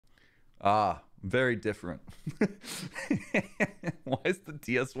Ah, very different. Why is the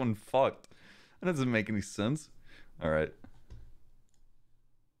DS one fucked? That doesn't make any sense. All right.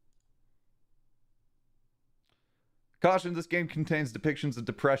 Caution, this game contains depictions of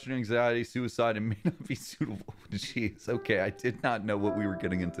depression, anxiety, suicide, and may not be suitable. Jeez, okay, I did not know what we were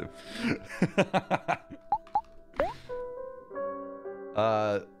getting into.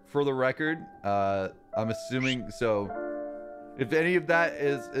 For the record, I'm assuming, so if any of that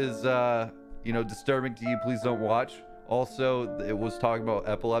is you know, disturbing to you, please don't watch. Also, it was talking about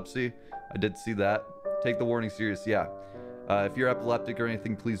epilepsy. I did see that. Take the warning serious, yeah. If you're epileptic or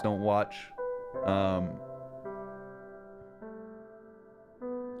anything, please don't watch.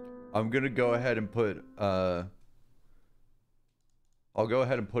 I'm gonna go ahead and put I'll go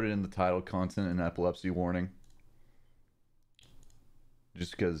ahead and put it in the title, content and epilepsy warning.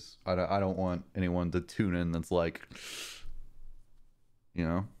 Just because I don't want anyone to tune in that's like, you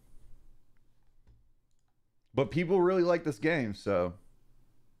know. But people really like this game, so.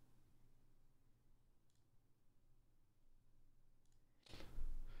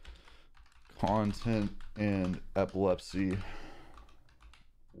 Content and epilepsy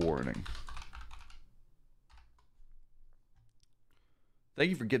warning. Thank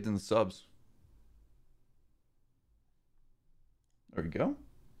you for getting the subs. There we go.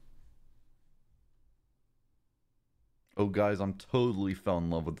 Oh, guys, I'm totally fell in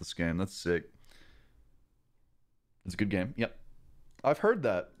love with this game. That's sick. It's a good game. Yep. I've heard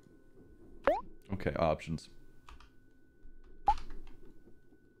that. Okay, options.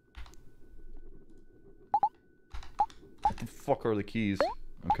 What the fuck are the keys?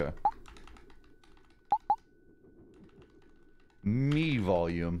 Okay. Me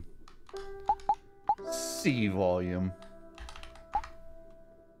volume. C volume.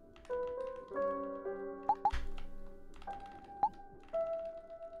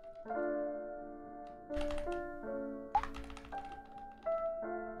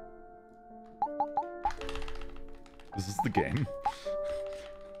 Is this the game?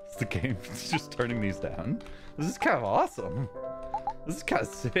 Is the game just turning these down? This is kind of awesome. This is kind of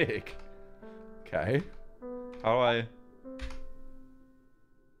sick. Okay. How do I...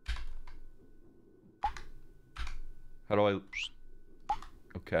 How do I...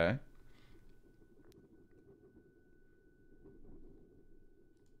 Okay.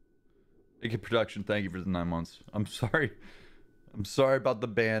 Naked Production, thank you for the 9 months. I'm sorry. I'm sorry about the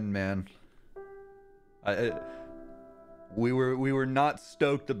band, man. We were not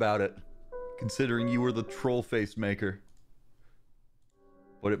stoked about it, considering you were the troll face maker.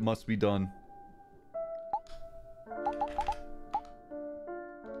 But it must be done.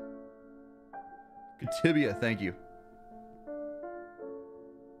 Tibia, thank you.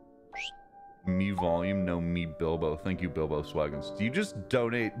 Me volume, no me Bilbo. Thank you, Bilbo Swaggins. Do you just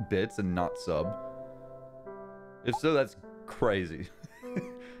donate bits and not sub? If so, that's crazy.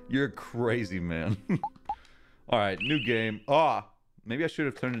 You're crazy, man. Alright, new game. Ah, maybe I should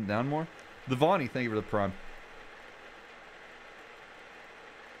have turned it down more. The Vonnie, thank you for the prime.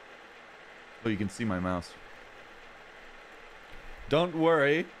 Oh, you can see my mouse. Don't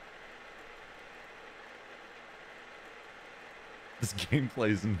worry. This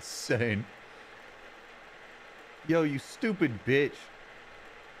gameplay is insane. Yo, you stupid bitch.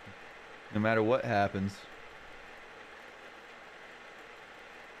 No matter what happens.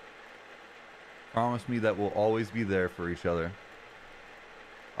 Promise me that we'll always be there for each other.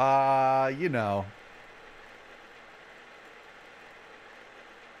 You know.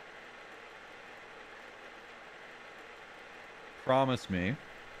 Promise me.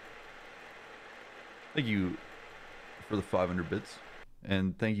 Thank you for the 500 bits.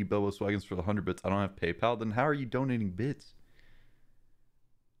 And thank you, Bilbo Swaggins, for the 100 bits. I don't have PayPal. Then how are you donating bits?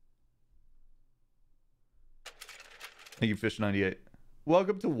 Thank you, Fish98.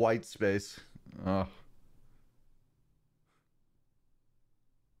 Welcome to White Space.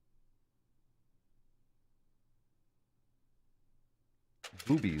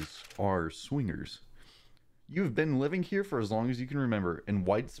 Boobies are swingers. You've been living here for as long as you can remember. In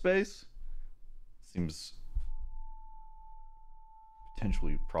White Space? Seems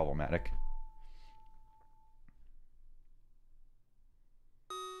potentially problematic.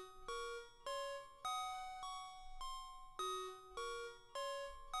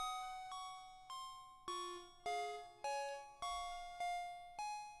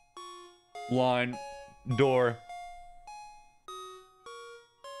 Line. Door.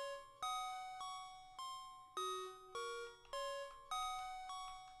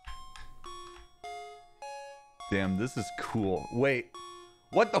 Damn, this is cool. Wait.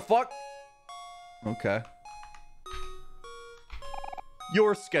 What the fuck? Okay.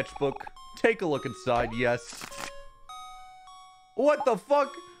 Your sketchbook. Take a look inside, yes. What the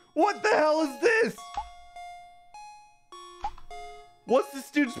fuck? What the hell is this? What's this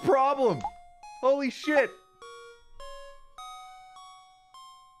dude's problem? Holy shit.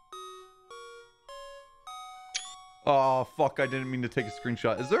 Oh, fuck. I didn't mean to take a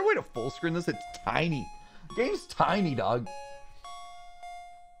screenshot. Is there a way to full screen this? It's tiny. Game's tiny, dog.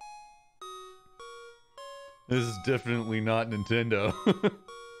 This is definitely not Nintendo. I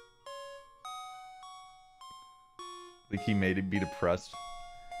think he made it be depressed.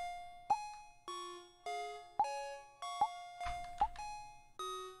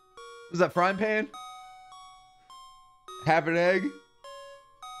 Was that frying pan? Half an egg?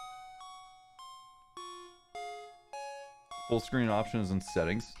 Full screen options and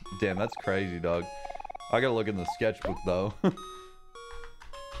settings. Damn, that's crazy, dog. I gotta look in the sketchbook, though.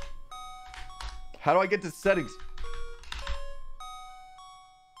 How do I get to settings?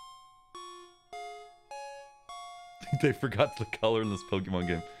 I think they forgot the color in this Pokemon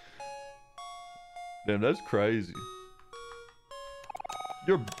game. Damn, that's crazy.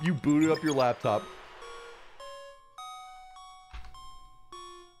 You booted up your laptop.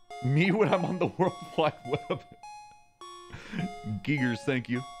 Me when I'm on the World Wide Web. Giegers, thank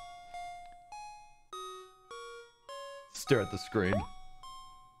you. Stare at the screen.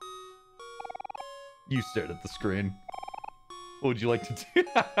 You stared at the screen. What would you like to do?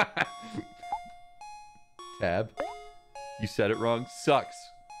 Tab. You said it wrong. Sucks.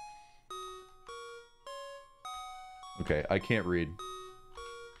 Okay, I can't read.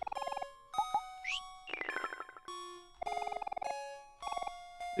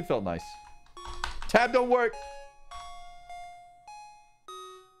 It felt nice. Tab don't work.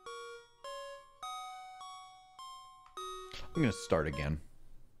 I'm gonna start again.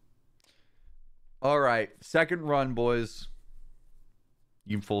 All right, second run, boys.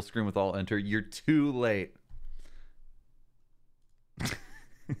 You can full screen with all enter. You're too late.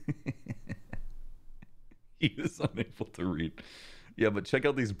 He is unable to read. Yeah, but check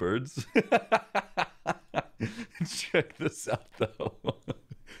out these birds. Check this out, though.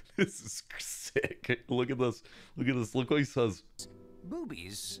 This is sick. Look at this. Look at this. Look what he says.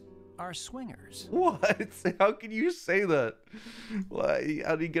 Boobies are swingers. What? How can you say that? Why?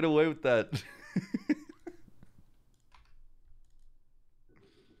 How do you get away with that?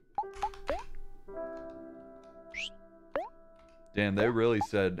 Damn, they really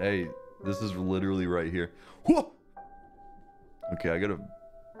said, hey, this is literally right here. Whoa! Okay, I gotta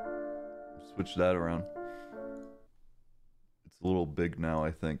switch that around. It's a little big now,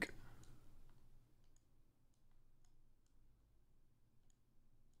 I think.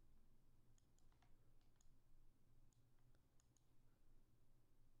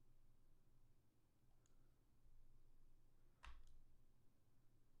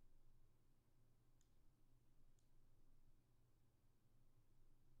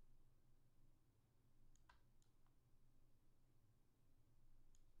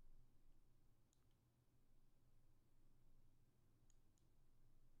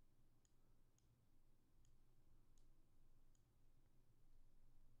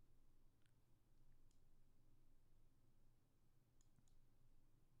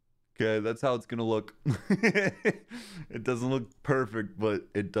 Okay, that's how it's gonna look. It doesn't look perfect, but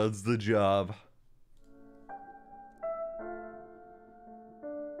it does the job.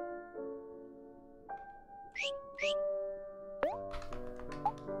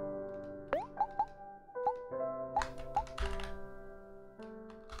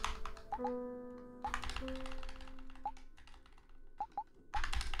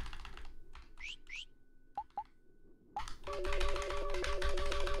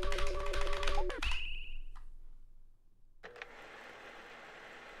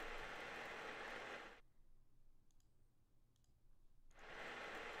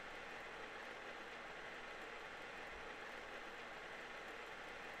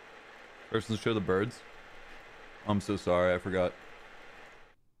 Person show the birds. I'm so sorry, I forgot.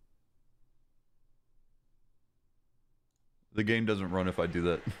 The game doesn't run if I do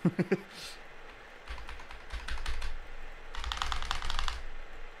that.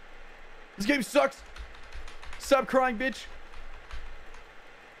 This game sucks! Stop crying, bitch!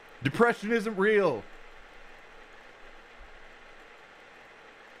 Depression isn't real!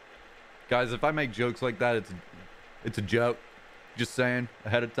 Guys, if I make jokes like that, it's a joke. Just saying,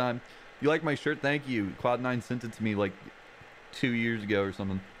 ahead of time. You like my shirt? Thank you. Cloud9 sent it to me like 2 years ago or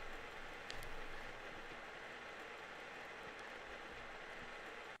something.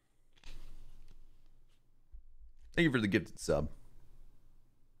 Thank you for the gifted sub.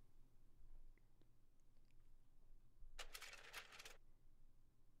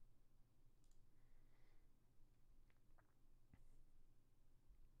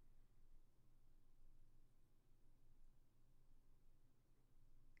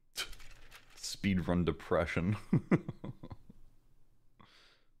 Speedrun depression.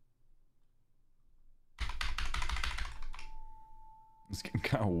 It's getting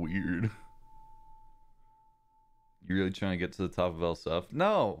kind of weird. You really trying to get to the top of LSF?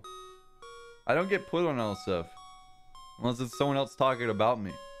 No! I don't get put on LSF. Unless it's someone else talking about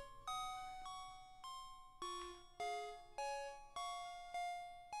me.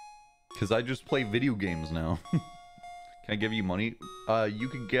 Because I just play video games now. Can I give you money? You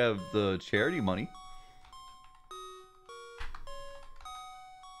can give the charity money.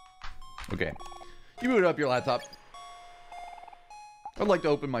 Okay. You boot up your laptop. I'd like to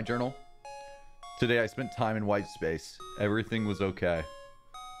open my journal. Today I spent time in white space. Everything was okay.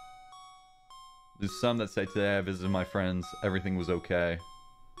 There's some that say today I visited my friends. Everything was okay.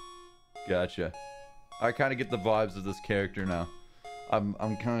 Gotcha. I kind of get the vibes of this character now.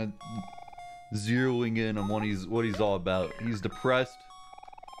 I'm kind of zeroing in on what he's all about. He's depressed.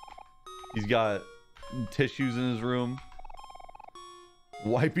 He's got tissues in his room.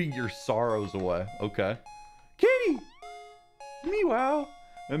 Wiping your sorrows away. Okay. Kitty! Meow!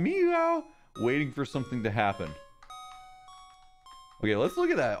 Meow! Waiting for something to happen. Okay, let's look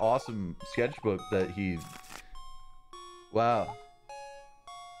at that awesome sketchbook that he... Wow.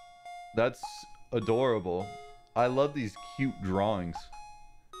 That's adorable. I love these cute drawings.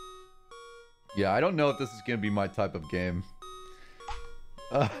 Yeah, I don't know if this is going to be my type of game.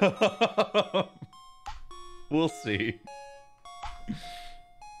 We'll see.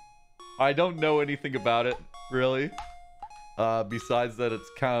 I don't know anything about it, really. Besides that it's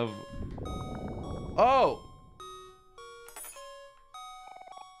kind of... Oh!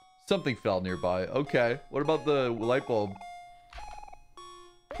 Something fell nearby. Okay. What about the light bulb?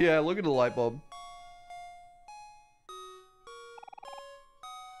 Yeah, look at the light bulb.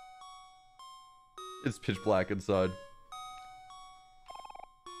 It's pitch black inside.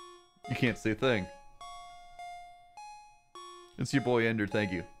 You can't see a thing. It's your boy Ender,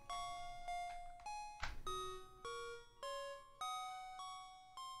 thank you.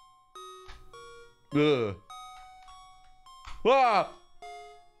 Ugh. Ah!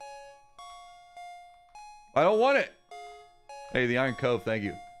 I don't want it! Hey, the Iron Cove, thank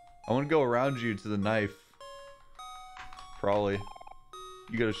you. I want to go around you to the knife. Probably.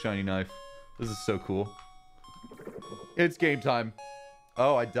 You got a shiny knife. This is so cool. It's game time.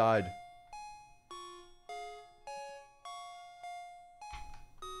 Oh, I died.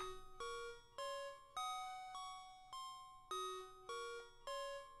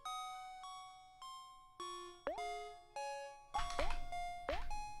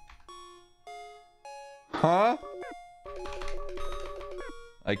 Huh?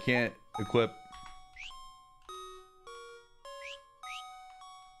 I can't equip.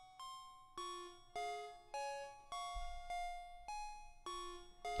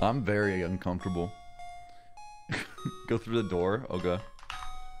 I'm very uncomfortable. Go through the door? Okay.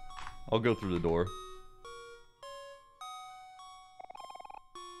 I'll go through the door.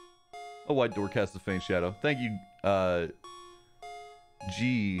 A white door casts a faint shadow. Thank you,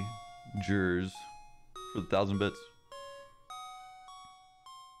 Jers, for the 1,000 bits.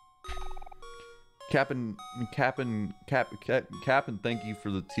 Cap'n, thank you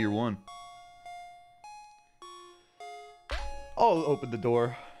for the tier 1. I'll open the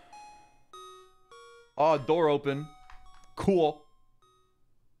door. Oh, door open. Cool.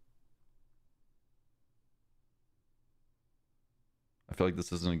 I feel like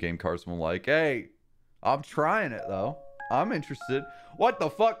this isn't a game Carson will like. Hey, I'm trying it though. I'm interested. What the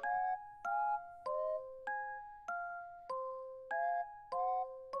fuck?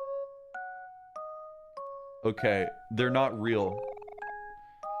 Okay, they're not real.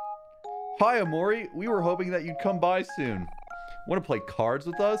 Hi, Omori. We were hoping that you'd come by soon. Want to play cards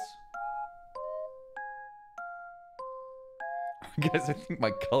with us? Guys, I think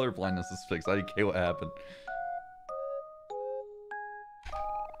my color blindness is fixed. I didn't care what happened.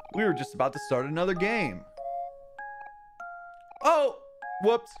 We were just about to start another game. Oh!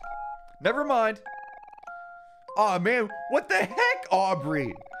 Whoops. Never mind. Aw, man. What the heck,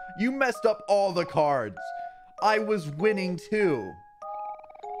 Aubrey? You messed up all the cards. I was winning too.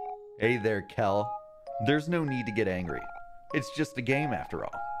 Hey there, Kel. There's no need to get angry. It's just a game after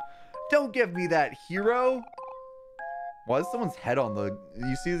all. Don't give me that, hero. Why is someone's head on the...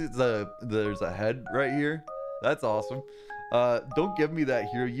 You see there's a head right here? That's awesome. Don't give me that,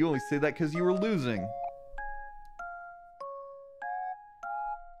 hero. You only say that because you were losing.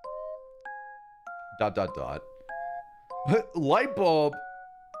 Dot, dot, dot. Light bulb.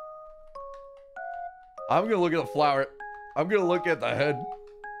 I'm gonna look at the flower. I'm gonna look at the head.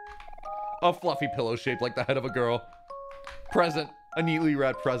 A fluffy pillow shaped like the head of a girl. Present. A neatly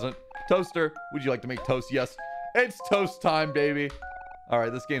wrapped present. Toaster, would you like to make toast? Yes. It's toast time, baby. All right,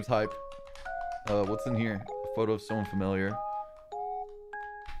 this game's hype. What's in here? A photo of someone familiar.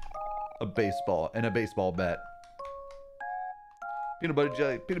 A baseball and a baseball bat. Peanut butter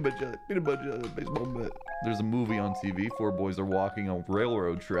jelly, peanut butter jelly, peanut butter jelly, baseball bat. There's a movie on TV. 4 boys are walking on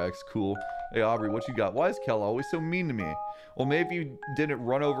railroad tracks. Cool. Hey, Aubrey, what you got? Why is Kel always so mean to me? Well, maybe you didn't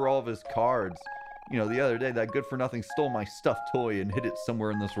run over all of his cards. You know, the other day, that good-for-nothing stole my stuffed toy and hid it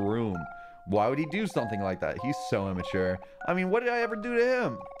somewhere in this room. Why would he do something like that? He's so immature. I mean, what did I ever do to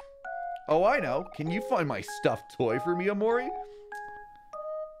him? Oh, I know. Can you find my stuffed toy for me, Omori?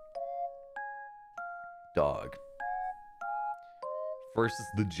 Dog. First is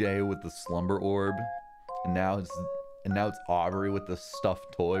the J with the slumber orb, and now it's Aubrey with the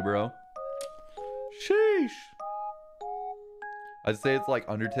stuffed toy, bro. Sheesh. I'd say it's like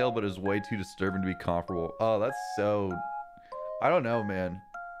Undertale, but it's way too disturbing to be comparable. Oh, that's so... I don't know, man.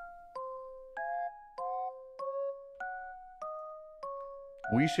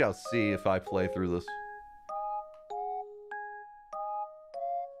 We shall see if I play through this.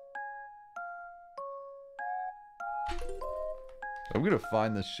 I'm gonna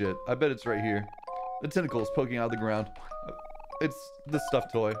find this shit. I bet it's right here. The tentacle is poking out of the ground. It's the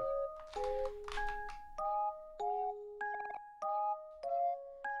stuffed toy.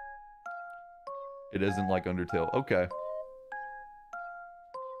 It isn't like Undertale. Okay.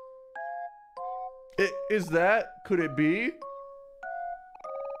 Is that? Could it be?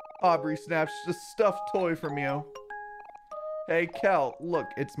 Aubrey snatched a stuffed toy from you. Hey, Kel, look,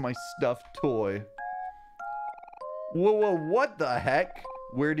 it's my stuffed toy. Whoa, what the heck?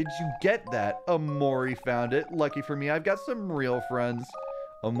 Where did you get that? Omori found it. Lucky for me, I've got some real friends.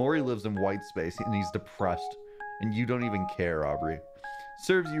 Omori lives in white space and he's depressed. And you don't even care, Aubrey.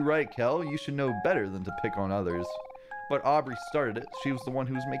 Serves you right, Kel. You should know better than to pick on others. But Aubrey started it. She was the one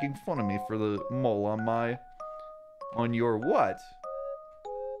who was making fun of me for the mole on my... On your what?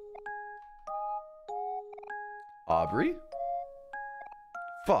 Aubrey?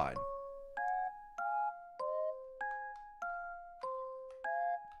 Fine.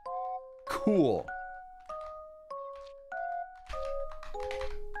 Cool.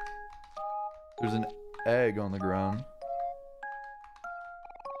 There's an egg on the ground.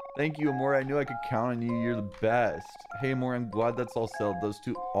 Thank you, Omori. I knew I could count on you. You're the best. Hey, Omori, I'm glad that's all settled. Those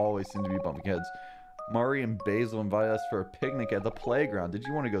two always seem to be bumping heads. Mari and Basil invited us for a picnic at the playground. Did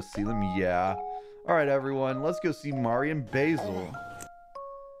you want to go see them? Yeah. All right, everyone. Let's go see Mari and Basil.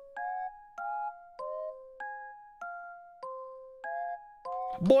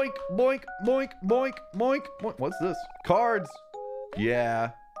 Boink, boink, boink, boink, boink, boink. What's this? Cards.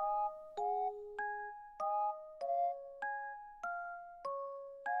 Yeah.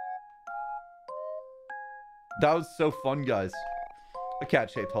 That was so fun, guys. A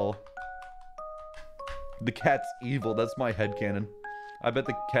cat-shaped hole. The cat's evil. That's my headcanon. I bet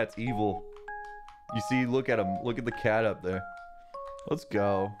the cat's evil. You see, look at him. Look at the cat up there. Let's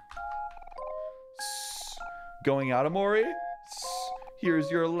go. Going out, Omori? Here's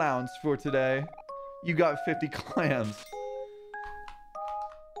your allowance for today. You got 50 clams.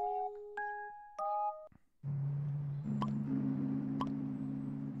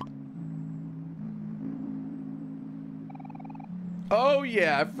 Oh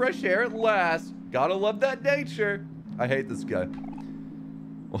yeah, fresh air at last. Gotta love that nature. I hate this guy.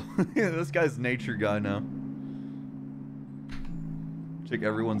 This guy's nature guy now. Check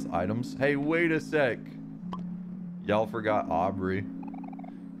everyone's items. Hey, wait a sec. Y'all forgot Aubrey.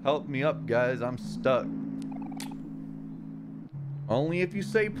 Help me up, guys. I'm stuck. Only if you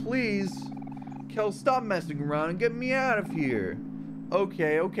say please. Kel, stop messing around and get me out of here.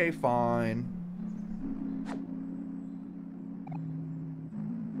 Okay, fine.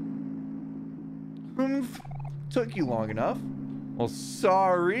 Took you long enough. Well,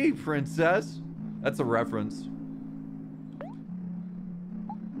 sorry, princess. That's a reference.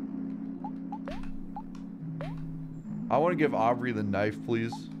 I want to give Aubrey the knife,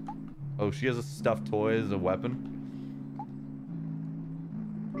 please. Oh, she has a stuffed toy as a weapon.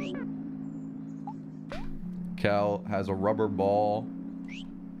 Cal has a rubber ball.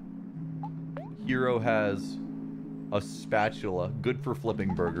 Hero has a spatula. Good for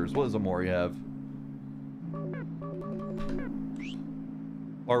flipping burgers. What does Omori have?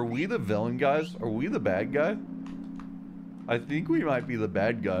 Are we the villain, guys? Are we the bad guy? I think we might be the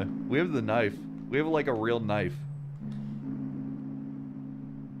bad guy. We have the knife. We have like a real knife.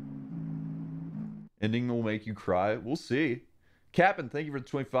 Ending will make you cry. We'll see. Captain, thank you for the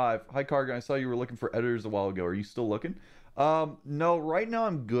 25. Hi, Carson. I saw you were looking for editors a while ago. Are you still looking? No, right now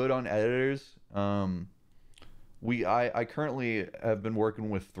I'm good on editors. I currently have been working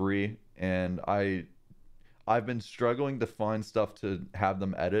with 3, and I've been struggling to find stuff to have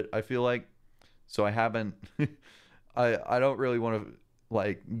them edit, I feel like. So I haven't I don't really want to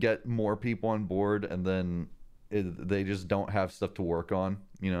like get more people on board and then they just don't have stuff to work on,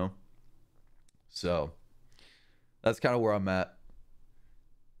 you know? So that's kind of where I'm at.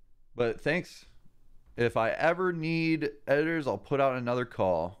 But thanks. If I ever need editors, I'll put out another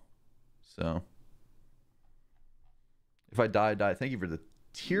call. So if I die, I die. Thank you for the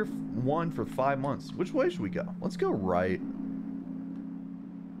tier 1 for 5 months. Which way should we go? Let's go right.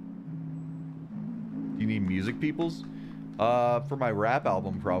 You need music, peoples? For my rap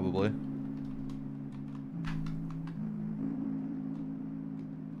album, probably.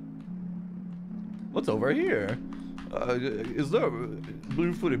 What's over here? Is there a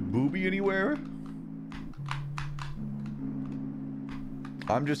blue-footed booby anywhere?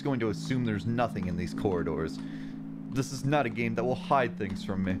 I'm just going to assume there's nothing in these corridors. This is not a game that will hide things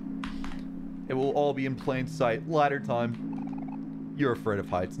from me. It will all be in plain sight. Ladder time. You're afraid of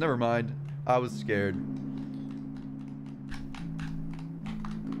heights. Never mind. I was scared.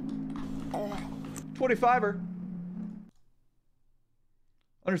 25er.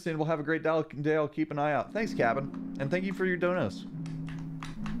 Understandable. Have a great day. I'll keep an eye out. Thanks, Cabin. And thank you for your donos.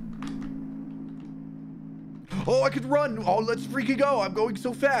 Oh, I could run. Oh, let's freaking go. I'm going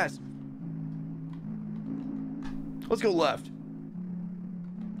so fast. Let's go left.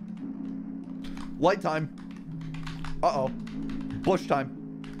 Light time. Uh-oh. Bush time.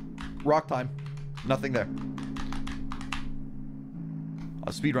 Rock time. Nothing there.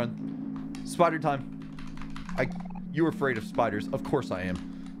 Speed run. Spider time. You're afraid of spiders. Of course I am.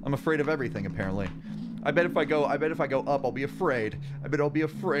 I'm afraid of everything, apparently. I bet if I go up, I'll be afraid. I bet I'll be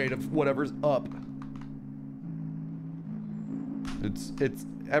afraid of whatever's up. It's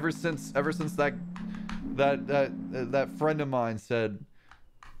ever since that friend of mine said,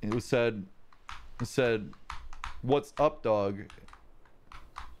 what's up, dog?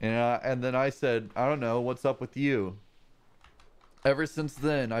 And then I said, I don't know, what's up with you? Ever since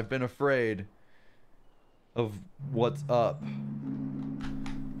then, I've been afraid of what's up.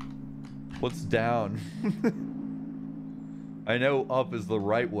 What's down? I know up is the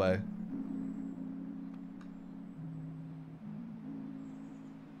right way.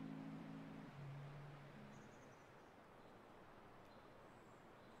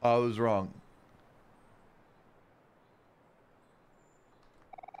 I was wrong.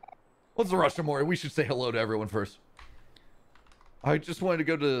 What's the rush, Omori? We should say hello to everyone first. I just wanted to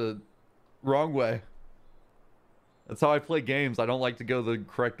go the wrong way. That's how I play games. I don't like to go the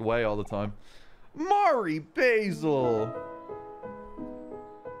correct way all the time. Mari Basil!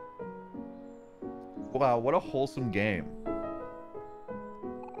 Wow, what a wholesome game.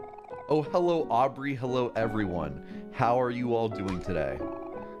 Oh, hello, Aubrey. Hello, everyone. How are you all doing today?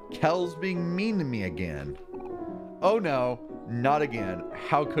 Kel's being mean to me again. Oh no, not again.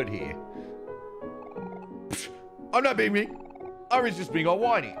 How could he? Psh, I'm not being mean. I was just being all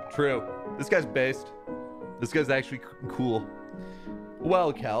whiny. True. This guy's based. This guy's actually cool.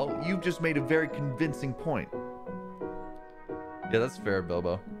 Well, Cal, you've just made a very convincing point. Yeah, that's fair,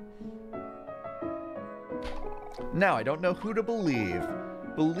 Bilbo. Now, I don't know who to believe.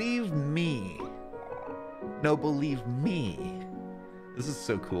 Believe me. No, believe me. This is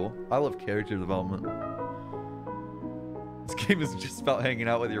so cool. I love character development. This game is just about hanging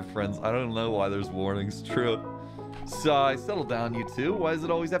out with your friends. I don't know why there's warnings. True. Sigh, settle down, you two. Why does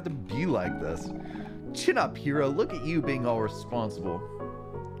it always have to be like this? Chin up, hero. Look at you being all responsible.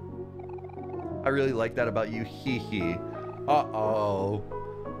 I really like that about you. Hee hee. Uh-oh.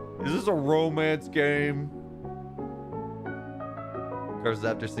 Is this a romance game? Carson,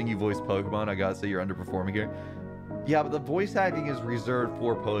 after seeing you voice Pokemon, I gotta say you're underperforming here. Yeah, but the voice acting is reserved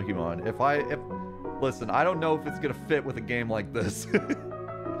for Pokemon. Listen, I don't know if it's gonna fit with a game like this.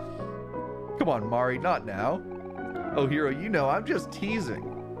 Come on, Mari, not now. Oh, hero, you know, I'm just teasing.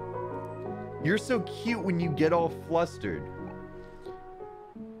 You're so cute when you get all flustered.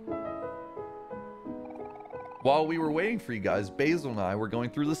 While we were waiting for you guys, Basil and I were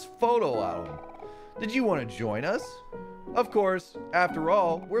going through this photo album. Did you want to join us? Of course. After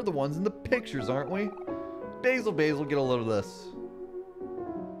all, we're the ones in the pictures, aren't we? Basil, get a load of this.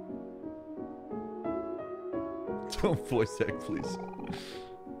 Don't voice act, please.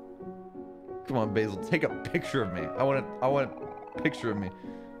 Come on, Basil, take a picture of me. I want a picture of me.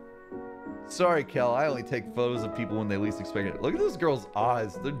 Sorry, Kel, I only take photos of people when they least expect it. Look at this girl's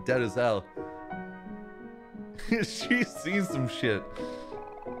eyes. They're dead as hell. She's seen some shit.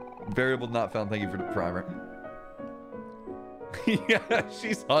 Variable not found. Thank you for the primer. Yeah,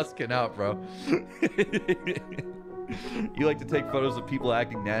 she's husking out, bro. You like to take photos of people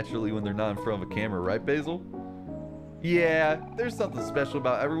acting naturally when they're not in front of a camera, right, Basil? Yeah, there's something special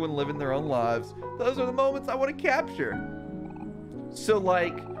about everyone living their own lives. Those are the moments I want to capture. So,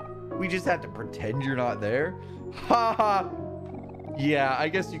 like, we just have to pretend you're not there? Ha ha! Yeah, I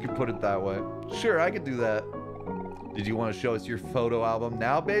guess you could put it that way. Sure, I could do that. Did you want to show us your photo album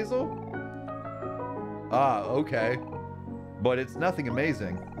now, Basil? Ah, okay. But it's nothing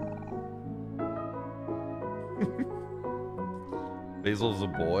amazing. Basil's a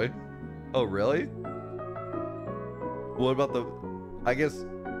boy? Oh, really? What about the... I guess...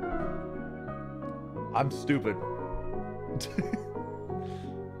 I'm stupid.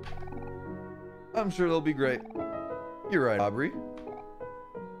 I'm sure they'll be great. You're right, Aubrey.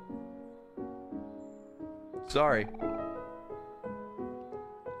 Sorry.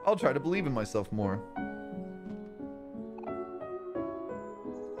 I'll try to believe in myself more.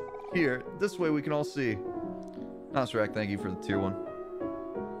 Here, this way we can all see. Nosrak, thank you for the tier 1.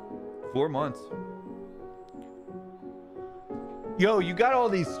 4 months. Yo, you got all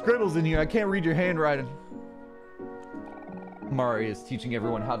these scribbles in here. I can't read your handwriting. Mari is teaching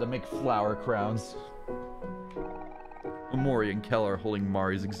everyone how to make flower crowns. Omori and Kel are holding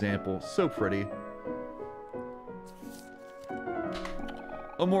Mari's example. So pretty.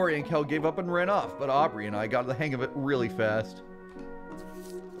 Omori and Kel gave up and ran off, but Aubrey and I got the hang of it really fast.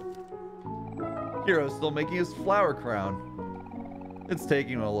 Hero's still making his flower crown. It's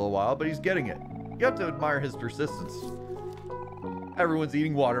taking him a little while, but he's getting it. You have to admire his persistence. Everyone's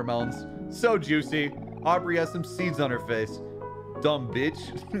eating watermelons. So juicy. Aubrey has some seeds on her face. Dumb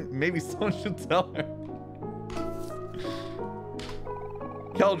bitch. Maybe someone should tell her.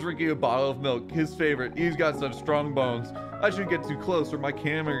 Kel drinking a bottle of milk. His favorite. He's got such strong bones. I shouldn't get too close or my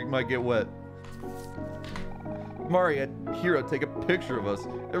camera might get wet. Mari had Hero take a picture of us.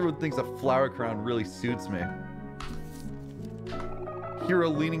 Everyone thinks a flower crown really suits me. Hero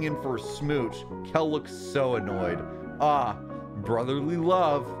leaning in for a smooch. Kel looks so annoyed. Ah, brotherly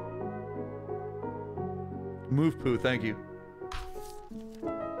love. Move poo, thank you.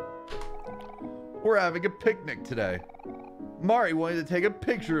 We're having a picnic today. Mari wanted to take a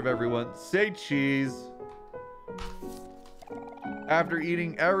picture of everyone. Say cheese. After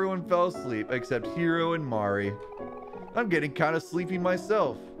eating, everyone fell asleep except Hero and Mari. I'm getting kind of sleepy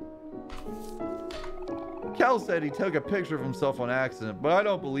myself. Cal said he took a picture of himself on accident, but I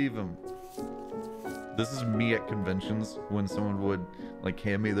don't believe him. This is me at conventions when someone would like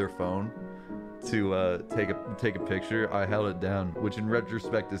hand me their phone to take a picture. I held it down, which in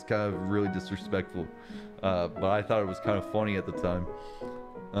retrospect is kind of really disrespectful, but I thought it was kind of funny at the time.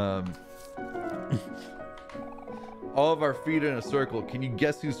 All of our feet in a circle. Can you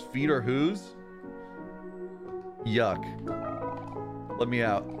guess whose feet are whose? Yuck. Let me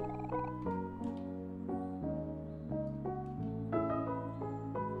out.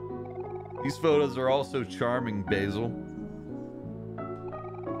 These photos are all so charming, Basil.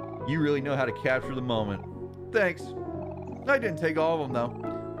 You really know how to capture the moment. Thanks. I didn't take all of them,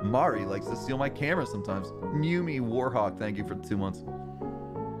 though. Mari likes to steal my camera sometimes. Mumi Warhawk, thank you for the 2 months.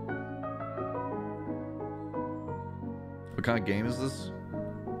 What kind of game is this?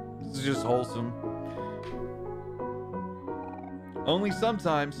 This is just wholesome. Only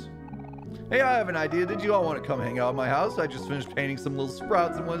sometimes. Hey, I have an idea. Did you all want to come hang out at my house? I just finished painting some little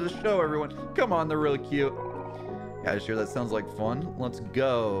sprouts and wanted to show everyone. Come on, they're really cute. Yeah, sure, that sounds like fun. Let's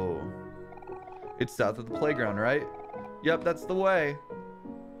go. It's south of the playground, right? Yep, that's the way.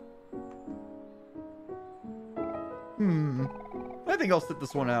 I think I'll sit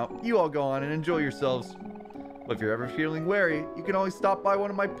this one out. You all go on and enjoy yourselves. But if you're ever feeling wary, you can always stop by one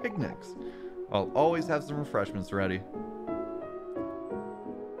of my picnics. I'll always have some refreshments ready.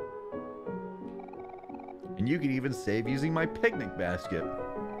 And you can even save using my picnic basket.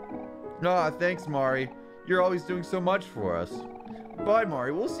 Aw, thanks, Mari. You're always doing so much for us. Bye,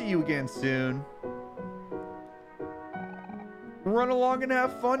 Mari. We'll see you again soon. Run along and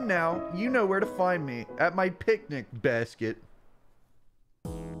have fun now. You know where to find me. At my picnic basket.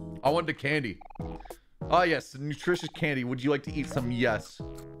 I want the candy. Ah, yes. Nutritious candy. Would you like to eat some? Yes.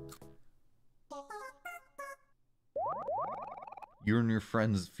 You and your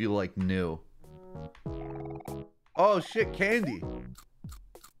friends feel like new. Oh, shit. Candy.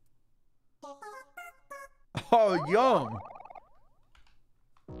 Oh, yum.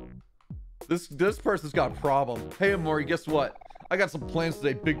 This person's got a problem. Hey, Omori, guess what? I got some plans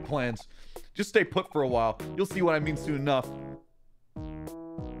today, big plans. Just stay put for a while. You'll see what I mean soon enough.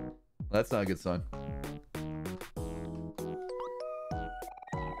 That's not a good sign.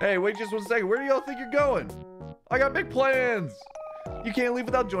 Hey, wait just 1 second. Where do y'all think you're going? I got big plans. You can't leave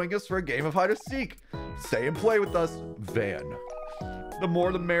without joining us for a game of hide and seek. Stay and play with us, Van. The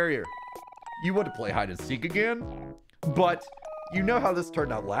more the merrier. You want to play hide and seek again? But you know how this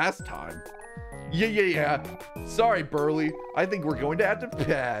turned out last time. Yeah. Sorry, Burley. I think we're going to have to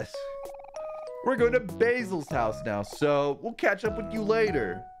pass. We're going to Basil's house now, so we'll catch up with you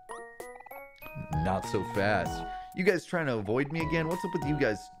later. Not so fast. You guys trying to avoid me again? What's up with you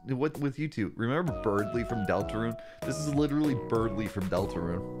guys? What with you two? Remember Birdley from Deltarune? This is literally Birdley from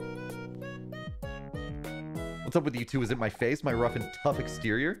Deltarune. What's up with you two? Is it my face? My rough and tough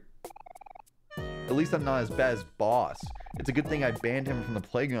exterior? At least I'm not as bad as Boss. It's a good thing I banned him from the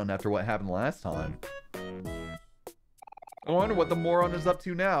playground after what happened last time. I wonder what the moron is up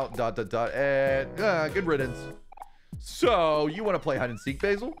to now. ... And good riddance. So, you want to play hide and seek,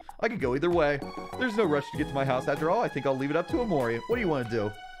 Basil? I could go either way. There's no rush to get to my house after all. I think I'll leave it up to Omori. What do you want to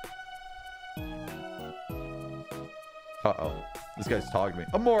do? Uh-oh. This guy's talking to me.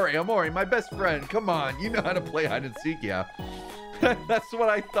 Omori, my best friend. Come on. You know how to play hide and seek, yeah. That's what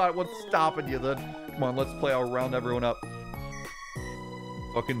I thought. What's stopping you then? Come on, let's play. I'll round everyone up.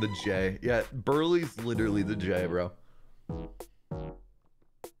 Fucking the J. Yeah, Burley's literally the J, bro.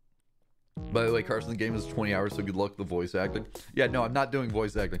 By the way, Carson, the game is 20 hours, so good luck with the voice acting. Yeah, no, I'm not doing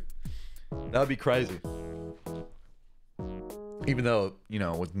voice acting. That would be crazy. Even though, you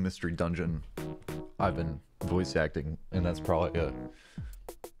know, with Mystery Dungeon, I've been voice acting, and that's probably a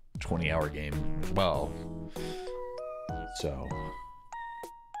 20-hour game as well. So.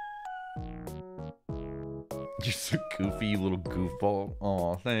 You're so goofy, you little goofball.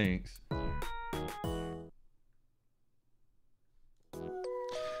 Aw, thanks.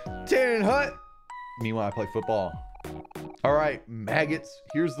 Tan Hut! Meanwhile, I play football. Alright, maggots,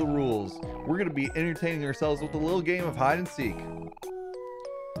 here's the rules. We're gonna be entertaining ourselves with a little game of hide and seek.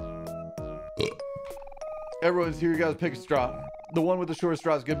 Everyone's here, you gotta pick a straw. The one with the short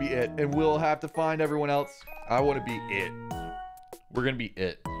straw is gonna be it, and we'll have to find everyone else. I wanna be it. We're gonna be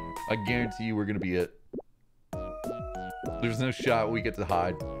it. I guarantee you we're gonna be it. There's no shot we get to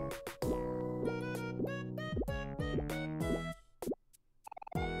hide.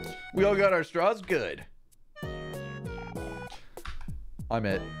 We all got our straws? Good. I'm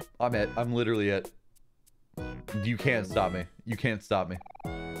it. I'm literally it. You can't stop me. You can't stop me.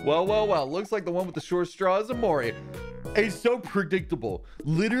 Well. Looks like the one with the short straw is Omori. It's so predictable.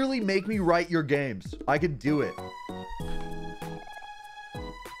 Literally make me write your games. I could do it.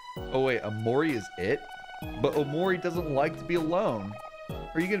 Oh wait, Omori is it? But Omori doesn't like to be alone.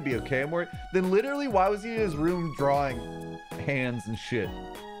 Are you gonna be okay, Omori? Then literally, why was he in his room drawing hands and shit?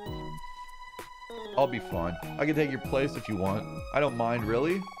 I'll be fine. I can take your place if you want. I don't mind,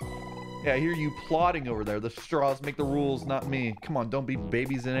 really. Yeah, I hear you plotting over there. The straws make the rules, not me. Come on, don't be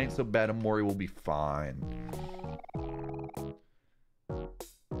babies. It ain't so bad. Omori will be fine.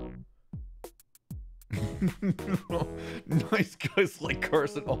 Nice guys like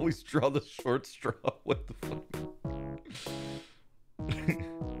Carson always draw the short straw. What the fuck?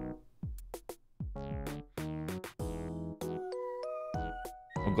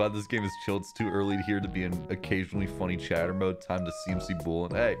 I'm glad this game is chilled. It's too early here to be in occasionally funny chatter mode. Time to CMC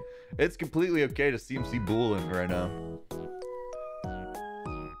Boolin. Hey, it's completely okay to CMC Boolin right now.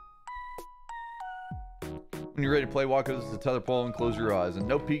 When you're ready to play, walk up to the tether pole and close your eyes. And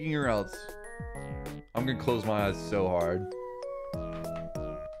no peeking or else. I'm gonna close my eyes so hard.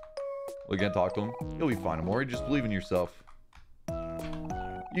 We can't talk to him. You'll be fine, Omori. Just believe in yourself.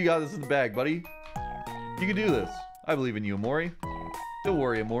 You got this in the bag, buddy. You can do this. I believe in you, Omori. Don't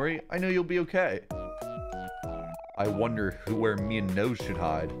worry, Omori. I know you'll be okay. I wonder where me and Nose should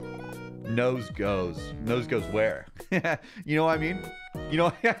hide. Nose goes. Nose goes where? You know what I mean? You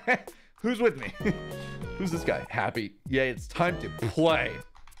know, who's with me? Who's this guy? Happy. Yeah, it's time to play.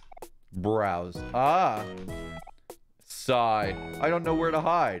 Browse. Ah. Sigh. I don't know where to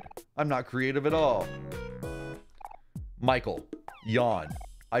hide. I'm not creative at all. Michael. Yawn.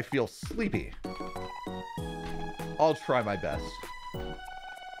 I feel sleepy. I'll try my best.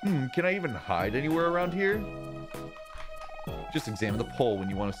 Can I even hide anywhere around here? Just examine the pole when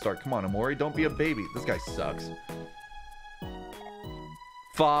you want to start. Come on, Omori, don't be a baby. This guy sucks.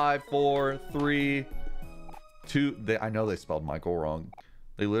 5, 4, 3, 2. I know they spelled Michael wrong.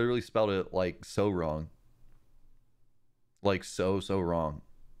 They literally spelled it like so wrong. Like so wrong.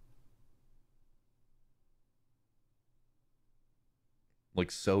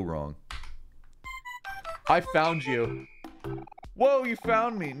 Like so wrong. I found you. Whoa, you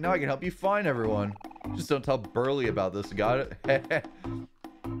found me. Now I can help you find everyone. Just don't tell Burley about this. Got it?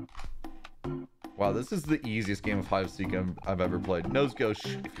 Wow, this is the easiest game of hide and seek I've ever played. Nose goes,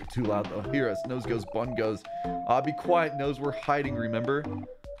 shh, if you're too loud, they'll hear us. Nose goes, Bun goes. Be quiet, Nose, we're hiding, remember?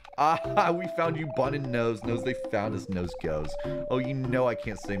 We found you, Bun and Nose. Nose, they found us, Nose goes. Oh, you know I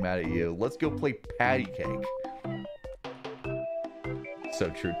can't stay mad at you. Let's go play patty cake.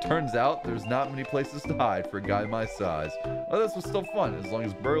 So true. Turns out there's not many places to hide for a guy my size. Oh, this was still fun. As long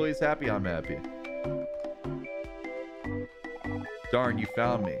as Burley's happy, I'm happy. Darn, you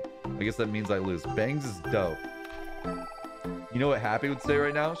found me. I guess that means I lose. Bangs is dope. You know what Happy would say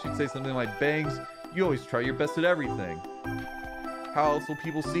right now? She'd say something like, Bangs, you always try your best at everything. How else will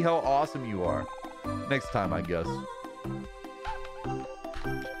people see how awesome you are? Next time, I guess.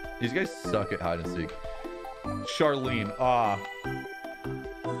 These guys suck at hide and seek. Charlene,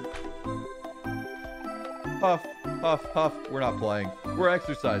 Huff, huff, huff. We're not playing. We're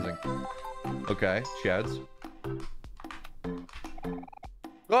exercising. Okay, Chads.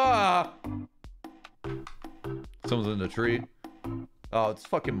 Someone's in the tree. Oh, it's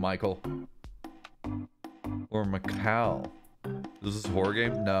fucking Michael. Or Macau. Is this a horror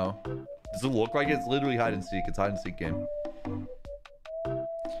game? No. Does it look like it? It's literally hide and seek. It's hide and seek game.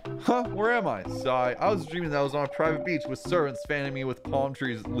 Huh, where am I? Sigh. I was dreaming that I was on a private beach with servants fanning me with palm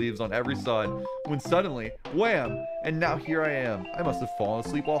trees leaves on every side. When suddenly, wham! And now here I am. I must have fallen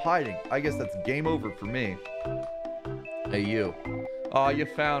asleep while hiding. I guess that's game over for me. Hey, you. Aw, you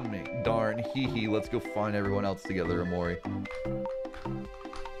found me. Darn. Hee hee. Let's go find everyone else together, Omori.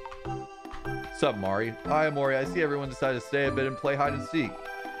 Sup, Mari? Hi, Omori. I see everyone decided to stay a bit and play hide and seek.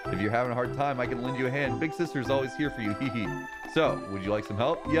 If you're having a hard time, I can lend you a hand. Big sister's always here for you. Hee hee. So, would you like some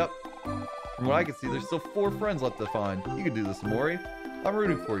help? Yep. From what I can see, there's still 4 friends left to find. You can do this, Omori. I'm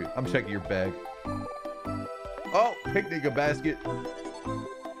rooting for you. I'm checking your bag. Oh, picnic a basket.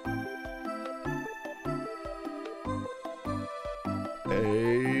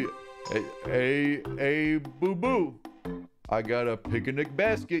 Hey, boo-boo. I got a picnic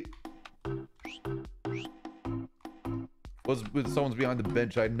basket. Someone's behind the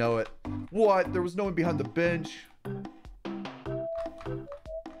bench, I know it. What? There was no one behind the bench.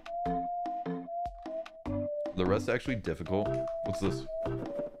 The rest actually difficult. What's this?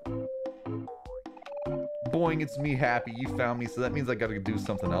 Boing, it's me, Happy. You found me, so that means I gotta do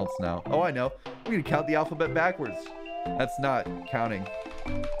something else now. Oh, I know. I'm gonna count the alphabet backwards. That's not counting.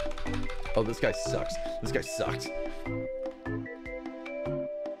 Oh, this guy sucks. This guy sucks.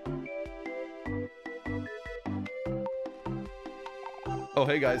 Oh,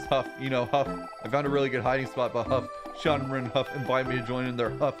 hey guys, Huff. You know, Huff. I found a really good hiding spot, but Huff, Sean and Huff invite me to join in their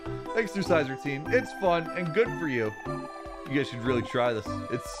Huff exercise routine. It's fun and good for you. You guys should really try this.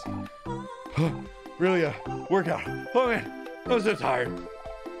 It's really a workout. Oh man, I'm so tired.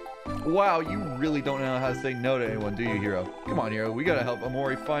 Wow, you really don't know how to say no to anyone, do you, Hero? Come on, Hero. We gotta help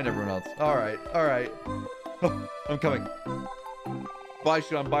Omori find everyone else. All right. Oh, I'm coming. Bye,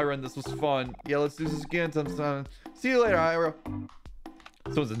 Sean. Bye, Ren. This was fun. Yeah, let's do this again sometime. See you later, Hiro.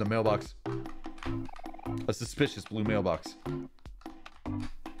 Someone's in the mailbox. A suspicious blue mailbox.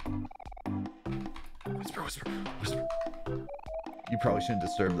 Whisper, whisper, whisper. You probably shouldn't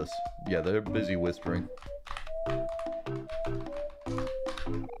disturb this. Yeah, they're busy whispering.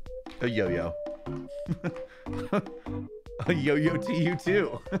 A yo-yo. A yo-yo to you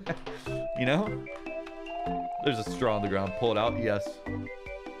too. You know? There's a straw on the ground. Pull it out. Yes.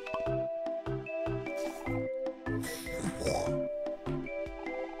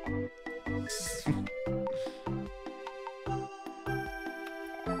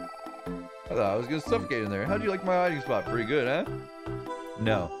 I thought I was gonna suffocate in there. How'd you like my hiding spot? Pretty good, huh?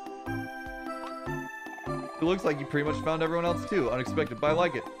 No. It looks like you pretty much found everyone else too. Unexpected, but I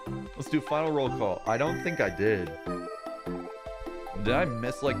like it. Let's do a final roll call. I don't think I did. Did I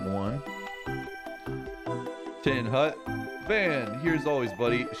miss like one? Tin Hut. Van, here's always,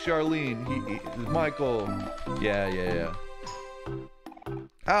 buddy. Charlene, Michael. Yeah.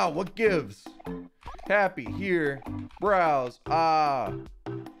 Ow, what gives? Happy, here. Browse,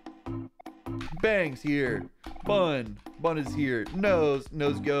 Bangs, here. Bun is here. Nose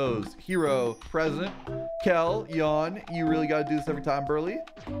goes. Hero, present. Kel, yawn. You really gotta do this every time, Burley?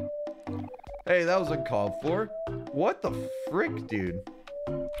 Hey, that was uncalled for. What the frick, dude?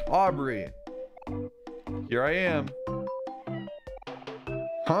 Aubrey. Here I am.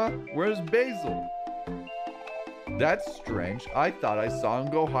 Huh? Where's Basil? That's strange. I thought I saw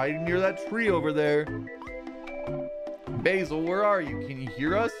him go hiding near that tree over there. Basil, where are you? Can you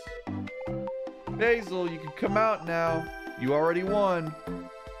hear us? Basil, you can come out now. You already won.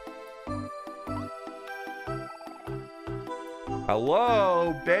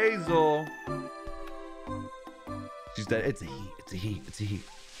 Hello, Basil. She's dead. It's a he.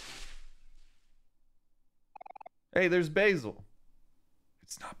 Hey, there's Basil.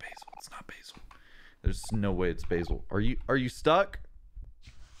 It's not Basil. It's not Basil. There's no way it's Basil. Are you stuck?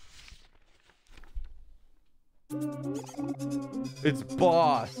 It's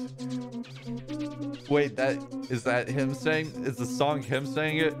Boss. Wait, is that him saying? Is the song him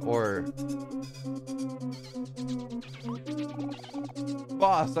saying it or?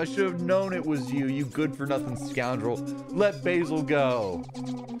 Boss, I should have known it was you, you good-for-nothing scoundrel. Let Basil go.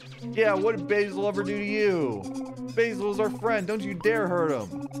 Yeah, what did Basil ever do to you? Basil's our friend. Don't you dare hurt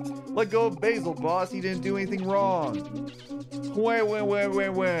him. Let go of Basil, boss. He didn't do anything wrong.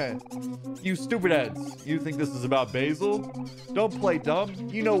 Wait. You stupid heads. You think this is about Basil? Don't play dumb.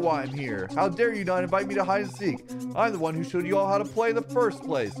 You know why I'm here. How dare you not invite me to hide and seek? I'm the one who showed you all how to play in the first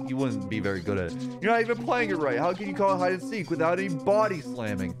place. You wouldn't be very good at it. You're not even playing it right. How can you call it hide and seek without any body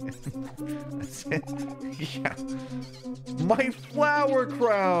slamming? That's it. Yeah. My flower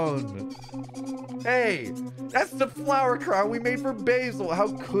crown. Hey, that's the flower crown we made for Basil. How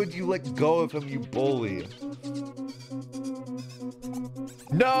could you let go of him, you bully?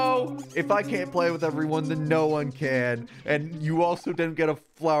 No! If I can't play with everyone, then no one can. And you also didn't get a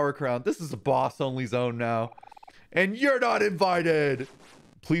flower crown. This is a boss-only zone now. And you're not invited!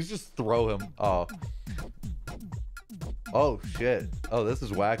 Please just throw him. Oh. Oh, shit. Oh, this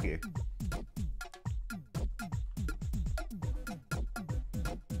is wacky.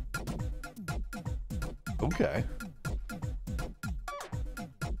 Okay.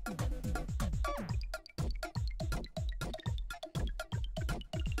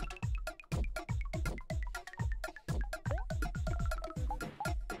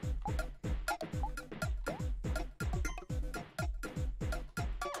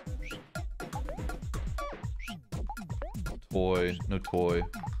 Toy, no toy.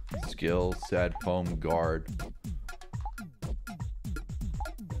 Skill, sad poem, guard.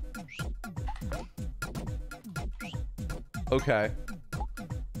 Okay.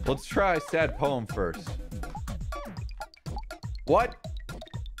 Let's try sad poem first. What?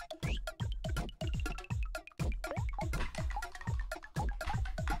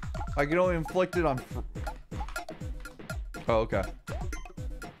 I can only inflict it on... Oh, okay.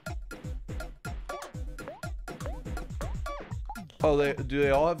 Oh, do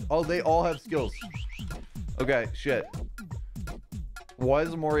they all have... Oh, they all have skills. Okay, shit. Why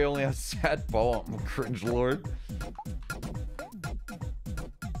does Omori only have sad poem? Cringe lord.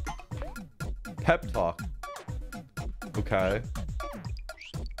 Pep talk. Okay.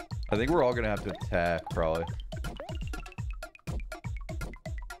 I think we're all gonna have to attack, probably.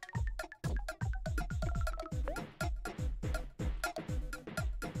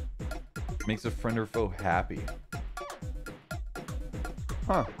 Makes a friend or foe happy.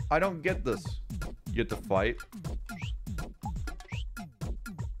 Huh, I don't get this. You get to fight.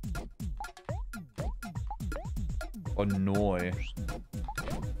 Annoy.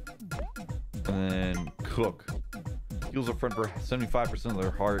 And then cook. Heals a friend for 75% of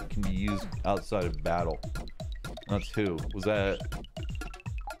their heart, can be used outside of battle. That's who? Was that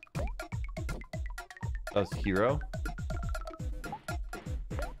us, hero?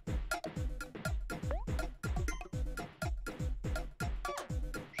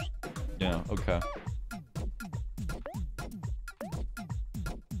 Yeah, okay.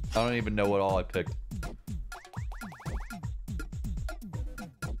 I don't even know what all I picked.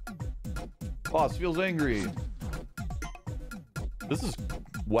 Boss feels angry. This is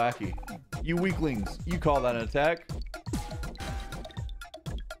wacky. You weaklings, you call that an attack?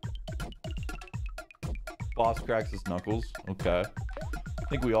 Boss cracks his knuckles. Okay. I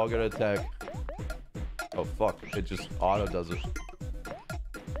think we all gotta attack. Oh fuck, it just auto does it.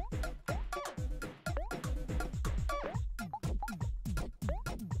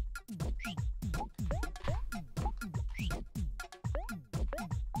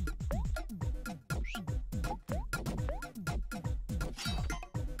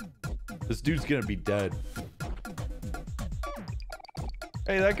 This dude's gonna be dead.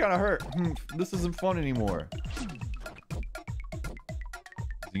 Hey, that kind of hurt. This isn't fun anymore.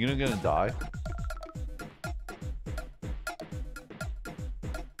 Is he gonna die?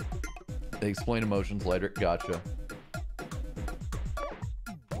 They explain emotions later. Gotcha.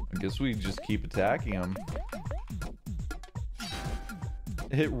 I guess we just keep attacking him.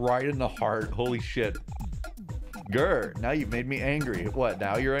 Hit right in the heart. Holy shit. Grr, now you've made me angry. What,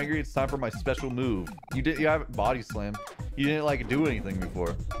 now you're angry? It's time for my special move. You haven't body slam. You didn't like do anything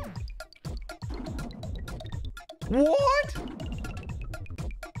before. What?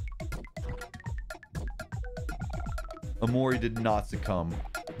 Omori did not succumb.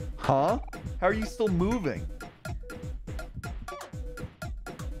 Huh? How are you still moving?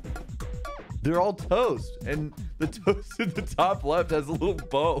 They're all toast, and The toast in the top left has a little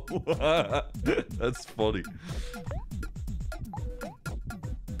bow. That's funny.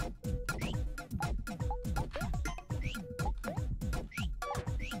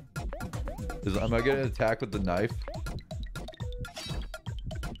 Am I gonna attack with the knife?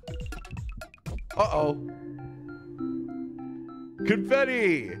 Uh-oh.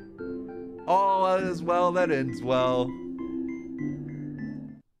 Confetti! All is well that ends well.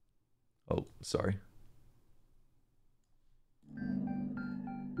 Oh, sorry.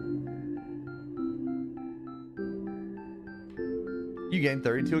 You gained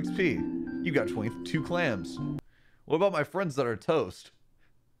 32 XP. You got 22 clams. What about my friends that are toast?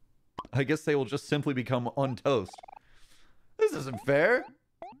 I guess they will just simply become untoast. This isn't fair.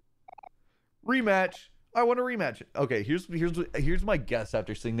 Rematch. I want a rematch. Okay, here's my guess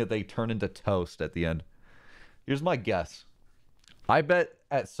after seeing that they turn into toast at the end. Here's my guess. I bet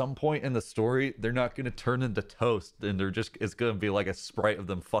at some point in the story they're not gonna turn into toast, and it's gonna be like a sprite of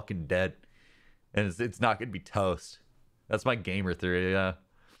them fucking dead, and it's not gonna be toast. That's my gamer theory. Yeah,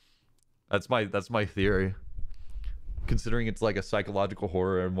 that's my theory. Considering it's like a psychological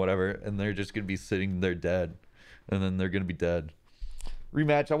horror and whatever, and they're just gonna be sitting there dead, and then they're gonna be dead.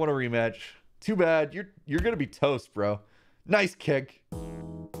 Rematch. I want a rematch. Too bad. You're gonna be toast, bro. Nice kick.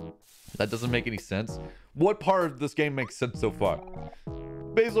 That doesn't make any sense. What part of this game makes sense so far?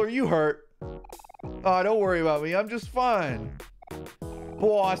 Basil, are you hurt? Oh, don't worry about me. I'm just fine.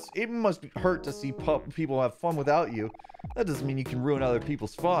 Boss, it must hurt to see people have fun without you. That doesn't mean you can ruin other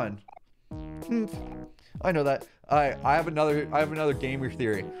people's fun. I know that. I have another gamer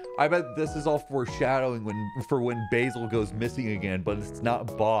theory. I bet this is all foreshadowing for when Basil goes missing again, but it's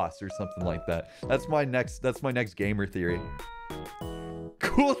not Boss or something like that. That's my next gamer theory.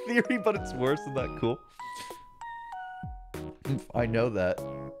 Cool theory, but it's worse than that cool. I know that.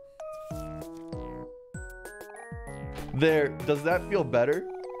 There, does that feel better?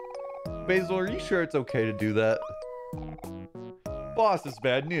 Basil, are you sure it's okay to do that? Boss, is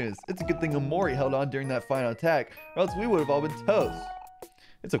bad news. It's a good thing Omori held on during that final attack, or else we would have all been toast.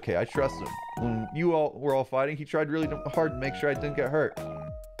 It's okay, I trust him. When you all were all fighting, he tried really hard to make sure I didn't get hurt.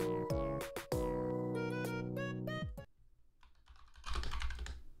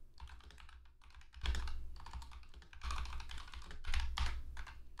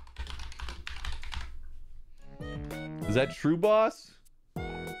 Is that true, boss?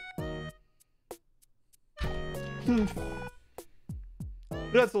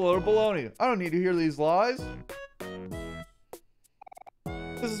 That's a load of baloney. I don't need to hear these lies.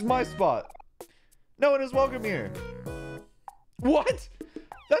 This is my spot. No one is welcome here. What?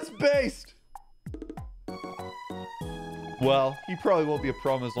 That's based. Well, he probably won't be a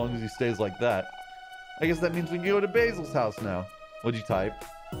problem as long as he stays like that. I guess that means we can go to Basil's house now. What'd you type?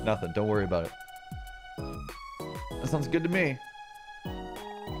 Nothing. Don't worry about it. That sounds good to me.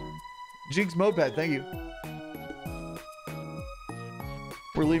 Jinx moped, thank you.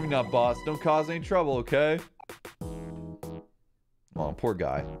 We're leaving now, boss. Don't cause any trouble, okay? Oh, poor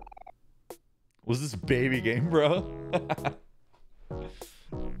guy. Was this a baby game, bro?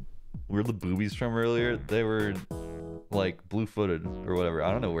 Where the boobies from earlier? They were like blue-footed or whatever.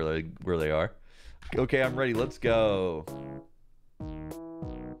 I don't know where they are. Okay, I'm ready. Let's go.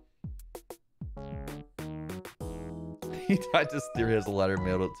 He tried to steer his letter,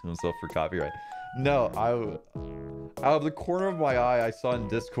 mailed it to himself for copyright. No, out of the corner of my eye, I saw in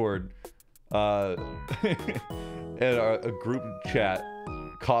Discord, in a group chat,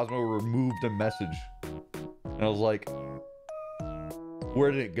 Cosmo removed a message, and I was like,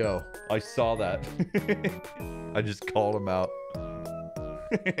 "Where did it go?" I saw that. I just called him out.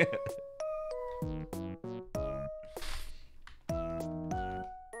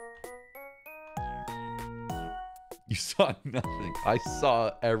 You saw nothing. I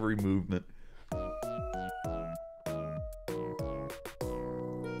saw every movement.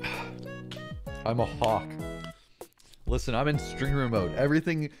 I'm a hawk. Listen, I'm in streamer mode.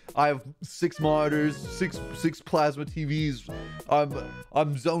 Everything. I have 6 monitors, six plasma TVs.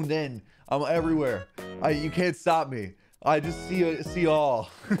 I'm zoned in. I'm everywhere. You can't stop me. I just see all.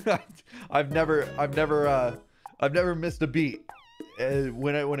 I've never missed a beat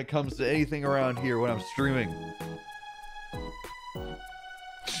when it comes to anything around here when I'm streaming.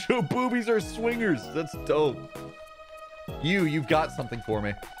 Show boobies are swingers. That's dope. You've got something for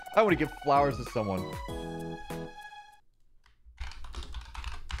me. I want to give flowers to someone.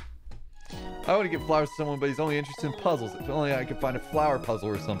 I want to give flowers to someone, but he's only interested in puzzles. If only I could find a flower puzzle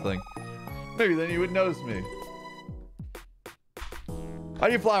or something. Maybe then he would notice me. I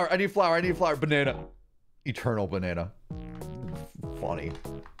need flower. I need flower. I need flower. Banana. Eternal banana. Funny.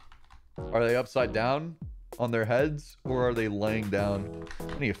 Are they upside down? on their heads, or are they laying down?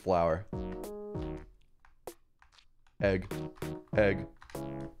 I need a flower. Egg. Egg.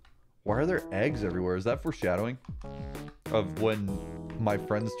 Why are there eggs everywhere? Is that foreshadowing of when my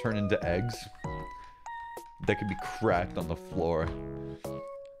friends turn into eggs that could be cracked on the floor?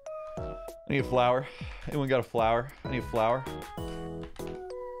 I need a flower. Anyone got a flower? I need a flower.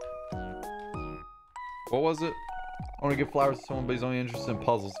 What was it? I want to give flowers to someone, but he's only interested in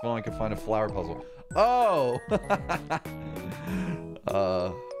puzzles. If only I can find a flower puzzle. Oh!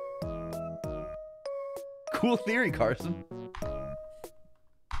 Cool theory, Carson.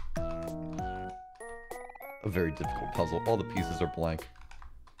 A very difficult puzzle. All the pieces are blank.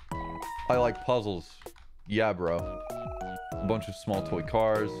 I like puzzles. Yeah, bro. A bunch of small toy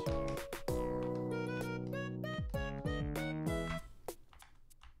cars.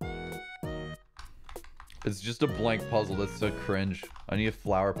 It's just a blank puzzle. That's so cringe. I need a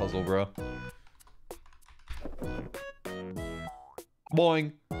flower puzzle, bro.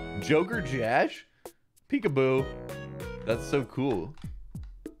 Boing. Joker Jash? Peekaboo. That's so cool.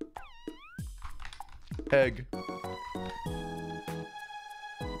 Egg.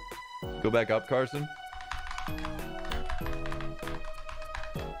 Go back up, Carson.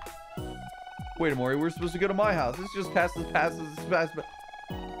 Wait, Omori, we're supposed to go to my house. It's just past.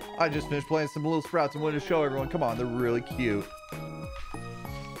 I just finished playing some little sprouts and wanted to show everyone. Come on, they're really cute.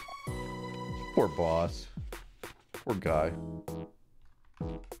 Poor boss. Poor guy.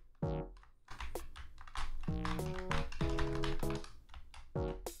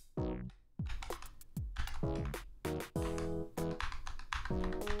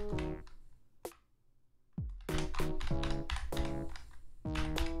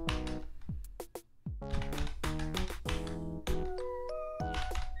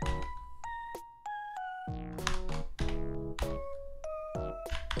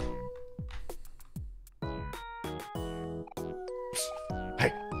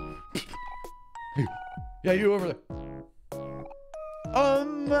 Yeah, you over there.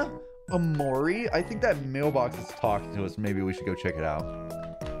 Omori? I think that mailbox is talking to us. Maybe we should go check it out.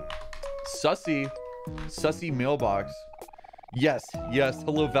 Sussy mailbox. Yes.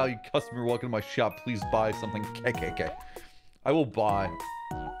 Hello, valued customer. Welcome to my shop. Please buy something. KKK. I will buy.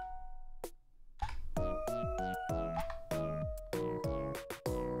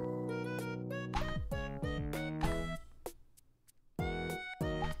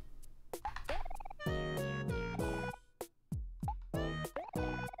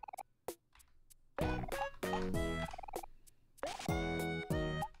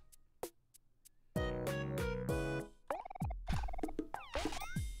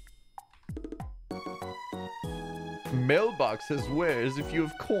 Mailbox says wares if you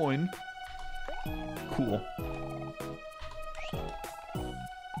have coin. Cool.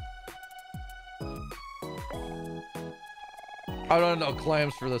 I don't know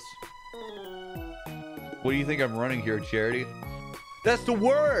clams for this. What do you think I'm running here, charity? That's the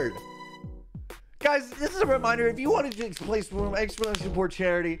word! Guys, this is a reminder, if you wanted to explain support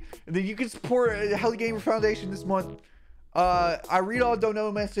charity, then you can support Heli Gamer Foundation this month. I read all don't-know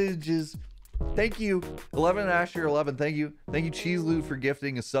messages. Thank you, 11 Asher 11. Thank you, Cheese Loot for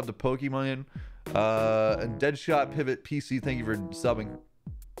gifting a sub to Pokemon. And Deadshot Pivot PC. Thank you for subbing.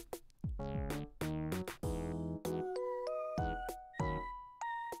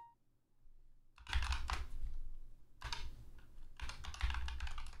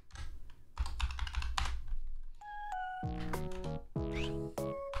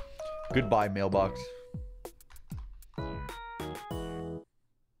 Goodbye, mailbox.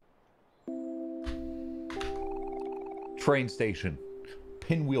 Train station.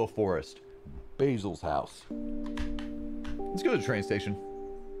 Pinwheel Forest. Basil's house. Let's go to the train station.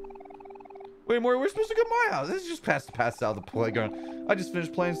 Wait, more. We're supposed to go to my house. This is just past out of the playground. I just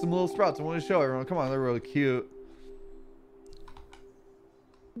finished playing some little sprouts. I want to show everyone. Come on, they're really cute.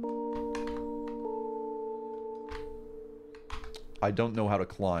 I don't know how to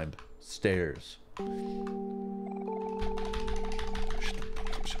climb stairs. Shut the fuck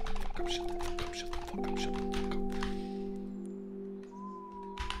up, shut the fuck up, shut the fuck up, shut the fuck up, shut the fuck up.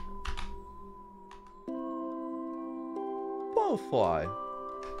 Butterfly.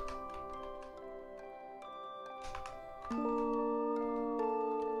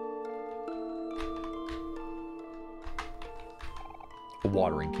 A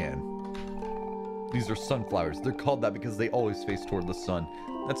watering can. These are sunflowers. They're called that because they always face toward the sun.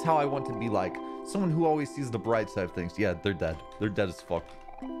 That's how I want to be like. Someone who always sees the bright side of things. Yeah, they're dead. They're dead as fuck.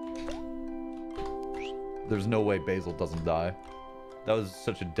 There's no way Basil doesn't die. That was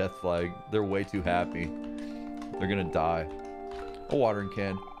such a death flag. They're way too happy. They're gonna die. A watering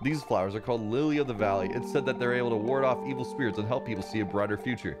can. These flowers are called Lily of the Valley. It's said that they're able to ward off evil spirits and help people see a brighter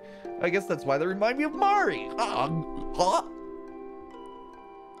future. I guess that's why they remind me of Mari.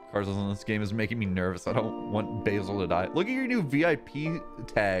 Carson in this game is making me nervous. I don't want Basil to die. Look at your new VIP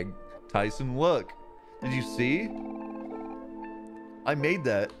tag, Tyson. Look. Did you see? I made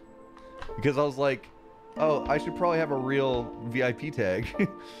that because I was like, oh, I should probably have a real VIP tag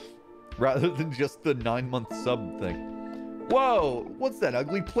rather than just the 9-month sub thing. Whoa, what's that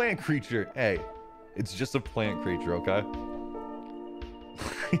ugly plant creature? Hey, it's just a plant creature, okay?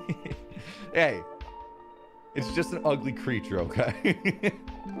 Hey, it's just an ugly creature, okay?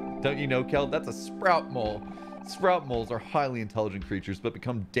 Don't you know, Kel? That's a sprout mole. Sprout moles are highly intelligent creatures, but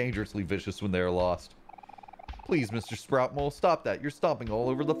become dangerously vicious when they are lost. Please, Mr. Sprout Mole, stop that. You're stomping all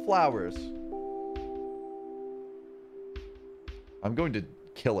over the flowers. I'm going to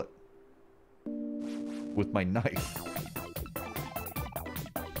kill it with my knife.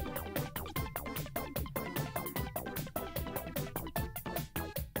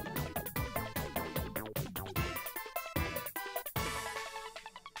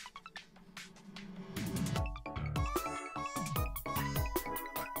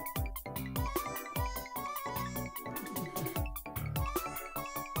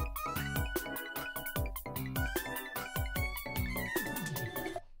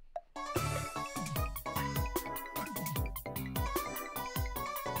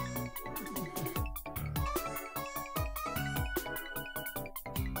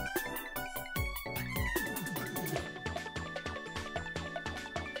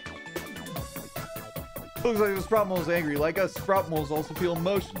 Looks like the sprout mole is angry. Like us, sprout moles also feel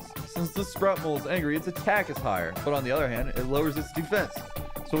emotions. Since the sprout mole is angry, its attack is higher. But on the other hand, it lowers its defense.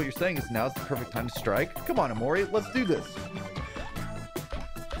 So what you're saying is now's the perfect time to strike? Come on, Omori, let's do this.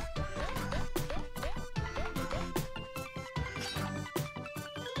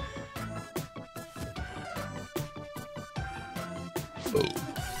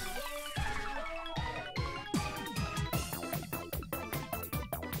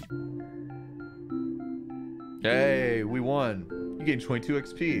 Hey, we won. You gained 22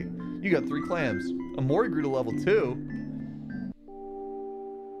 XP. You got 3 clams. Omori grew to level 2.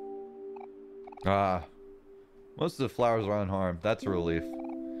 Ah. Most of the flowers are unharmed. That's a relief.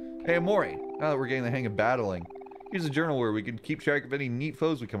 Hey, Omori. Now that we're getting the hang of battling, here's a journal where we can keep track of any neat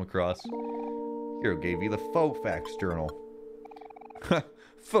foes we come across. Hero gave you the Faux Facts journal.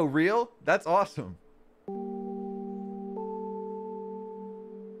 For real? That's awesome.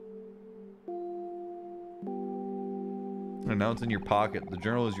 And now it's in your pocket. The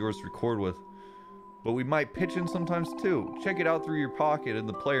journal is yours to record with. But we might pitch in sometimes too. Check it out through your pocket in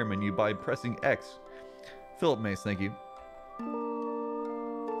the player menu by pressing X. Philip Mace, thank you.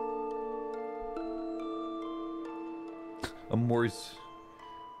 Omori's...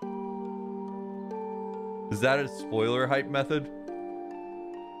 Is that a spoiler hype method?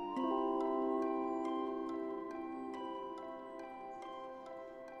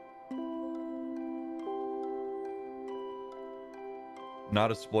 Not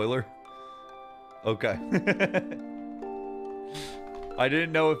a spoiler? Okay. I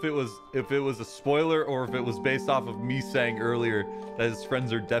didn't know if it was a spoiler or if it was based off of me saying earlier that his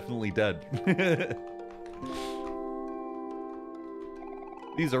friends are definitely dead.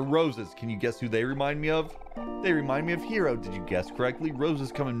 These are roses. Can you guess who they remind me of? They remind me of Hero. Did you guess correctly? Roses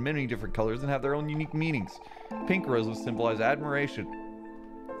come in many different colors and have their own unique meanings. Pink roses symbolize admiration.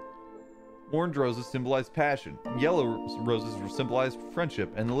 Orange roses symbolize passion. Yellow roses symbolize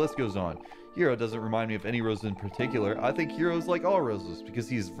friendship, and the list goes on. Hero doesn't remind me of any rose in particular. I think Hero is like all roses because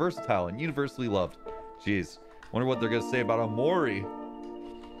he is versatile and universally loved. Jeez. Wonder what they're going to say about Omori.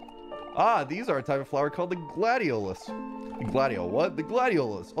 Ah, these are a type of flower called the gladiolus. The gladio what? The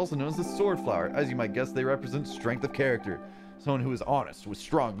gladiolus, also known as the sword flower. As you might guess, they represent strength of character. Someone who is honest, with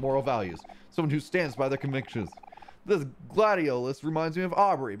strong moral values. Someone who stands by their convictions. This gladiolus reminds me of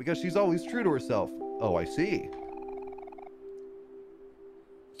Aubrey because she's always true to herself. Oh, I see.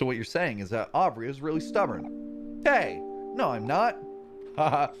 So what you're saying is that Aubrey is really stubborn. Hey! No, I'm not.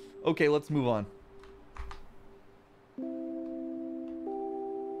 Haha. Okay, let's move on.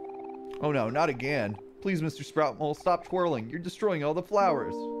 Oh no, not again. Please, Mr. Sprout Mole, stop twirling. You're destroying all the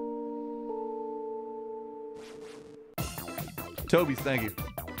flowers. Toby's, thank you.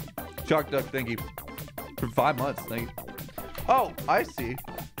 Chalk Duck, thank you. For 5 months, thank you. Oh, I see.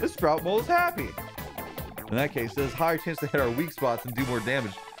 This Sprout Mole is happy. In that case, it has a higher chance to hit our weak spots and do more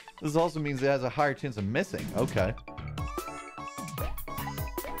damage. This also means it has a higher chance of missing. Okay.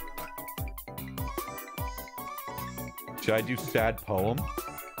 Should I do sad poem?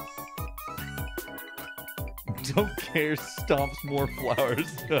 Don't care, stomps more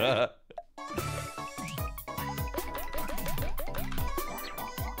flowers.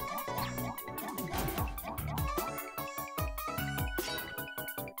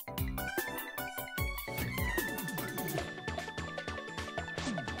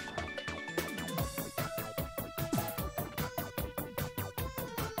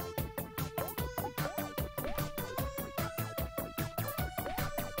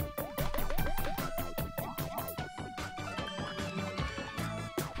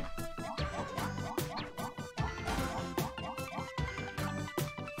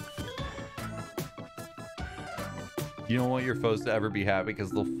 You don't want your foes to ever be happy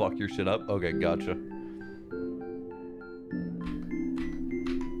because they'll fuck your shit up? Okay, gotcha.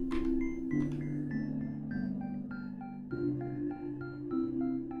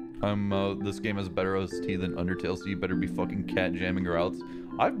 This game has a better OST than Undertale, so you better be fucking cat jamming or else.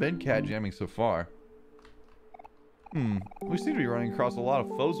 I've been cat jamming so far. We seem to be running across a lot of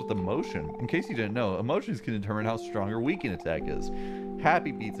foes with emotion. In case you didn't know, emotions can determine how strong or weak an attack is.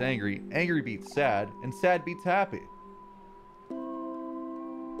 Happy beats angry, angry beats sad, and sad beats happy.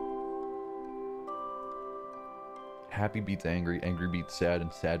 Happy beats angry, angry beats sad,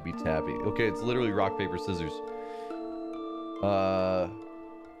 and sad beats happy. Okay, it's literally rock, paper, scissors.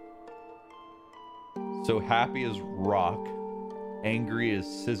 So happy is rock, angry is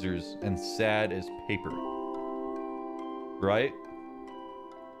scissors, and sad is paper. Right?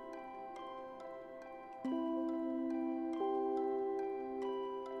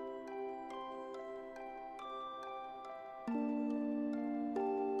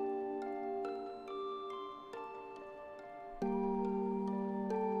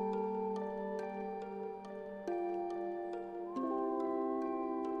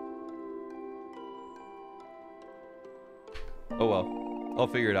 Oh well, I'll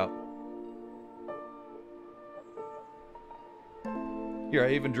figure it out. Here,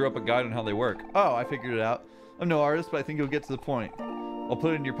 I even drew up a guide on how they work. Oh, I figured it out. I'm no artist, but I think you'll get to the point. I'll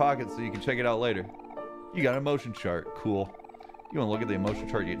put it in your pocket so you can check it out later. You got an emotion chart. Cool. You want to look at the emotion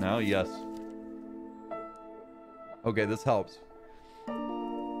chart now? Yes. Okay, this helps.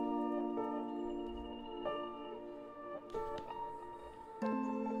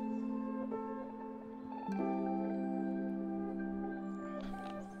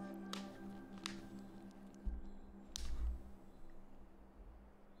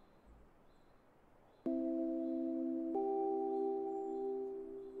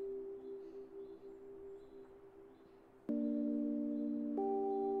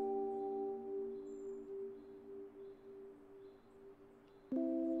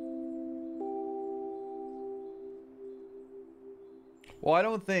 Well, I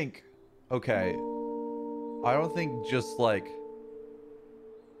don't think... Okay. I don't think just, like...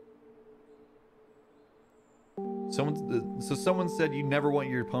 Someone said you never want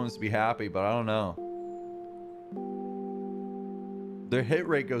your opponents to be happy, but I don't know. Their hit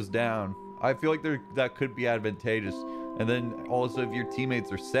rate goes down. I feel like that could be advantageous. And then, also, if your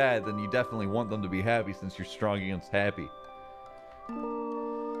teammates are sad, then you definitely want them to be happy since you're strong against happy.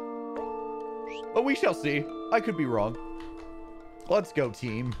 But we shall see. I could be wrong. Let's go,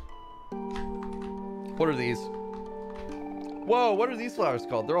 team. What are these? Whoa, what are these flowers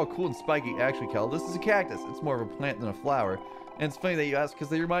called? They're all cool and spiky. Actually, Kel, this is a cactus. It's more of a plant than a flower. And it's funny that you ask because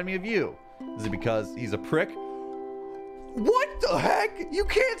they remind me of you. Is it because he's a prick? What the heck? You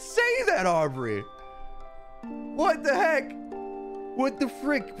can't say that, Aubrey. What the heck? What the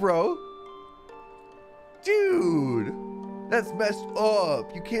frick, bro? Dude, that's messed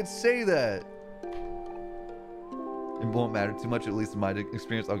up. You can't say that. It won't matter too much, at least in my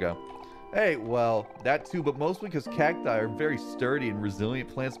experience. I'll go. Hey, well, that too, but mostly because cacti are very sturdy and resilient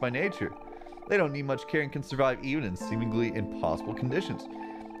plants by nature. They don't need much care and can survive even in seemingly impossible conditions.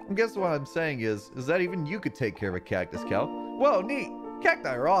 I guess what I'm saying is that even you could take care of a cactus, Cal. Whoa, neat! Cacti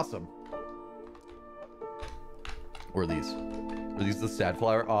are awesome! Or are these? Are these the sad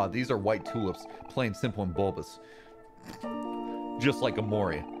flower? Ah, these are white tulips. Plain, simple, and bulbous. Just like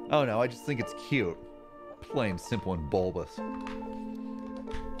Omori. Oh no, I just think it's cute. Plain, simple, and bulbous.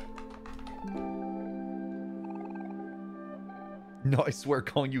 No, I swear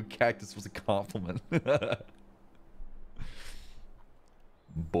calling you cactus was a compliment.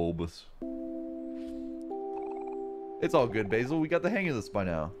 Bulbous. It's all good, Basil. We got the hang of this by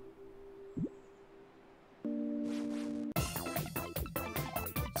now.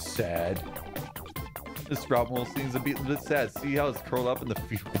 Sad. This sprout mole seems a bit sad. See how it's curled up in the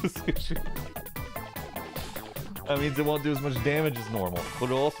fetal position? That means it won't do as much damage as normal, but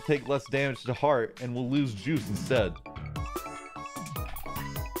it'll also take less damage to heart and will lose juice instead.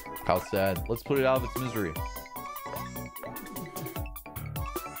 How sad. Let's put it out of its misery.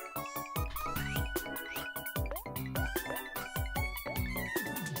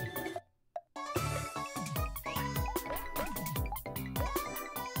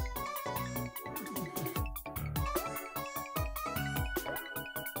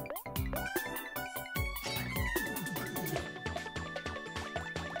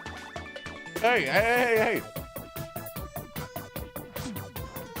 Hey, hey, hey, hey.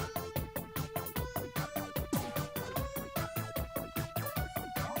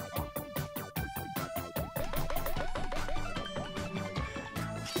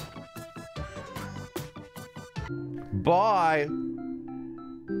 Bye.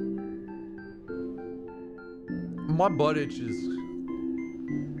 My butt itches.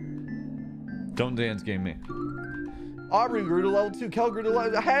 Don't dance game me. Aubrey grew to level 2. Kel grew to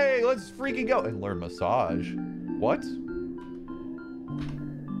level... Hey, let's freaking go. And learn massage. What?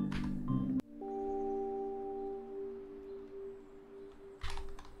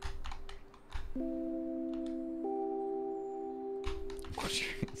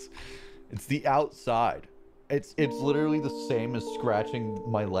 It's the outside. It's literally the same as scratching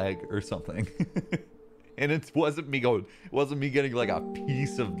my leg or something. And it wasn't me getting like a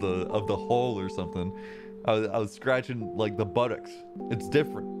piece of the hole or something. I was scratching like the buttocks. It's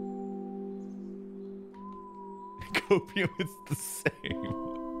different. Copium, it's the same.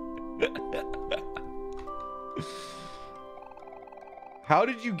 How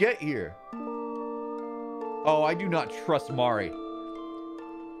did you get here? Oh, I do not trust Mari.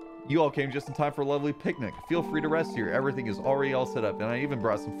 You all came just in time for a lovely picnic. Feel free to rest here. Everything is already all set up, and I even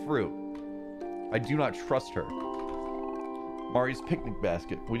brought some fruit. I do not trust her. Mari's picnic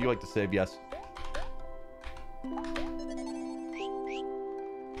basket. Would you like to save? Yes.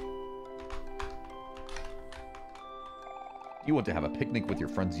 You want to have a picnic with your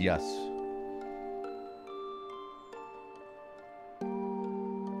friends? Yes.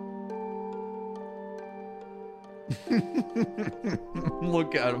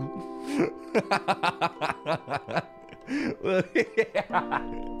 Look at him.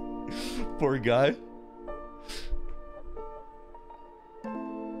 Poor guy.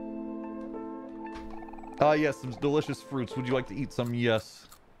 Ah, yes, some delicious fruits. Would you like to eat some? Yes.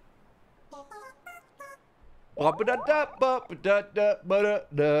 And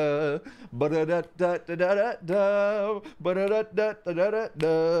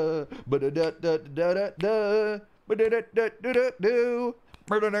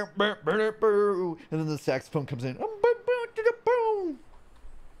then the saxophone comes in.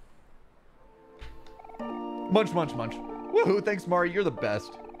 Munch, munch, munch. Woohoo, thanks, Mari. You're the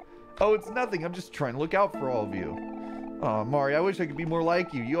best. Oh, it's nothing. I'm just trying to look out for all of you. Oh, Mari, I wish I could be more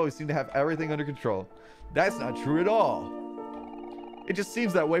like you. You always seem to have everything under control. That's not true at all. It just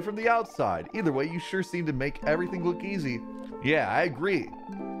seems that way from the outside. Either way, you sure seem to make everything look easy. Yeah, I agree.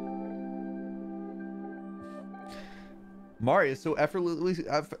 Mari is so effortlessly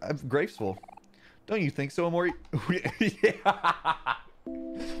graceful. Don't you think so, Omori? Yeah.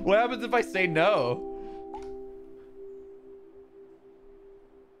 What happens if I say no?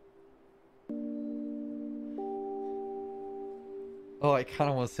 Oh, I kind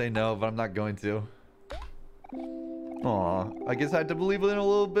of want to say no, but I'm not going to. Aw, I guess I have to believe in it a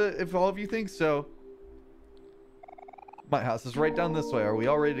little bit if all of you think so. My house is right down this way. Are we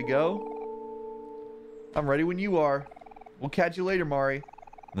all ready to go? I'm ready when you are. We'll catch you later, Mari. And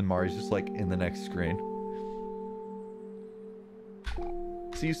then Mari's just like in the next screen.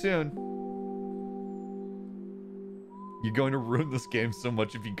 See you soon. You're going to ruin this game so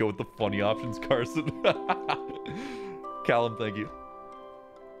much if you go with the funny options, Carson. Callum, thank you.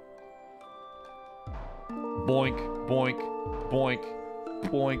 Boink, boink, boink,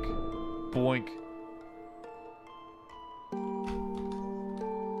 boink, boink.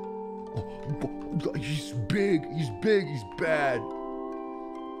 Oh, he's big, he's bad.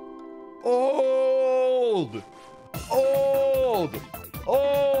 Old! Old!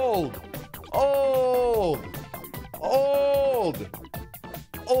 Old! Old! Old!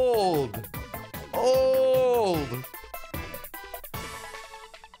 Old! Old!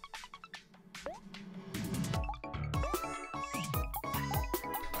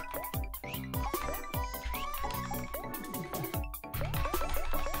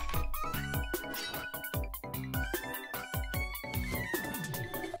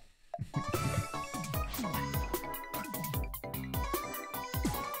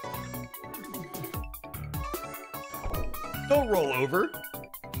 Don't roll over.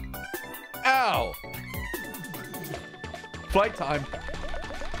 Ow. Fight time.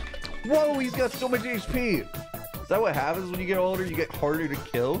 Whoa, he's got so much HP. Is that what happens when you get older? You get harder to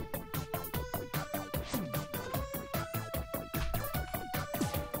kill?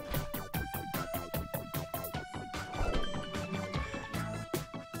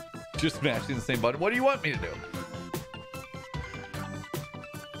 Just smashing the same button. What do you want me to do?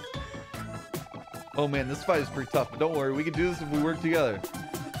 Oh man, this fight is pretty tough, but don't worry, we can do this if we work together.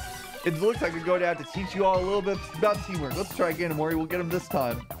 It looks like we're going to have to teach you all a little bit about teamwork. Let's try again, Omori. We'll get him this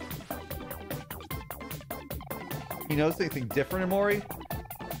time. You notice anything different, Omori?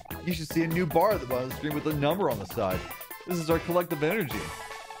 You should see a new bar at the bottom of the screen with a number on the side. This is our collective energy.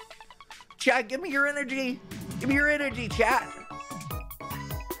 Chat, give me your energy. Give me your energy, chat.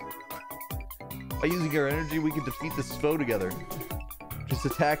 By using our energy, we can defeat this foe together. Just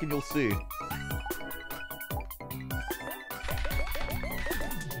attack and you'll see.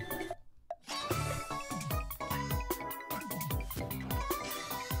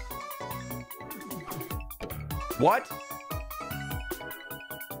 What?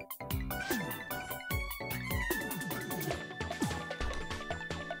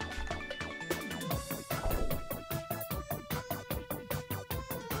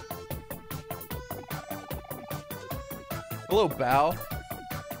 Hello, Bao.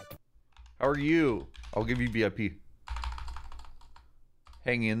 How are you? I'll give you VIP.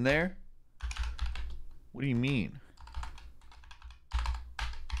 Hang in there? What do you mean?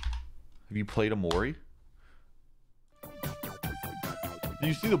 Have you played Omori? Did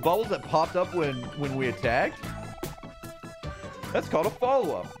you see the bubbles that popped up when we attacked? That's called a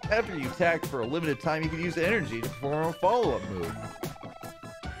follow-up. After you attack for a limited time, you can use energy to perform a follow-up move.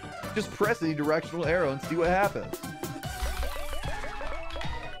 Just press the directional arrow and see what happens.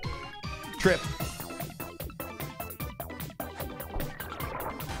 Trip.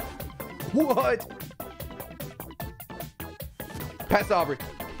 What? Pass Aubrey.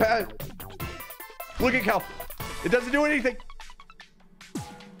 Pass. Look at Cal. It doesn't do anything.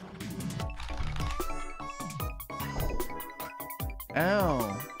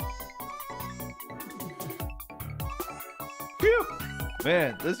 Ow. Phew.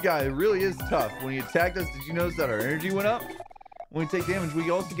 Man, this guy really is tough. When he attacked us, did you notice that our energy went up? When we take damage, we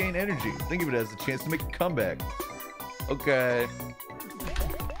also gain energy. Think of it as a chance to make a comeback. Okay.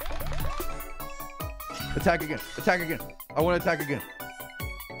 Attack again. Attack again. I want to attack again.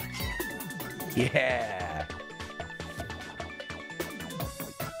 Yeah.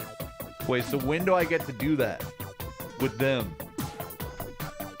 Wait, so when do I get to do that? With them?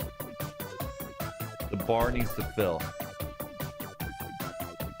 The bar needs to fill.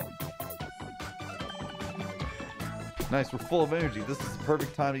 Nice, we're full of energy. This is the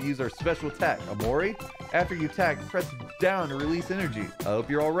perfect time to use our special attack. Omori, after you attack, press down to release energy. I hope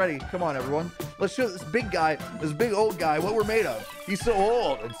you're all ready. Come on, everyone. Let's show this big guy, this big old guy, what we're made of. He's so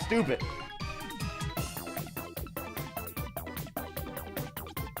old and stupid.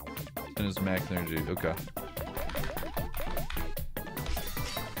 And his max energy, okay.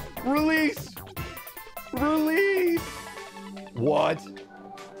 Release! Release! What?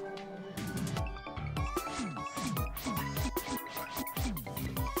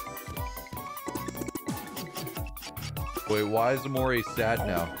 Wait, why is Omori sad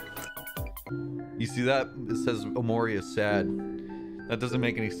now? You see that? It says Omori is sad. That doesn't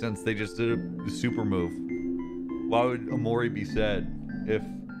make any sense. They just did a super move. Why would Omori be sad if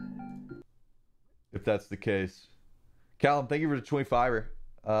that's the case? Callum, thank you for the 25er.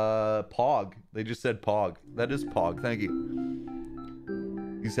 Pog. They just said Pog. That is Pog. Thank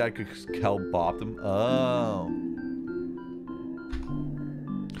you. He's sad because Cal bopped him. Oh.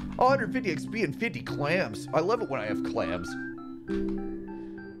 150 XP and 50 clams. I love it when I have clams.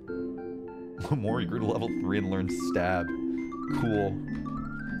 Omori grew to level 3 and learned stab. Cool.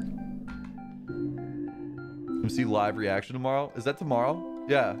 MC live reaction tomorrow? Is that tomorrow?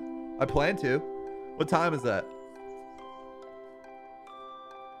 Yeah. I plan to. What time is that?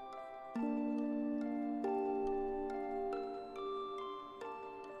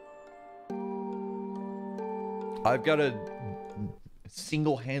 I've got to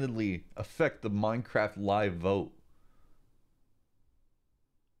single-handedly affect the Minecraft live vote.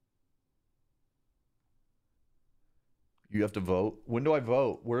 You have to vote. When do I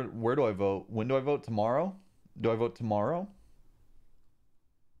vote? Where do I vote? When do I vote? Tomorrow? Do I vote tomorrow?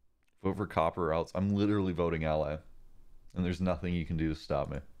 Vote for Copper or else. I'm literally voting ally. And there's nothing you can do to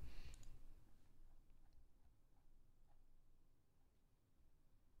stop me.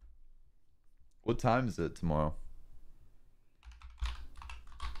 What time is it tomorrow?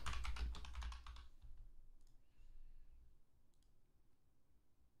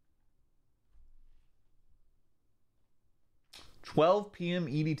 p.m.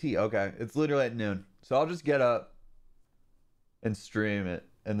 EDT. Okay, it's literally at noon. So I'll just get up and stream it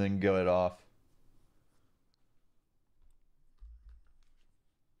and then go it off.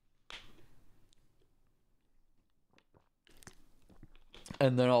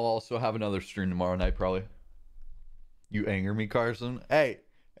 And then I'll also have another stream tomorrow night, probably. You anger me, Carson. Hey,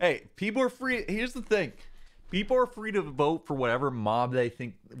 people are free. Here's the thing. People are free to vote for whatever mob they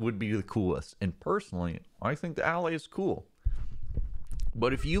think would be the coolest. And personally, I think the ally is cool.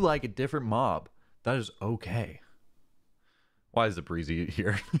 But if you like a different mob, that is okay. Why is it breezy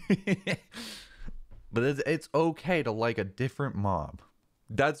here? But it's okay to like a different mob.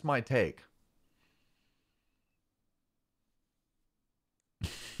 That's my take.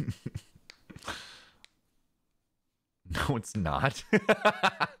 No, it's not.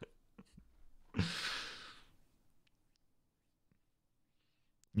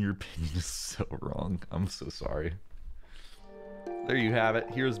 Your opinion is so wrong. I'm so sorry. There you have it.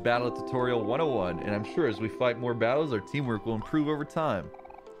 Here's Battle Tutorial 101, and I'm sure as we fight more battles, our teamwork will improve over time.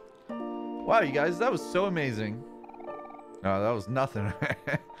 Wow, you guys, that was so amazing. Oh, that was nothing.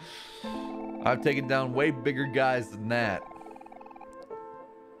 I've taken down way bigger guys than that.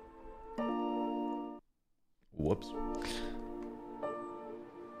 Whoops.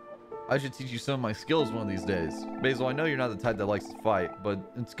 I should teach you some of my skills one of these days. Basil, I know you're not the type that likes to fight, but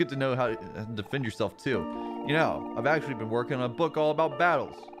it's good to know how to defend yourself too. You know, I've actually been working on a book all about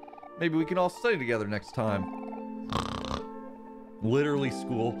battles. Maybe we can all study together next time. Literally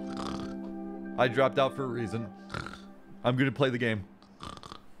school. I dropped out for a reason. I'm gonna play the game.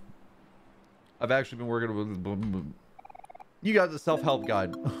 I've actually been working with... You got the self-help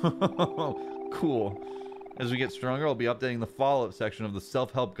guide. Cool. As we get stronger, I'll be updating the follow-up section of the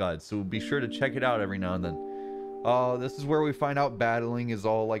self-help guide, so be sure to check it out every now and then. This is where we find out battling is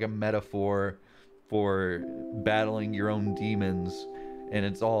all like a metaphor for battling your own demons, and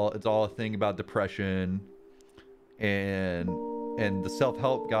it's all a thing about depression, and the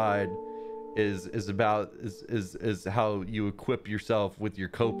self-help guide is how you equip yourself with your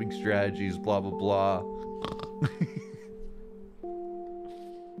coping strategies, blah blah blah.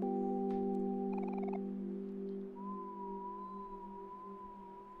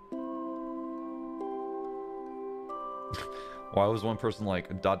 Why was one person like ...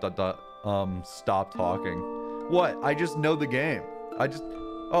 stop talking? What? I just know the game.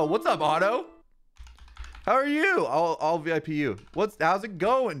 Oh, what's up, Otto? How are you? I'll VIP you. How's it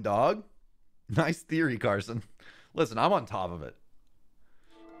going, dog? Nice theory, Carson. Listen, I'm on top of it.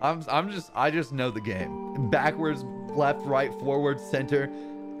 I just know the game. Backwards, left, right, forward, center,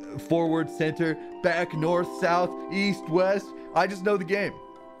 back, north, south, east, west. I just know the game.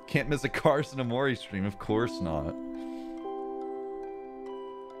 Can't miss a Carson Omori stream, of course not.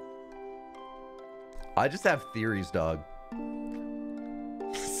 I just have theories, dog.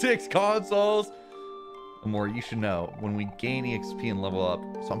 6 consoles. Omori, you should know, when we gain EXP and level up,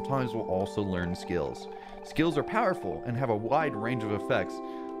 sometimes we'll also learn skills. Skills are powerful and have a wide range of effects,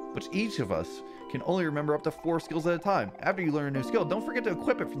 but each of us can only remember up to 4 skills at a time. After you learn a new skill, don't forget to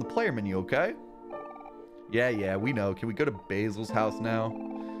equip it from the player menu, okay? Yeah, we know. Can we go to Basil's house now?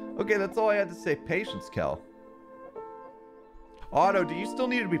 Okay, that's all I had to say. Patience, Kel. Otto, do you still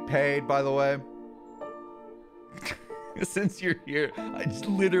need to be paid, by the way? Since you're here, I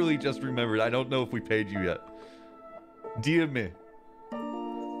literally just remembered. I don't know if we paid you yet. DM me.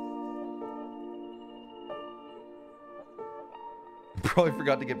 Probably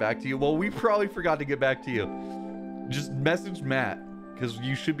forgot to get back to you. Well, we probably forgot to get back to you. Just message Matt, because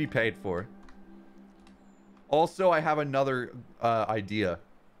you should be paid for. Also, I have another idea,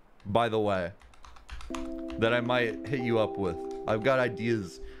 by the way, that I might hit you up with. I've got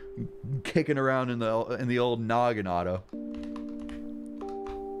ideas kicking around in the old noggin, Otto.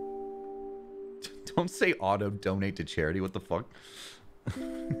 Don't say auto donate to charity. What the fuck?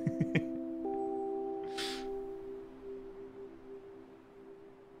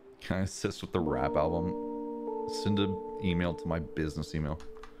 Can I assist with the rap album? Send an email to my business email.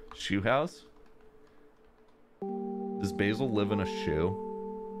 Shoe house? Does Basil live in a shoe?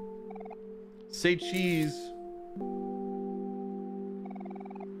 Say cheese.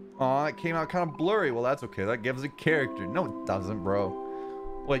 Aw, it came out kind of blurry. Well, that's okay. That gives it character. No, it doesn't, bro.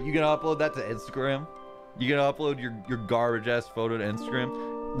 What, you gonna upload that to Instagram? You gonna upload your garbage ass photo to Instagram?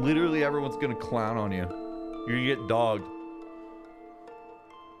 Literally everyone's gonna clown on you. You're gonna get dogged.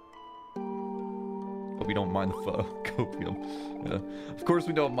 Hope you don't mind the copium. Yeah. Of course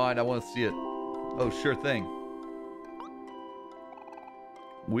we don't mind. I want to see it. Oh, sure thing.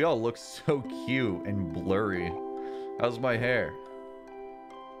 We all look so cute and blurry. How's my hair?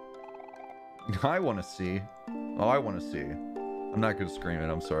 I want to see. Oh, I want to see. I'm not going to scream it.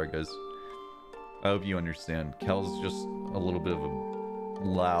 I'm sorry, guys. I hope you understand. Kel's just a little bit of a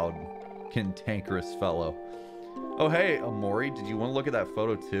loud, cantankerous fellow. Oh, hey, Omori, did you want to look at that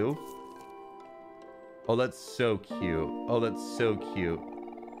photo too? Oh, that's so cute. Oh, that's so cute.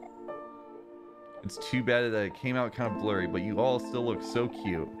 It's too bad that it came out kind of blurry, but you all still look so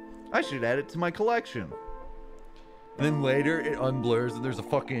cute. I should add it to my collection. And then later it unblurs and there's a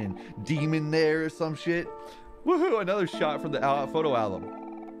fucking demon there or some shit. Woohoo, another shot from the photo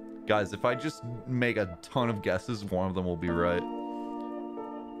album. Guys, if I just make a ton of guesses, one of them will be right.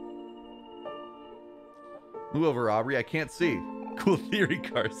 Move over, Aubrey. I can't see. Cool theory,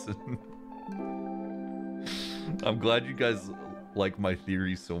 Carson. I'm glad you guys like my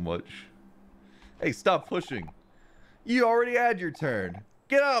theory so much. Hey, stop pushing. You already had your turn.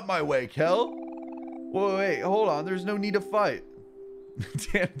 Get out of my way, Kel. Wait, hold on. There's no need to fight.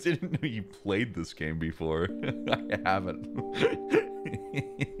 Damn, didn't know you played this game before. I haven't.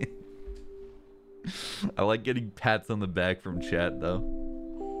 I like getting pats on the back from chat, though.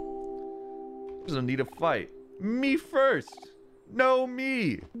 There's no need to fight. Me first. No,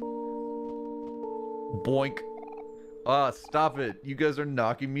 me. Boink. Ah, stop it. You guys are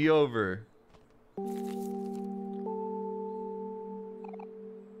knocking me over.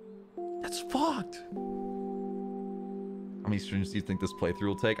 That's fucked. How many streams do you think this playthrough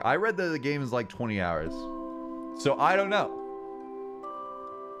will take? I read that the game is like 20 hours. So I don't know.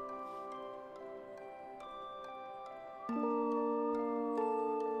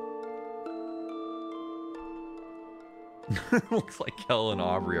 Looks like Kel and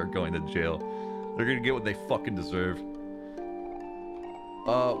Aubrey are going to jail. They're gonna get what they fucking deserve.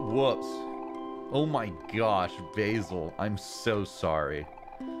 Whoops. Oh my gosh, Basil. I'm so sorry.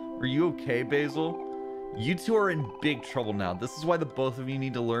 Are you okay, Basil? You two are in big trouble now. This is why the both of you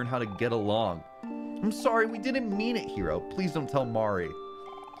need to learn how to get along. I'm sorry, we didn't mean it, Hero. Please don't tell Mari.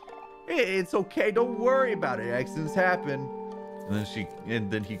 Hey, it's okay, don't worry about it. Accidents happen.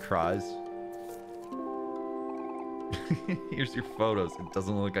 And then he cries. Here's your photos. It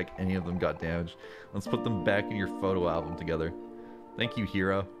doesn't look like any of them got damaged. Let's put them back in your photo album together. Thank you,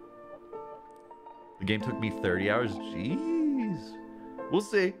 Hero. The game took me 30 hours. Jeez. We'll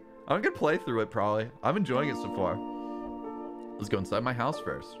see. I'm gonna play through it probably. I'm enjoying it so far. Let's go inside my house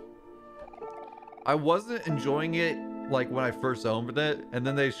first. I wasn't enjoying it like when I first opened it, and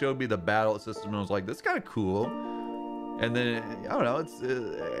then they showed me the battle system and I was like, that's kind of cool. And then I don't know,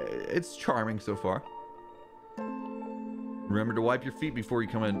 it's charming so far. Remember to wipe your feet before you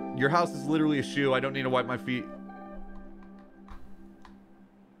come in. Your house is literally a shoe. I don't need to wipe my feet.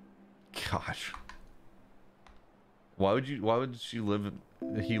 Gosh. Why would he live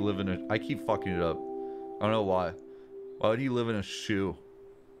in a... I keep fucking it up. I don't know why. Why would he live in a shoe?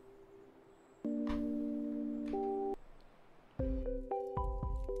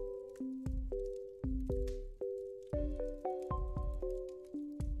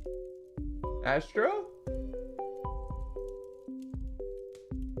 Astro?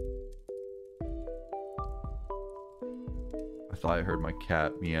 I thought I heard my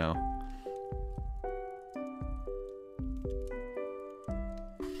cat meow.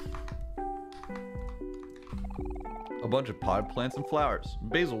 A bunch of potted plants and flowers.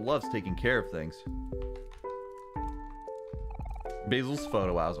 Basil loves taking care of things. Basil's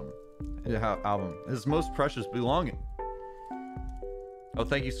photo album. His most precious belonging. Oh,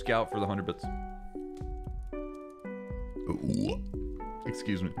 thank you, Scout, for the 100 bits. Ooh.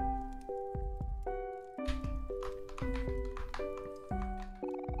 Excuse me.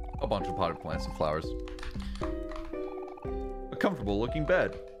 A bunch of potted plants and flowers. A comfortable looking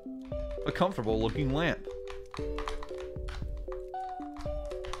bed. A comfortable looking lamp.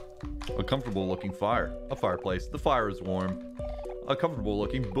 A comfortable looking fire. A fireplace. The fire is warm. A comfortable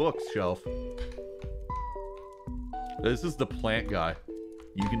looking bookshelf. This is the plant guy.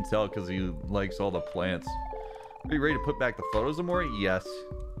 You can tell because he likes all the plants. Are you ready to put back the photos, Omori? Yes.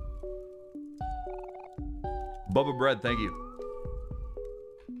 Bubba Bread, thank you.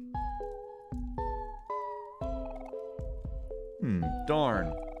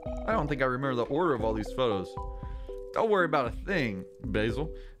 Darn. I don't think I remember the order of all these photos. Don't worry about a thing,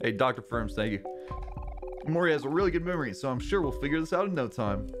 Basil. Hey, Dr. Firms, thank you. Omori has a really good memory, so I'm sure we'll figure this out in no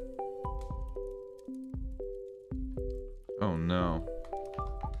time. Oh no.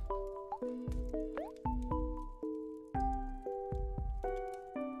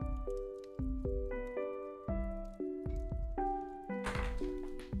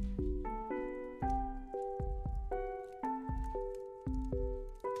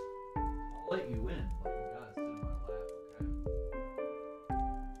 I'll let you in, but you gotta sit in my lap, okay?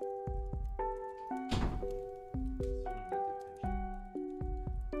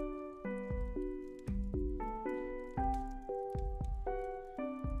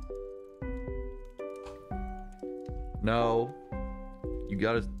 No.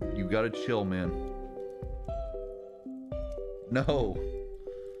 You gotta chill, man. No.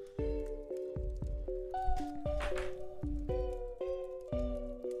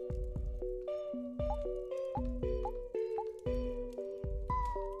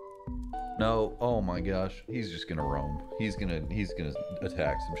 No, oh my gosh. He's just gonna roam. He's gonna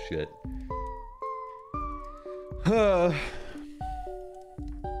attack some shit.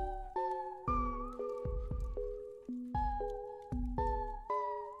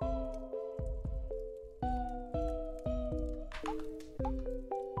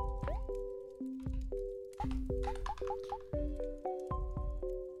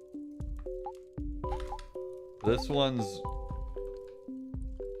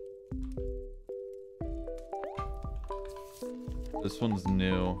 This one's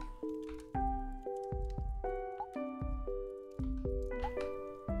new.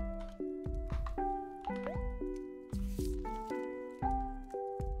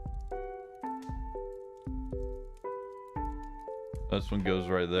 This one goes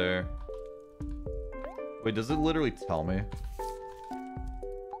right there. Wait, does it literally tell me?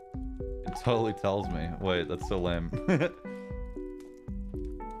 It totally tells me. Wait, that's so lame.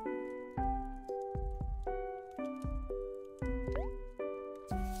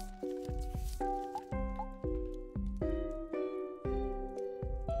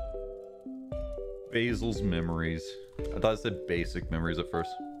 Basil's memories. I thought it said basic memories at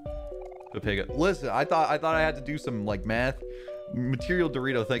first. Pepega. Listen, I thought I had to do some like math. Material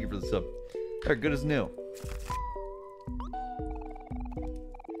Dorito, thank you for the sub. They're good as new.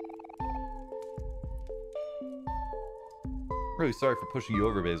 Really sorry for pushing you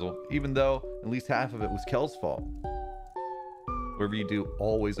over, Basil. Even though at least half of it was Kel's fault. Whatever you do,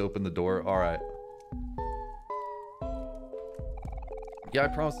 always open the door. Alright. Yeah, I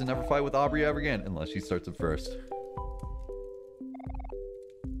promise to never fight with Aubrey ever again, unless she starts it first.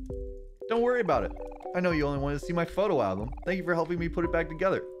 Don't worry about it. I know you only wanted to see my photo album. Thank you for helping me put it back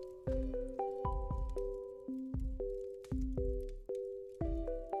together.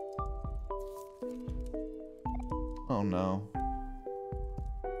 Oh no.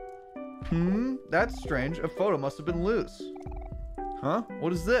 That's strange. A photo must have been loose. Huh?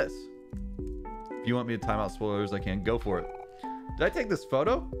 What is this? If you want me to time out spoilers, I can. Go for it. Did I take this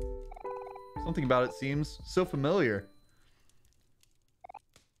photo? Something about it seems so familiar.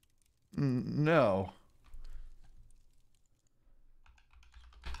 No.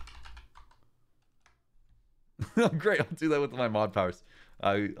 Great, I'll do that with my mod powers.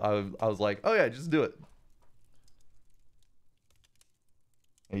 I was like, oh yeah, just do it.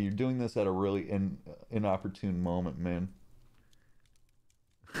 Hey, you're doing this at a really inopportune moment, man.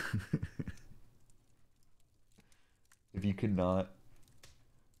 If you could not.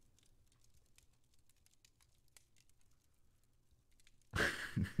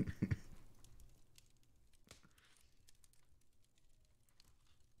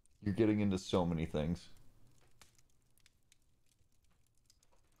 You're getting into so many things.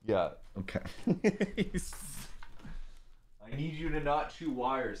 Yeah, okay. I need you to not chew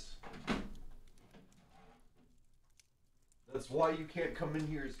wires. That's why you can't come in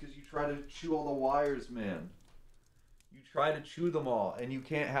here, is because you try to chew all the wires, man. You try to chew them all, and you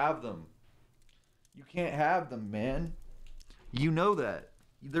can't have them. You can't have them, man. You know that.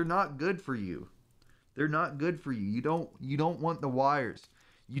 They're not good for you. They're not good for you. You don't want the wires.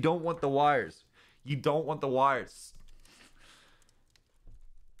 You don't want the wires. You don't want the wires.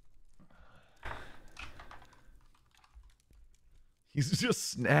 He's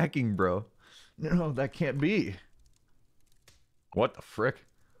just snacking, bro. No, that can't be. What the frick?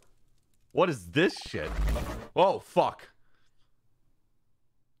 What is this shit? Oh, fuck.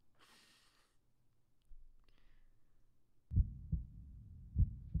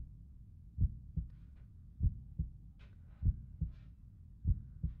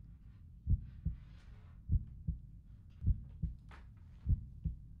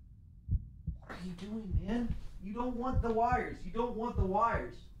 What are you doing, man? You don't want the wires. You don't want the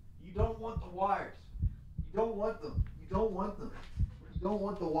wires. You don't want the wires. You don't want them. You don't want them. You don't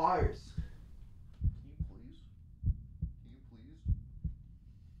want the wires. Can you please? Can you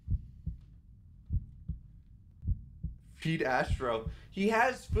please? Feed Astro. He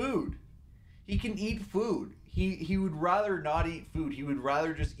has food. He can eat food. He would rather not eat food. He would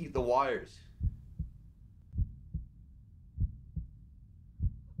rather just eat the wires.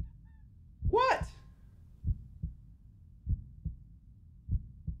 What?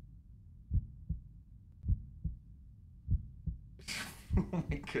 Oh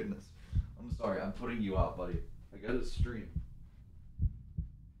my goodness. I'm sorry, I'm putting you out, buddy. I gotta stream.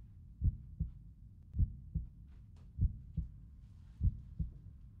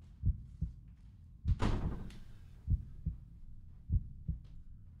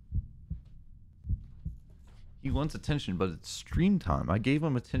 He wants attention, but it's stream time. I gave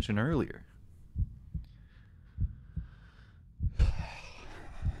him attention earlier.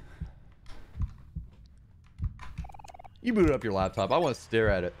 You boot up your laptop. I want to stare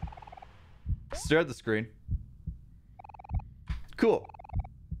at it. Stare at the screen. Cool.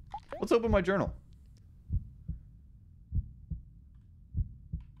 Let's open my journal.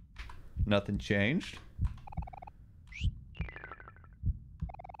 Nothing changed.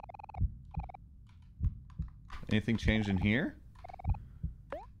 Anything changed in here?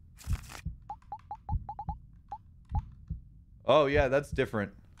 Oh yeah, that's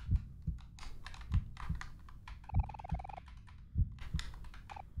different.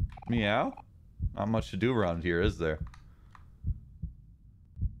 Meow? Not much to do around here, is there?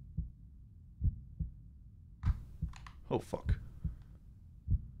 Oh, fuck.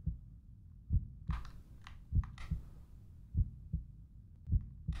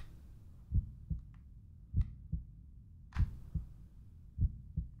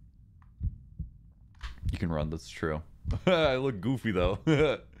 You can run, that's true. I look goofy, though.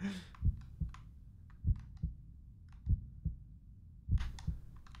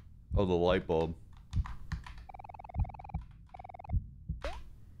 Oh, the light bulb.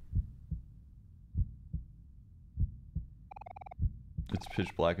 It's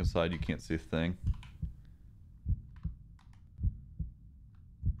pitch black inside, you can't see a thing.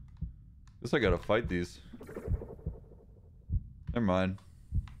 Guess I gotta fight these. Never mind.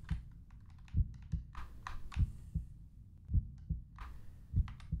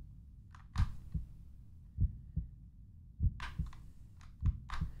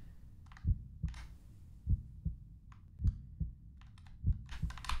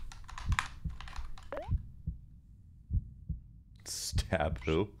 Stab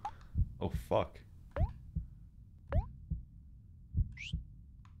who? Oh fuck.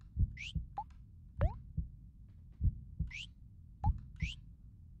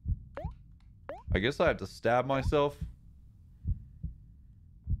 I guess I have to stab myself.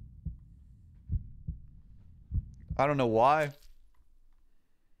 I don't know why.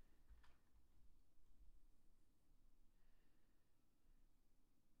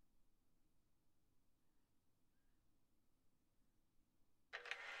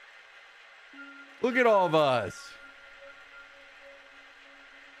 Look at all of us.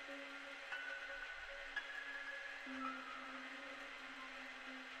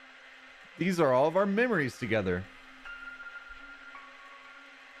 These are all of our memories together.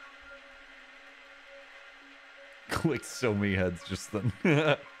 Clicked so many heads just then.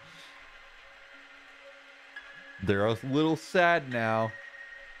 They're a little sad now.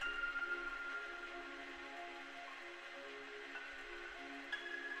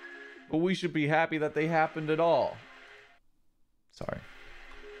 But we should be happy that they happened at all. Sorry.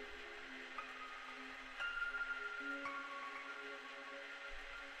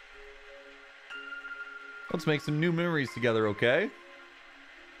 Let's make some new memories together, okay?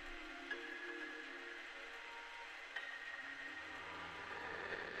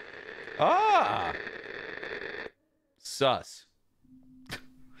 Ah! Sus.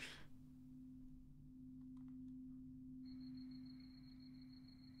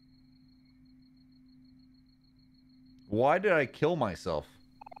 Why did I kill myself?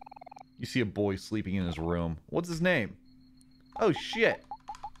 You see a boy sleeping in his room. What's his name? Oh, shit.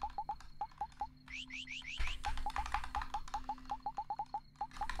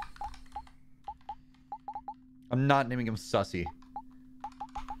 I'm not naming him Sussy.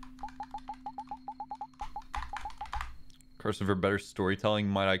 Carson, for better storytelling,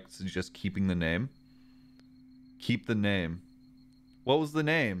 might I suggest keeping the name? Keep the name. What was the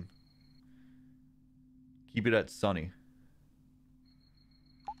name? Keep it at Sunny.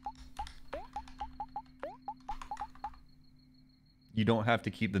 You don't have to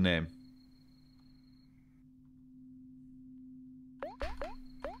keep the name.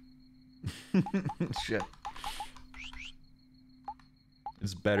 Shit.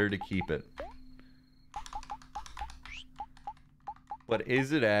 It's better to keep it. But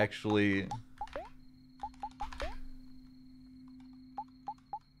is it actually...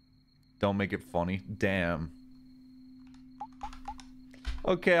 Don't make it funny. Damn.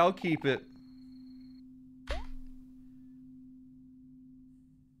 Okay, I'll keep it.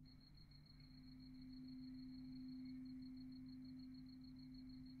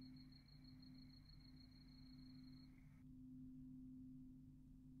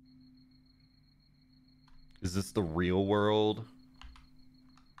 Is this the real world?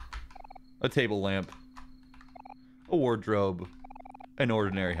 A table lamp. A wardrobe. An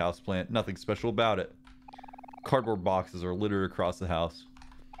ordinary houseplant. Nothing special about it. Cardboard boxes are littered across the house.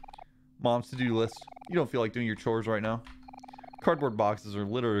 Mom's to-do list. You don't feel like doing your chores right now? Cardboard boxes are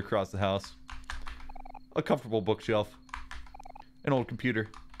littered across the house. A comfortable bookshelf. An old computer.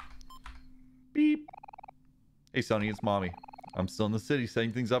 Beep. Hey, Sonny, it's Mommy. I'm still in the city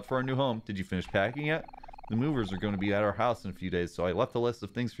setting things up for our new home. Did you finish packing yet? The movers are going to be at our house in a few days, so I left a list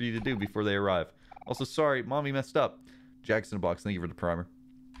of things for you to do before they arrive. Also, sorry, Mommy messed up. Jackson box, thank you for the primer.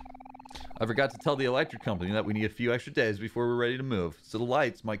 I forgot to tell the electric company that we need a few extra days before we're ready to move, so the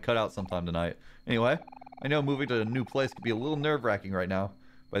lights might cut out sometime tonight. Anyway, I know moving to a new place can be a little nerve-wracking right now,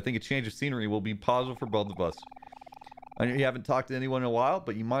 but I think a change of scenery will be positive for both of us. I know you haven't talked to anyone in a while,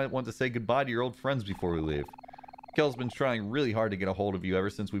 but you might want to say goodbye to your old friends before we leave. Kel's been trying really hard to get a hold of you ever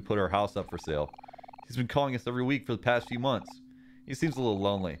since we put our house up for sale. He's been calling us every week for the past few months. He seems a little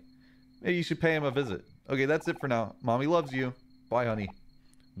lonely. Maybe you should pay him a visit. Okay, that's it for now. Mommy loves you. Bye, honey.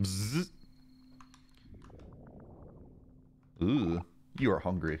 Bzzz. Ooh, you are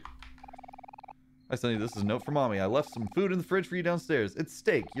hungry. Hi, Sonny. This is a note for Mommy. I left some food in the fridge for you downstairs. It's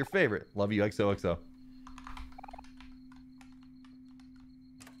steak, your favorite. Love you, XOXO.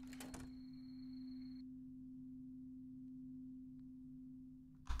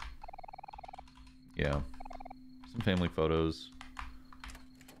 Yeah. Some family photos.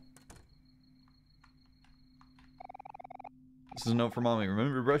 This is a note for Mommy.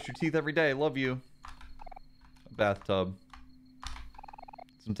 Remember to brush your teeth every day. Love you. A bathtub.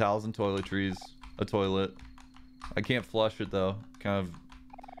 Some towels and toiletries. A toilet. I can't flush it though. Kind of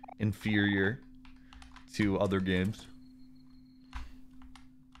inferior to other games.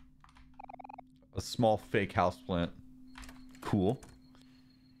 A small fake houseplant. Cool.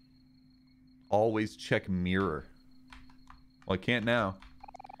 Always check mirror. Well, I can't now.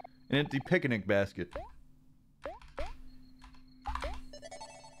 An empty picnic basket.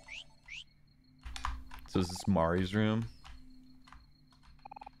 So is this Mari's room?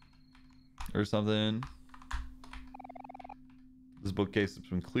 Or something? This bookcase has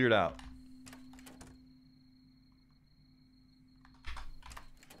been cleared out.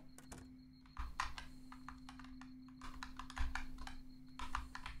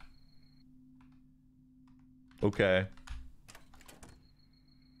 Okay.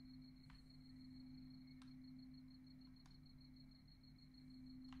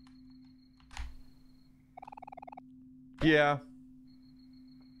 Yeah.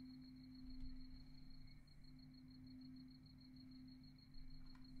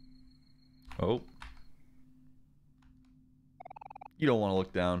 Oh. You don't want to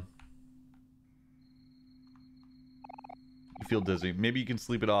look down. You feel dizzy. Maybe you can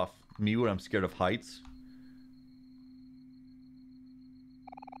sleep it off. Me, when I'm scared of heights.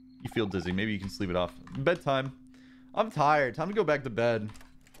 You feel dizzy. Maybe you can sleep it off. Bedtime. I'm tired. Time to go back to bed.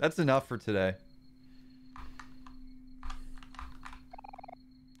 That's enough for today.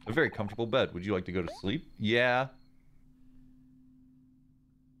 A very comfortable bed. Would you like to go to sleep? Yeah.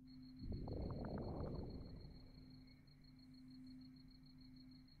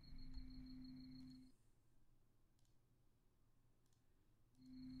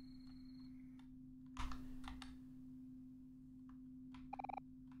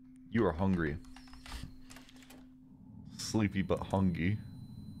 You are hungry. Sleepy but hungry.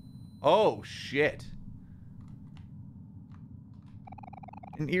 Oh, shit.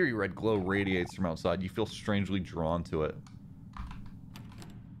 An eerie red glow radiates from outside. You feel strangely drawn to it.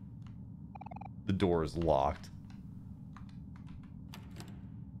 The door is locked.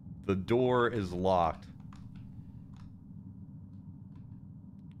 The door is locked.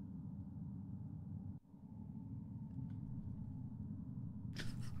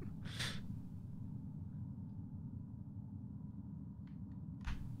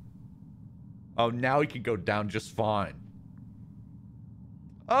 Oh, now he can go down just fine.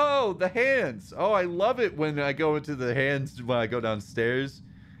 Oh, the hands. Oh, I love it when I go into the hands when I go downstairs.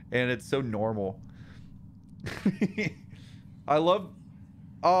 And it's so normal. I love...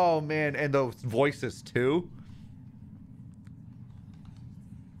 Oh, man. And those voices, too.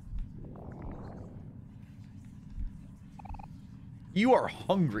 You are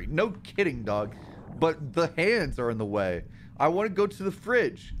hungry. No kidding, dog. But the hands are in the way. I want to go to the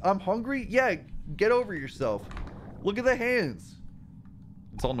fridge. I'm hungry? Yeah, get over yourself. Look at the hands.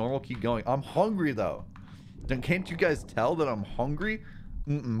 It's all normal. Keep going. I'm hungry, though. Then can't you guys tell that I'm hungry?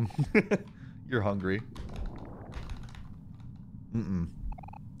 Mm-mm. You're hungry. Mm-mm.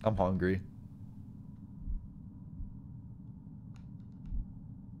 I'm hungry.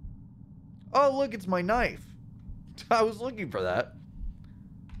 Oh, look, it's my knife. I was looking for that.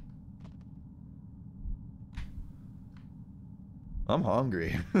 I'm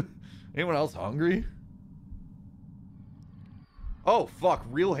hungry. Anyone else hungry? Oh, fuck.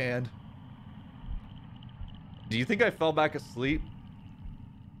 Real hand. Do you think I fell back asleep?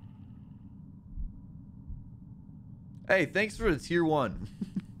 Hey, thanks for the tier 1.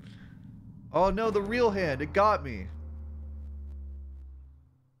 Oh no, the real hand. It got me.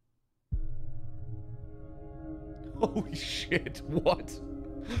 Holy shit. What?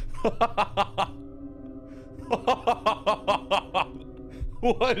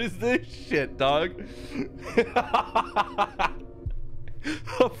 What is this shit, dog?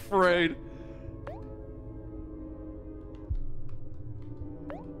 Afraid.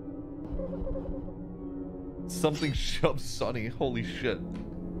 Something shoved Sonny. Holy shit.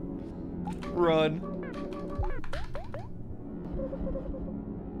 Run.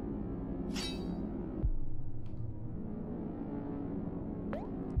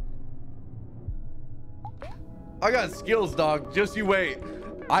 I got skills, dog. Just you wait.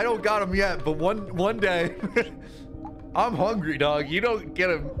 I don't got them yet, but one day, I'm hungry, dog. You don't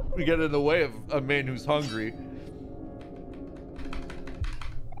get in the way of a man who's hungry.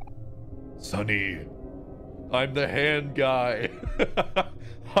 Sonny, I'm the hand guy.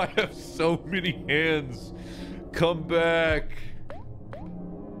 I have so many hands. Come back.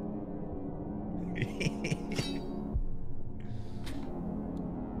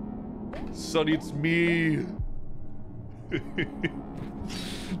 Sonny, it's me.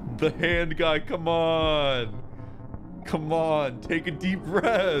 The hand guy, come on. Come on, take a deep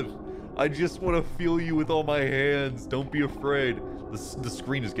breath. I just want to feel you with all my hands. Don't be afraid. The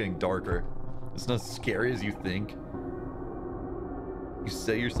screen is getting darker. It's not as scary as you think. You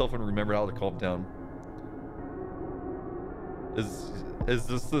say yourself and remember how to calm down. Is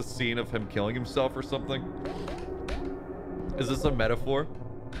this the scene of him killing himself or something? Is this a metaphor?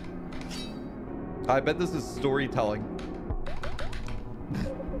 I bet this is storytelling.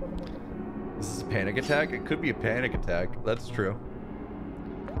 This is a panic attack? It could be a panic attack. That's true.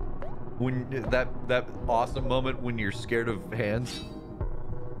 When that awesome moment when you're scared of hands.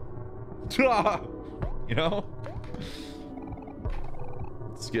 You know?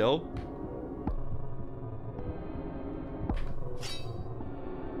 Skill.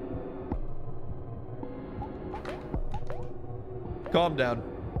 Calm down.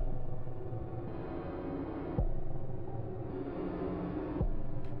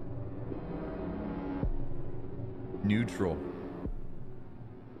 Neutral.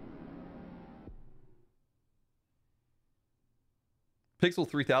 Pixel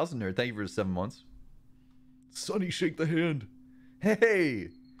 3000 nerd, thank you for the 7 months. Sonny, shake the hand. Hey!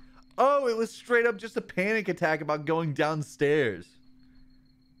 Oh, it was straight up just a panic attack about going downstairs.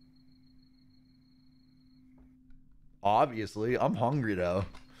 Obviously, I'm hungry though.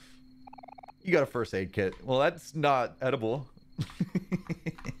 You got a first aid kit. Well, that's not edible.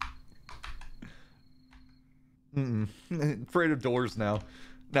 Afraid of doors now.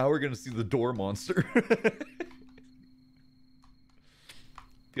 Now we're gonna see the door monster.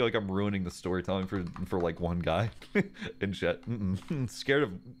 Feel like I'm ruining the storytelling for like one guy in chat.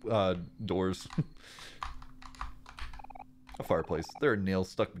 Scared of doors. A fireplace. There are nails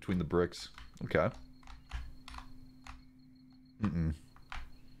stuck between the bricks. Okay.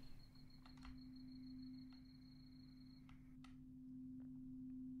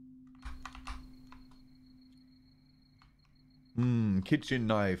 Kitchen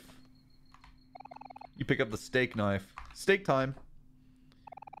knife. You pick up the steak knife. Steak time.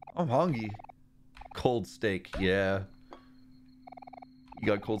 I'm hungry. Cold steak, yeah. You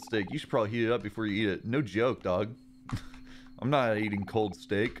got cold steak. You should probably heat it up before you eat it. No joke, dog. I'm not eating cold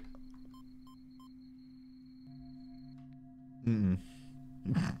steak.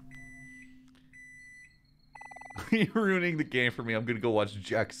 You're ruining the game for me. I'm gonna go watch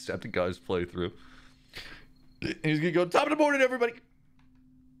Jacksepticeye's playthrough. He's gonna go, top of the morning, everybody!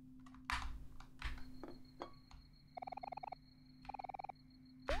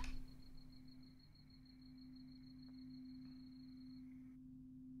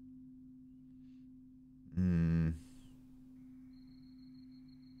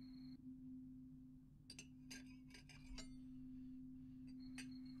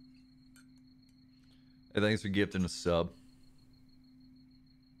 Hey, thanks for gifting a sub.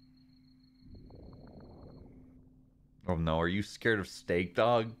 Oh no, are you scared of steak,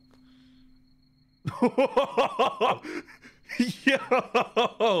 dog?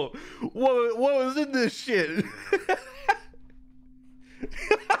 Yo! What was in this shit?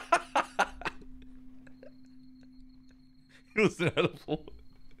 It was an edible.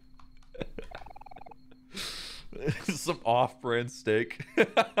 Some off-brand steak.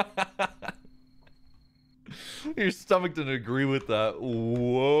 Your stomach didn't agree with that.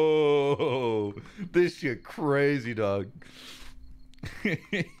 Whoa. This shit crazy, dog.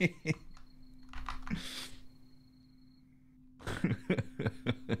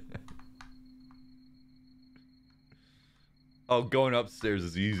 Oh, going upstairs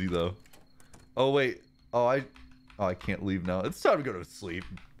is easy, though. Oh, wait. Oh, I can't leave now. It's time to go to sleep.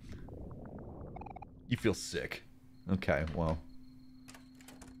 You feel sick. Okay, well.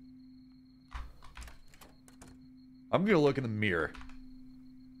 I'm gonna look in the mirror.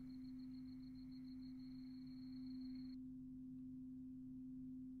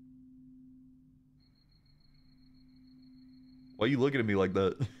 Why are you looking at me like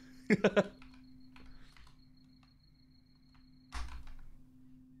that?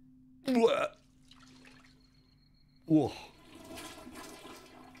 Whoa.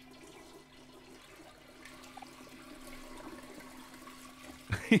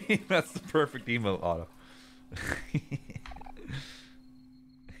 That's the perfect emote, Otto.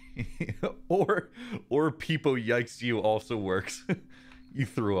 or Peepo yikes you also works. You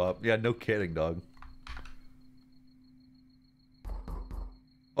threw up. Yeah, no kidding, dog.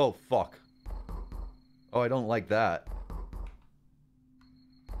 Oh, fuck. Oh, I don't like that.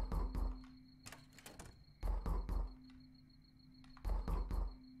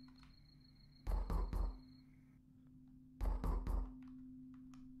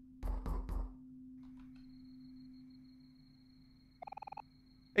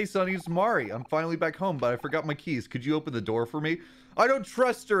 Hey, Sonny, it's Mari. I'm finally back home, but I forgot my keys. Could you open the door for me? I don't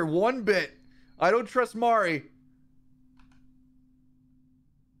trust her one bit. I don't trust Mari.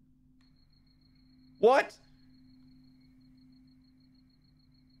 What?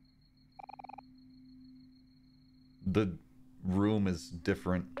 The room is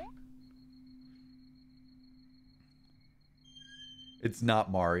different. It's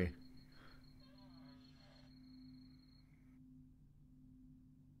not Mari.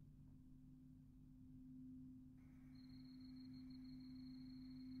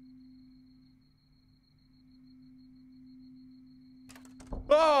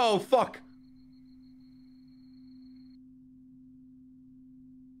 Oh, fuck.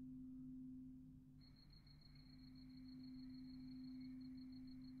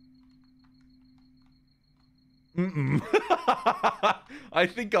 I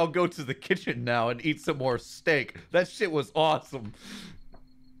think I'll go to the kitchen now and eat some more steak. That shit was awesome.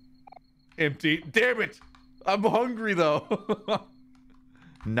 Empty. Damn it. I'm hungry, though.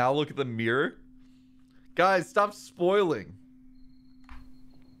 Now look at the mirror. Guys, stop spoiling.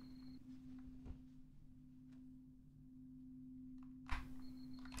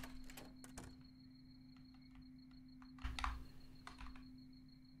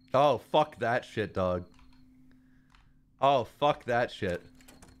 Oh, fuck that shit, dog. Oh, fuck that shit.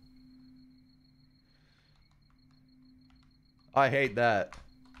 I hate that.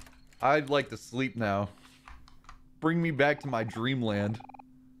 I'd like to sleep now. Bring me back to my dreamland.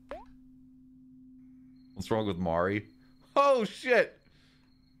 What's wrong with Mari? Oh, shit!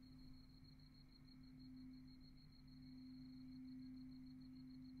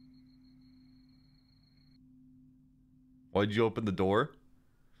 Why'd you open the door?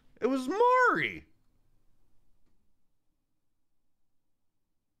 It was Mari!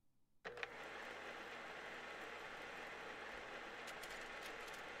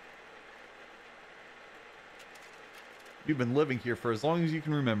 You've been living here for as long as you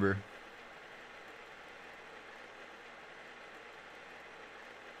can remember.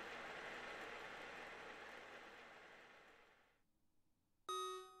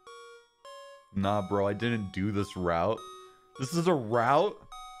 Nah, bro, I didn't do this route. This is a route?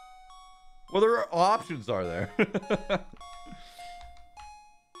 What other options are there?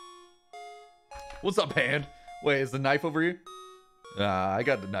 What's up, hand? Wait, is the knife over here? I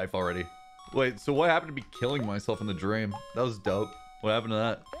got the knife already. Wait, so what happened to me killing myself in the dream? That was dope. What happened to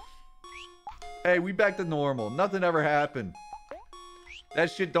that? Hey, we back to normal. Nothing ever happened.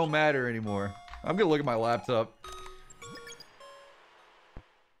 That shit don't matter anymore. I'm gonna look at my laptop.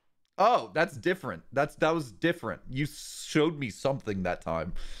 Oh, that's different. That was different. You showed me something that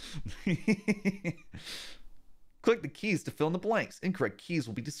time. Click the keys to fill in the blanks. Incorrect keys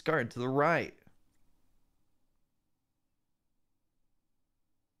will be discarded to the right.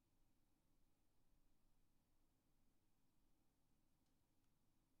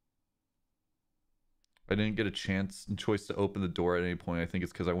 I didn't get a choice to open the door at any point. I think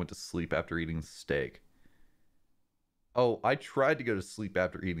it's because I went to sleep after eating the steak. Oh, I tried to go to sleep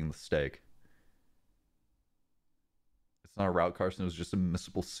after eating the steak. It's not a route, Carson. It was just a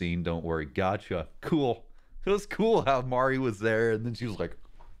missable scene. Don't worry. Gotcha. Cool. It was cool how Mari was there, and then she was like,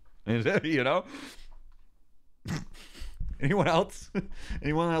 you know? Anyone else?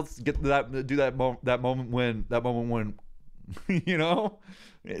 Anyone else get that? Do that moment when, you know,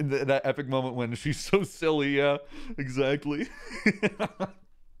 that epic moment when she's so silly. Yeah, exactly.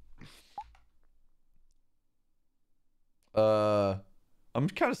 I'm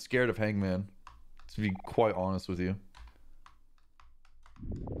kind of scared of Hangman. To be quite honest with you.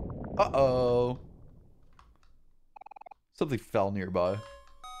 Uh-oh. Something fell nearby.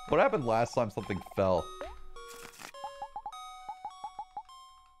 What happened last time something fell?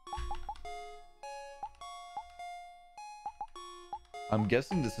 I'm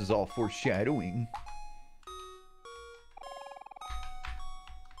guessing this is all foreshadowing.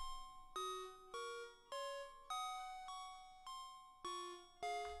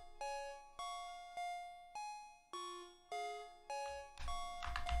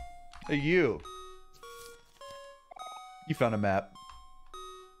 Hey, you. You found a map.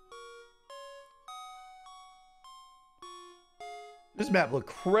 This map looked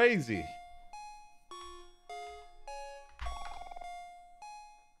crazy.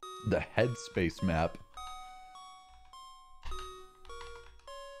 The headspace map.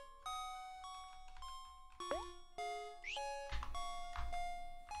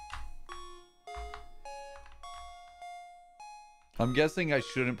 I'm guessing I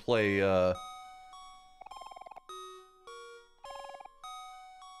shouldn't play, I'm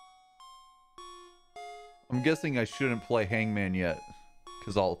guessing I shouldn't play Hangman yet,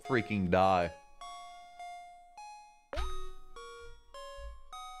 because I'll freaking die.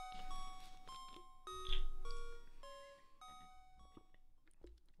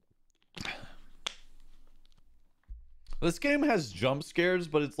 This game has jump scares,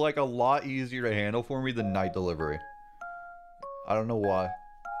 but it's like a lot easier to handle for me than Night Delivery. I don't know why.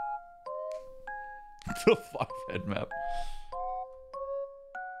 The 5-head map.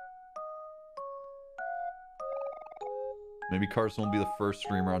 Maybe Carson will be the first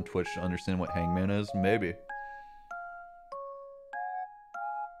streamer on Twitch to understand what Hangman is. Maybe.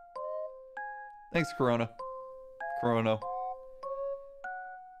 Thanks, Corona. Corona.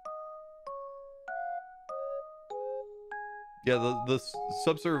 Yeah, the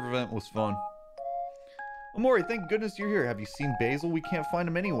subserver event was fun. Omori, thank goodness you're here. Have you seen Basil? We can't find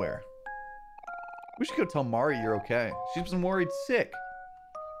him anywhere. We should go tell Mari you're okay. She's been worried sick.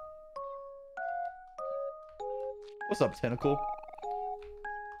 What's up, Tentacle?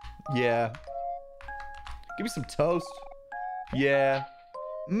 Yeah. Give me some toast. Yeah.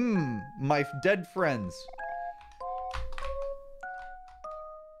 My dead friends.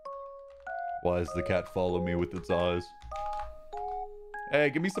 Why does the cat follow me with its eyes? Hey,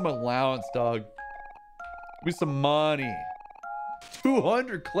 give me some allowance, dog. Give me some money.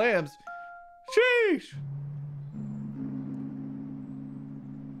 200 clams. Sheesh.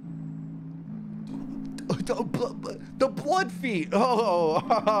 The blood feet. Oh.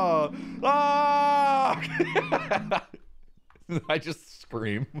 Ah. I just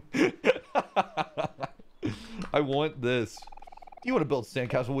scream. I want this. You want to build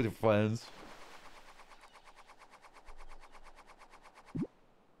sandcastle with your friends?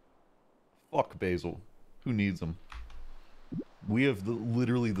 Fuck Basil. Who needs them? We have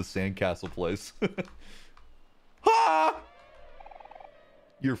literally the sandcastle place. Ha!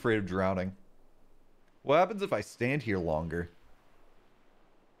 You're afraid of drowning. What happens if I stand here longer?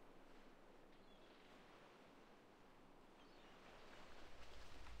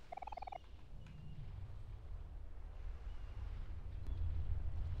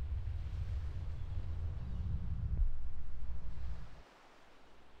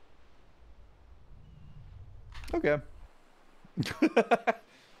 Okay.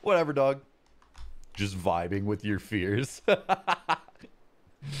 Whatever, dog. Just vibing with your fears.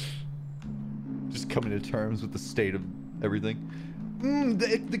 Just coming to terms with the state of everything.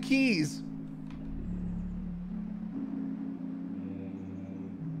 The keys.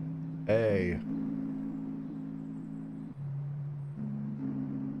 Hey.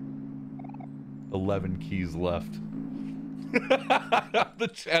 "11 keys left."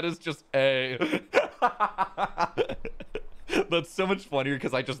 The chat is just A. That's so much funnier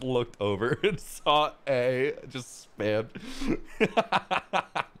because I just looked over and saw A just spammed.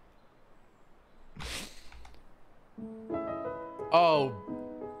 Oh,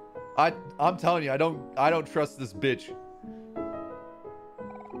 I'm telling you, I don't trust this bitch.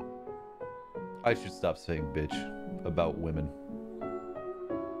 I should stop saying bitch about women.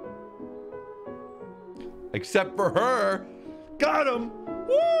 Except for her. Got him.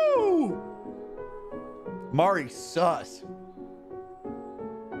 Woo! Mari sus.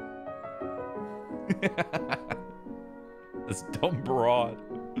 This dumb broad.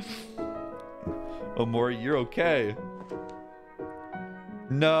 Omori, you're okay.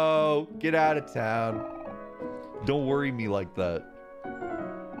 No, get out of town. Don't worry me like that.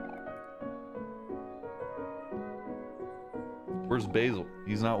 Where's Basil?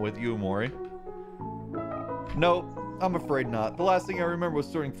 He's not with you, Omori? Nope. I'm afraid not. The last thing I remember was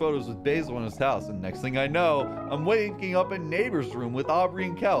sorting photos with Basil in his house, and next thing I know, I'm waking up in neighbor's room with Aubrey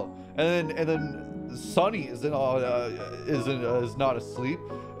and Kel, and then Sonny is not asleep,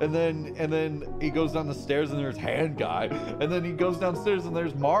 and then he goes down the stairs and there's Hand Guy, and then he goes downstairs and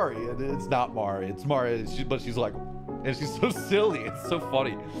there's Mari, and it's not Mari, it's Mari, but she's like, and she's so silly, it's so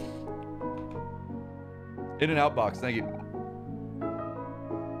funny. In and out box, thank you.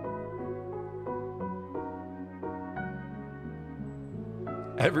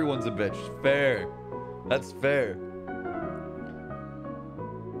 Everyone's a bitch. Fair. That's fair.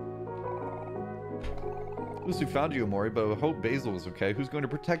 At least we found you, Omori, but I hope Basil is okay. Who's going to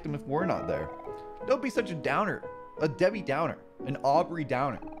protect him if we're not there? Don't be such a downer. A Debbie Downer. An Aubrey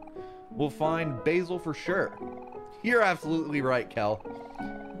Downer. We'll find Basil for sure. You're absolutely right, Kel.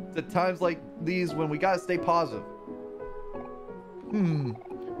 It's at times like these when we gotta stay positive.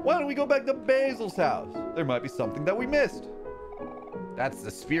 Why don't we go back to Basil's house? There might be something that we missed. That's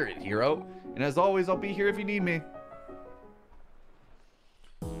the spirit, hero. And as always, I'll be here if you need me.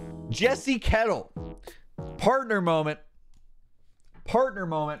 Jesse Kettle. Partner moment. Partner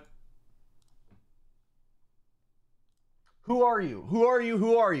moment. Who are you? Who are you?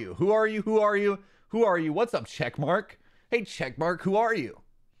 Who are you? Who are you? Who are you? Who are you? What's up, Checkmark? Hey, Checkmark, who are you?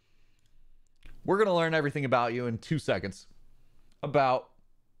 We're going to learn everything about you in 2 seconds. About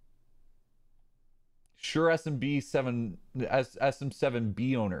Sure SM7B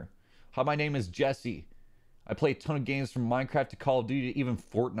owner. Hi, my name is Jesse. I play a ton of games from Minecraft to Call of Duty to even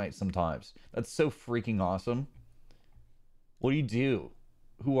Fortnite sometimes. That's so freaking awesome. What do you do?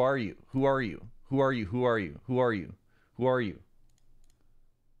 Who are you? Who are you? Who are you? Who are you? Who are you? Who are you?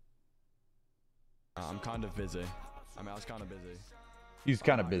 I'm kind of busy. I was kind of busy. He's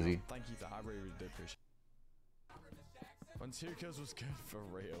kind of busy. Thank you, I really did appreciate it. When 2 kills was good for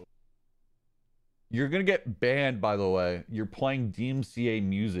real. You're gonna get banned, by the way. You're playing DMCA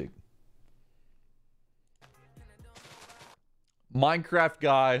music. Minecraft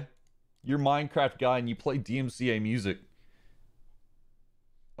guy. You're Minecraft guy and you play DMCA music.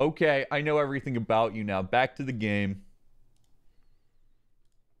 Okay, I know everything about you now. Back to the game.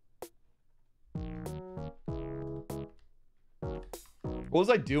 What was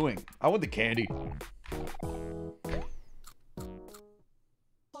I doing? I want the candy.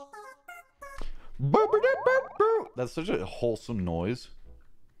 That's such a wholesome noise.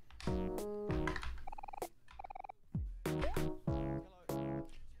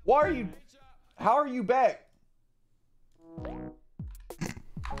 Why are you... How are you back?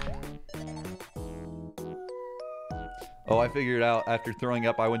 Oh, I figured it out. After throwing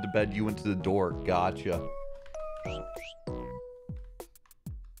up, I went to bed. You went to the door. Gotcha.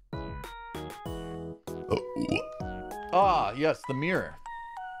 Ah, yes, the mirror.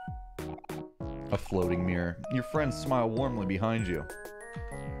 A floating mirror. Your friends smile warmly behind you.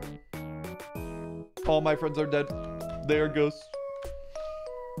 All my friends are dead. They are ghosts.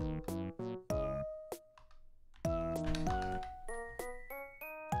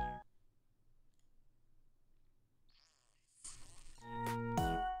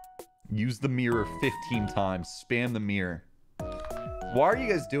 Use the mirror 15 times. Spam the mirror. Why are you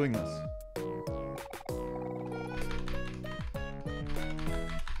guys doing this?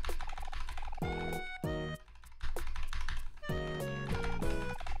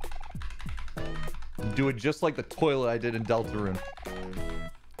 Do it just like the toilet I did in Deltarune.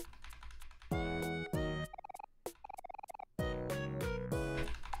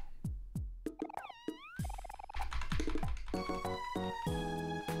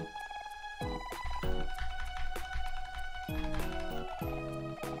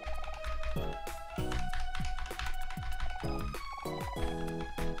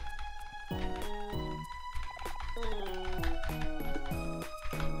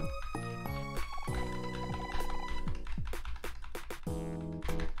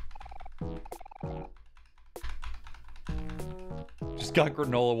 Got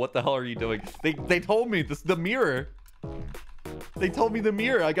granola. What the hell are you doing? They told me this, the mirror. They told me the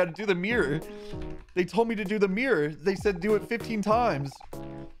mirror. I got to do the mirror. They told me to do the mirror. They said do it 15 times.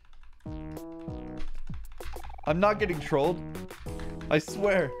 I'm not getting trolled. I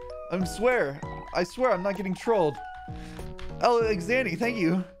swear. I swear I'm not getting trolled. Alexandy, thank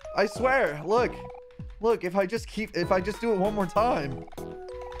you. I swear. Look, if I just do it one more time.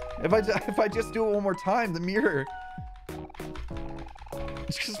 If I just do it one more time, the mirror.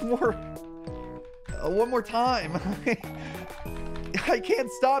 Just more. One more time. I can't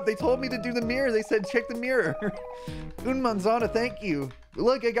stop. They told me to do the mirror. They said check the mirror. Manzana, thank you.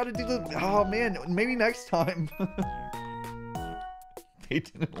 Look, I gotta do the... Oh, man. Maybe next time. They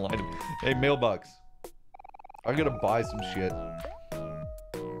didn't lie to me. Hey, mailbox. I gotta buy some shit.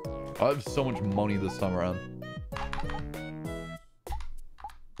 I have so much money this time around.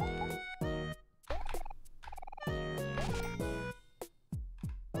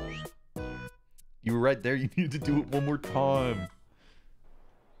 You were right there. You need to do it one more time.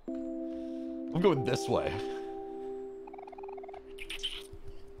 I'm going this way.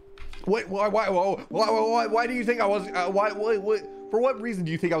 Wait, why do you think I was, for what reason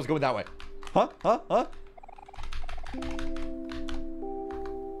do you think I was going that way? Huh?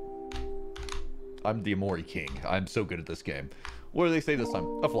 I'm the Omori king. I'm so good at this game. What do they say this time?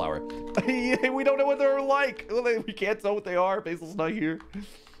 A flower. We don't know what they're like. We can't tell what they are. Basil's not here.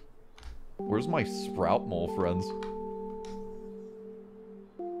 Where's my sprout mole, friends?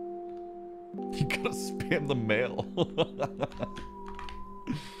 You gotta spam the mail.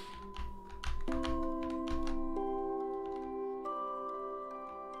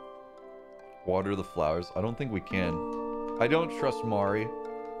 Water the flowers. I don't think we can. I don't trust Mari.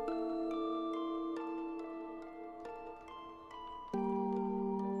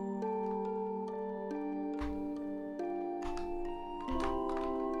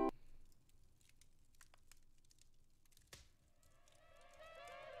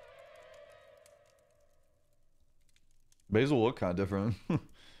 Basil look kind of different.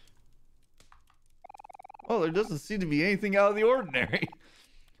 Well, there doesn't seem to be anything out of the ordinary.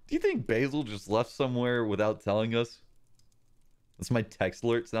 Do you think Basil just left somewhere without telling us? That's my text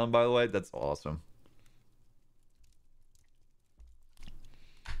alert sound, by the way. That's awesome.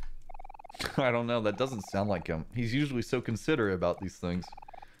 I don't know. That doesn't sound like him. He's usually so considerate about these things.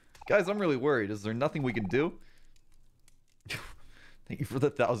 Guys, I'm really worried. Is there nothing we can do? Thank you for the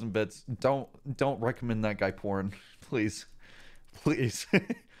 1,000 bits. Don't recommend that guy porn. Please. Please.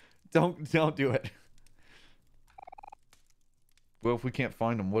 Don't do it. Well, if we can't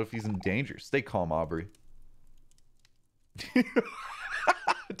find him, what if he's in danger? Stay calm, Aubrey.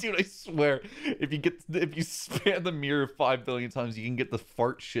 Dude, I swear, if you spam the mirror 5 billion times, you can get the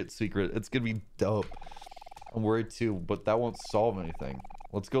fart shit secret. It's gonna be dope. I'm worried too, but that won't solve anything.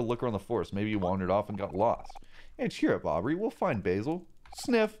 Let's go look around the forest. Maybe you wandered off and got lost. Hey, cheer up, Aubrey. We'll find Basil.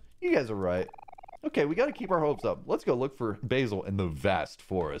 Sniff, you guys are right. Okay, we gotta keep our hopes up. Let's go look for Basil in the vast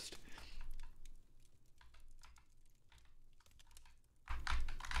forest.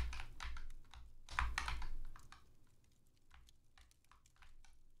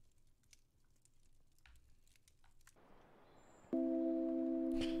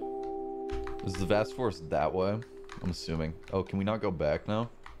 Is the vast forest that way? I'm assuming. Oh, can we not go back now?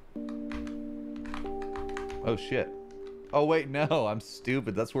 Oh, shit. Oh, wait, no. I'm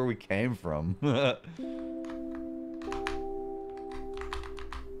stupid. That's where we came from. Hi,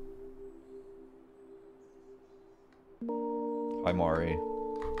 Mari.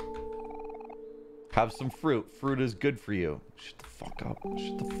 Have some fruit. Fruit is good for you. Shut the fuck up.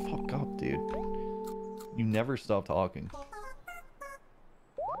 Shut the fuck up, dude. You never stop talking.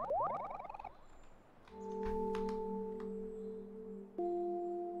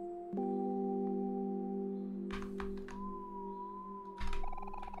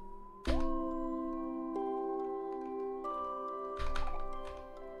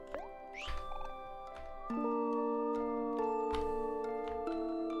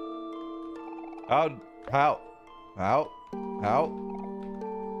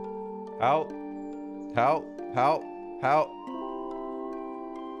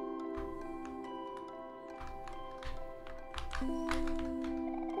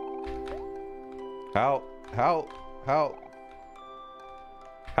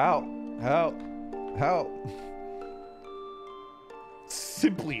 How?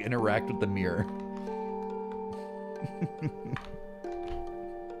 Simply interact with the mirror.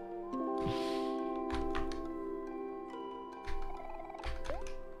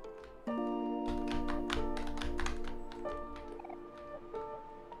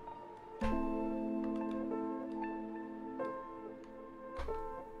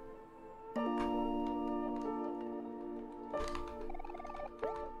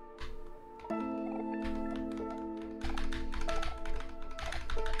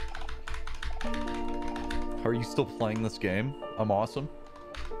 Are you still playing this game? I'm awesome.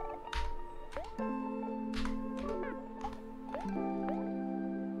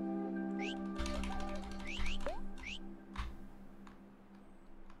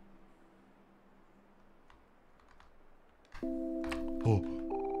 Oh.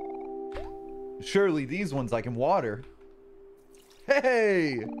 Surely these ones I can water.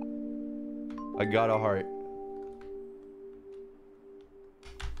 Hey! I got a heart.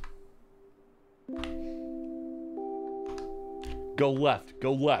 Go left,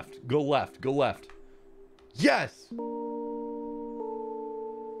 go left, go left, go left. Yes!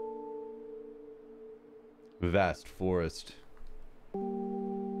 Vast forest.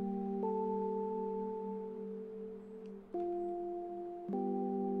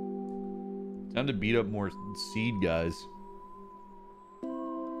 Time to beat up more seed guys.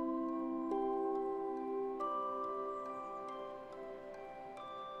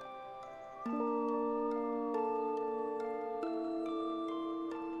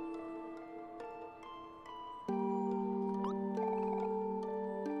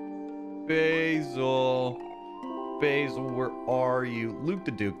 Basil. Basil, where are you? Luke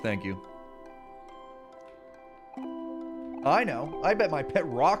the Duke, thank you. I know. I bet my pet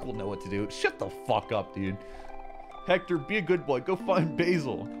rock will know what to do. Shut the fuck up, dude. Hector, be a good boy. Go find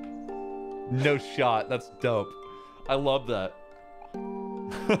Basil. No shot. That's dope. I love that.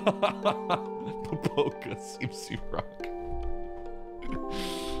 Popoka seems to rock.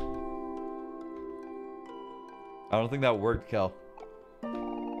 I don't think that worked, Cal.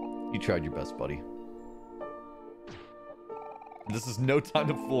 You tried your best, buddy. This is no time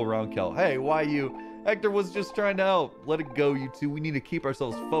to fool around, Cal. Hey, why you? Hector was just trying to help. Let it go, you two. We need to keep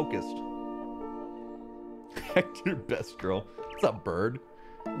ourselves focused. Hector, best girl. What's up, bird?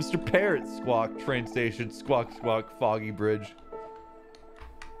 Mr. Parrot, squawk, train station, squawk, squawk, foggy bridge.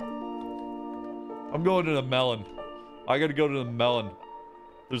 I'm going to the melon. I gotta go to the melon.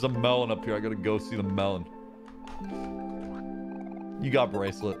 There's a melon up here. I gotta go see the melon. You got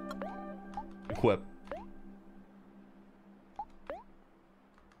bracelet. Equip.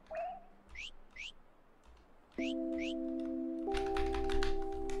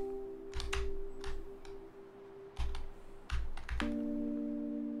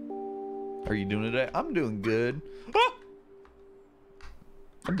 Are you doing today? I'm doing good. Ah!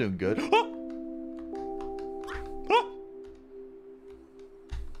 I'm doing good. Ah! Ah!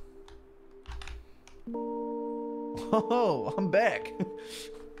 Oh, I'm back.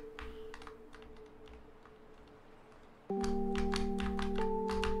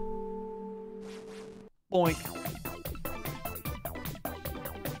 Boink.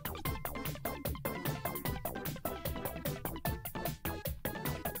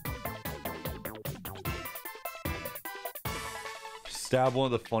 Stab, one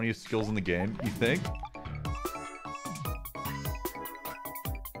of the funniest skills in the game, you think?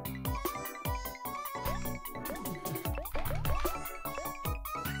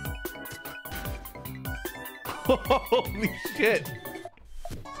 Holy shit!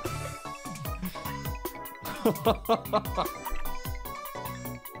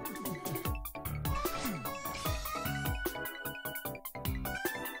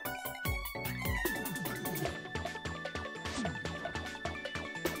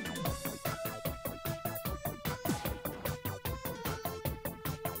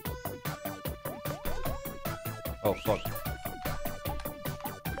 Oh, fuck.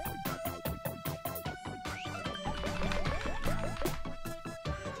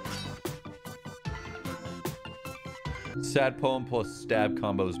 Sad poem plus stab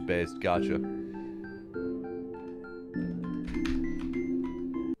combos based. Gotcha.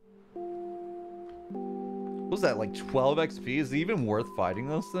 What was that, like 12 XP? Is it even worth fighting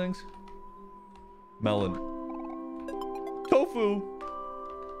those things? Melon. Tofu!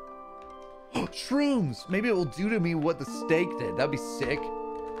 Shrooms! Maybe it will do to me what the steak did. That'd be sick.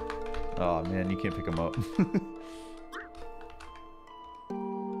 Oh man, you can't pick them up.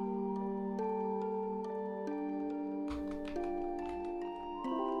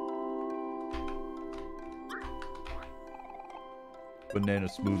 Banana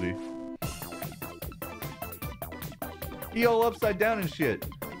smoothie. He all upside down and shit.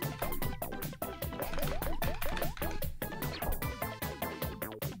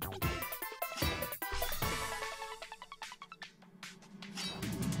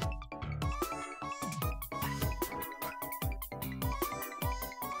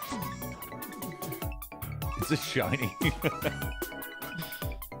 It's a shiny.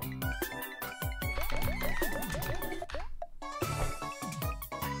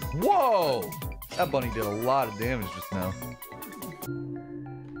 Whoa! That bunny did a lot of damage just now.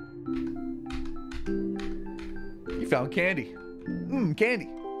 You found candy. Mmm, candy.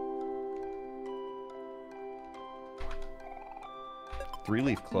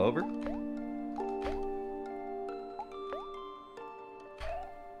 3-leaf clover?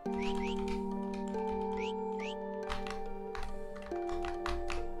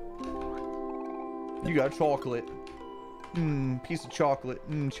 You got chocolate. Mmm, piece of chocolate.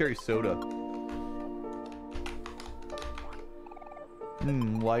 Mmm, cherry soda.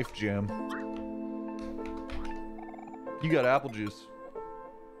 Mmm, life jam. You got apple juice.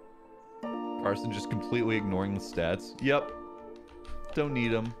 Carson just completely ignoring the stats. Yep. Don't need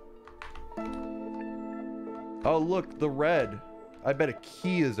them. Oh, look, the red. I bet a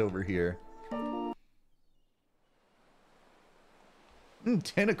key is over here.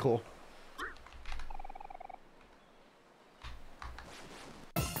 Tentacle.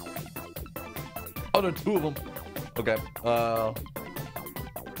 Oh, there are two of them. Okay.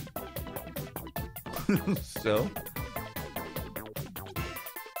 So.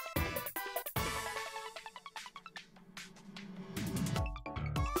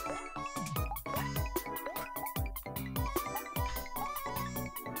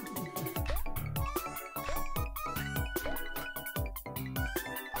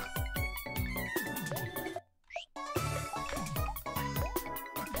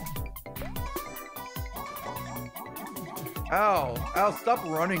 Ow. Ow, stop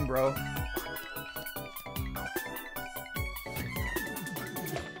running, bro.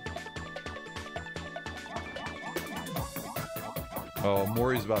 Oh,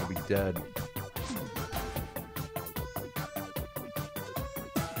 Omori's about to be dead.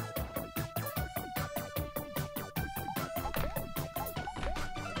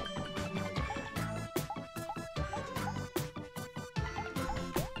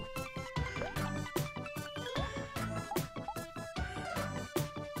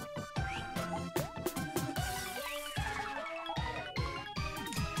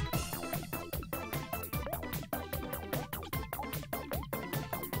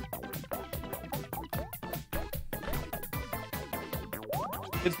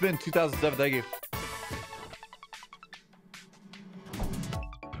 It's been 2007, thank you.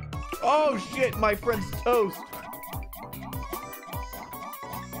 Oh shit, my friend's toast.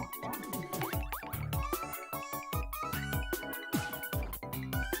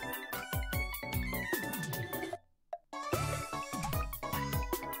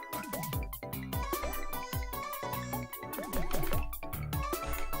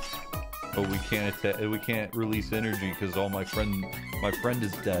 Oh, we can't release energy because all my friend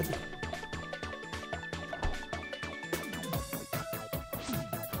is dead.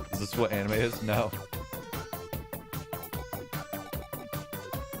 Is this what anime is? No.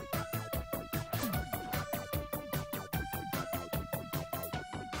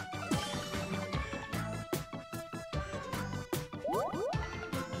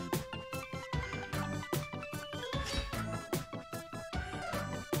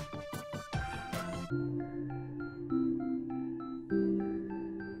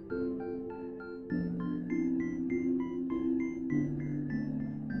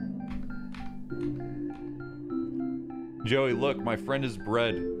 Joey, look, my friend is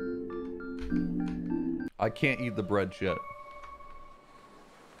bread. I can't eat the bread shit.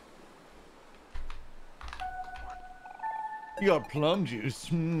 You got plum juice.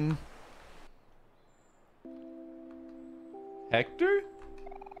 Hector?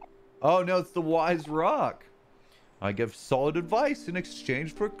 Oh no, it's the wise rock. I give solid advice in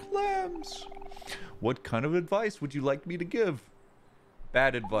exchange for clams. What kind of advice would you like me to give?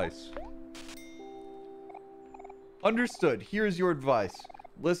 Bad advice. Understood. Here's your advice.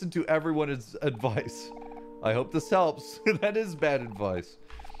 Listen to everyone's advice. I hope this helps. That is bad advice.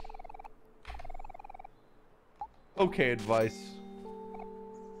 Okay, advice.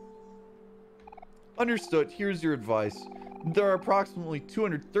 Understood. Here's your advice. There are approximately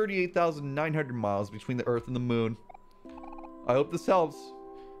 238,900 miles between the Earth and the Moon. I hope this helps.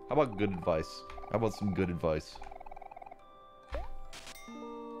 How about good advice? How about some good advice?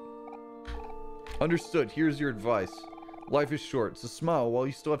 Understood. Here's your advice. Life is short, so smile while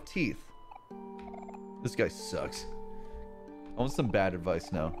you still have teeth. This guy sucks. I want some bad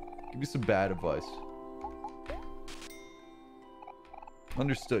advice now. Give me some bad advice.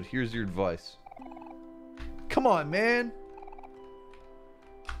 Understood. Here's your advice. Come on, man.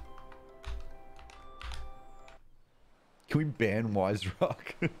 Can we ban Wise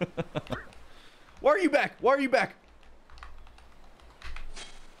Rock? Why are you back? Why are you back?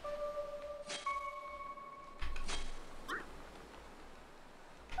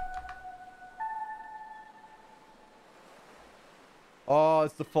 Oh,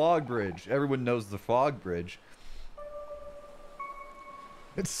 it's the fog bridge. Everyone knows the fog bridge.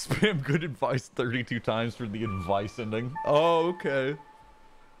 It's spam good advice 32 times for the advice ending. Oh, okay.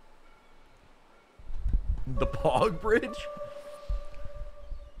 The fog bridge?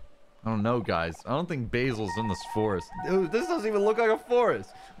 I don't know, guys. I don't think Basil's in this forest. Dude, this doesn't even look like a forest.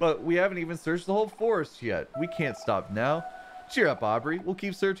 But we haven't even searched the whole forest yet. We can't stop now. Cheer up, Aubrey. We'll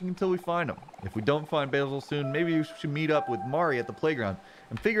keep searching until we find him. If we don't find Basil soon, maybe we should meet up with Mari at the playground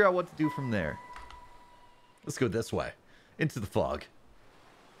and figure out what to do from there. Let's go this way. Into the fog.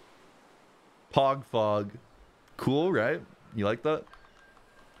 Pog fog. Cool, right? You like that?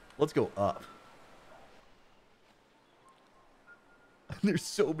 Let's go up. There's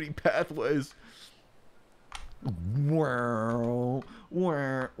so many pathways. Well,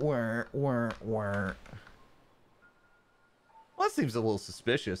 that seems a little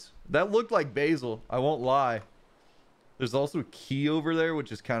suspicious. That looked like basil. I won't lie. There's also a key over there,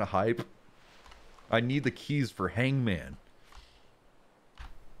 which is kind of hype. I need the keys for Hangman.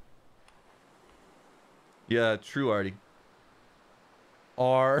 Yeah, true, Artie.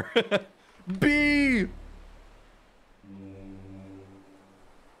 R. B.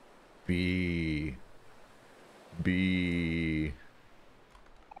 B. B.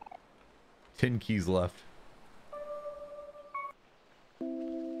 10 keys left.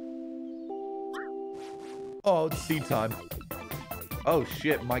 Oh, it's seed time. Oh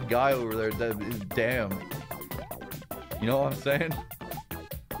shit, my guy over there, that is damn. You know what I'm saying?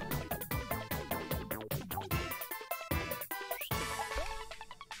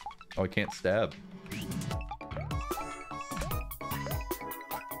 Oh, I can't stab.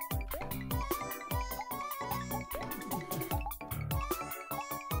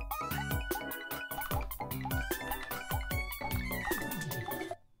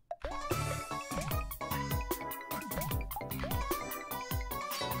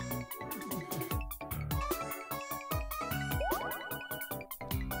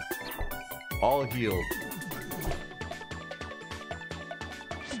 All healed.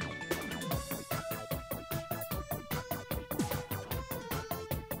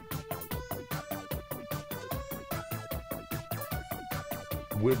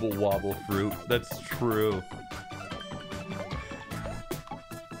 Wibble wobble fruit. That's true.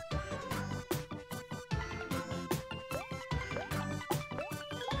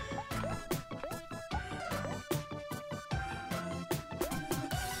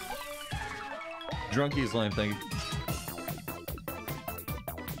 Drunkie's lame, thank you.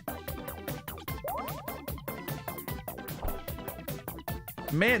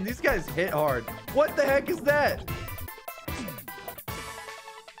 Man, these guys hit hard. What the heck is that?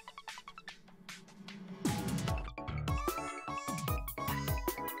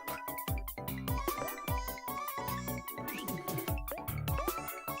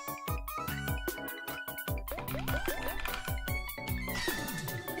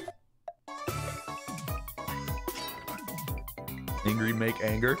 Angry make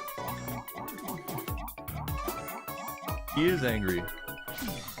anger. He is angry.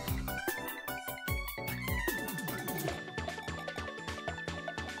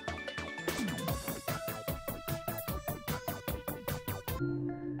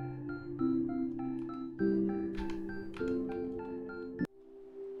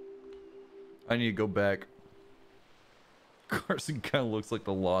 I need to go back. Carson kind of looks like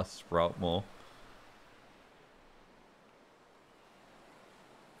the lost Sprout Mall.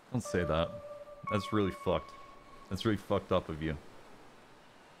 Don't say that. That's really fucked. That's really fucked up of you.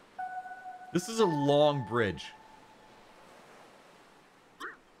 This is a long bridge.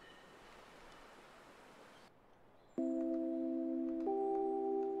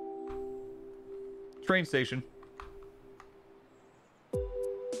 Train station.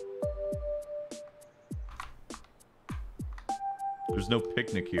 There's no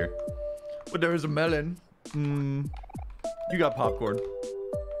picnic here. But there is a melon. You got popcorn.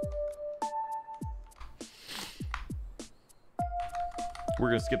 We're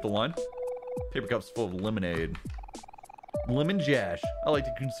gonna skip the line. Paper cups full of lemonade. Lemon Jash. I like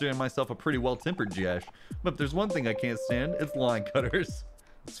to consider myself a pretty well-tempered Jash. But if there's one thing I can't stand, it's line cutters.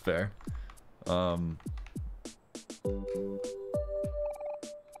 It's fair. You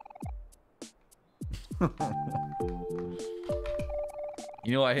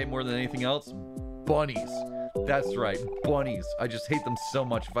know what I hate more than anything else? Bunnies. That's right, bunnies. I just hate them so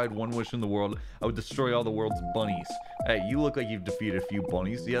much. If I had one wish in the world, I would destroy all the world's bunnies. Hey, you look like you've defeated a few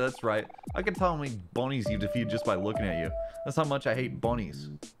bunnies. Yeah, that's right. I can tell how many bunnies you've defeated just by looking at you. That's how much I hate bunnies.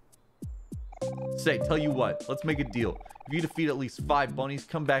 Say, tell you what, let's make a deal. If you defeat at least 5 bunnies,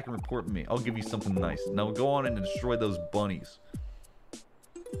 come back and report to me. I'll give you something nice. Now go on and destroy those bunnies.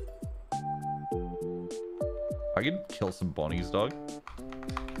 I can kill some bunnies, dog.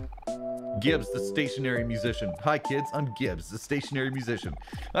 Gibbs, the stationary musician. Hi kids, I'm Gibbs, the stationary musician.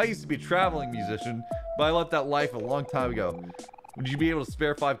 I used to be a traveling musician, but I left that life a long time ago. Would you be able to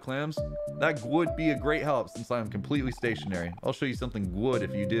spare 5 clams? That would be a great help since I'm completely stationary. I'll show you something wood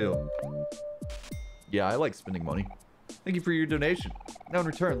if you do. Yeah, I like spending money. Thank you for your donation. Now in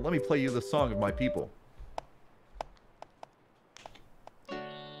return, let me play you the song of my people.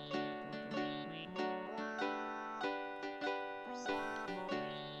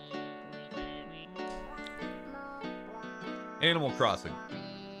 Animal Crossing.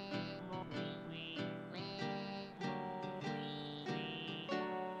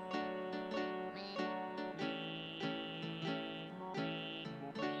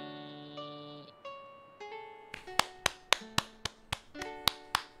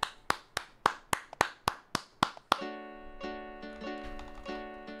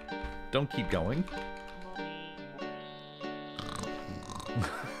 Don't keep going.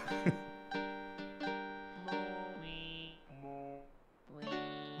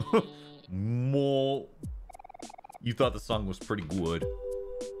 More. You thought the song was pretty good.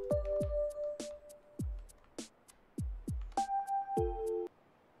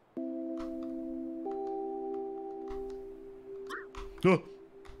 Huh.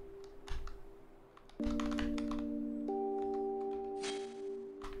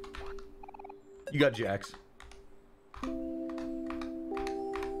 You got Jax.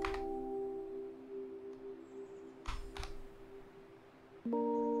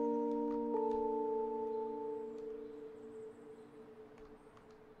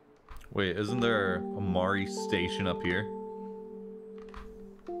 Wait, isn't there a Omori station up here?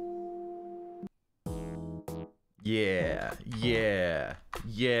 Yeah, yeah,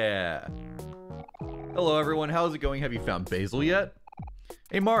 yeah. Hello everyone, how's it going? Have you found Basil yet?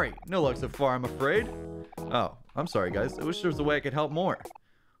 Hey Mari, no luck so far, I'm afraid. Oh, I'm sorry guys, I wish there was a way I could help more.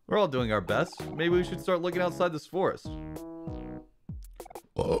 We're all doing our best. Maybe we should start looking outside this forest.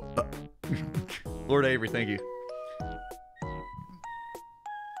 Oh. Lord Avery, thank you.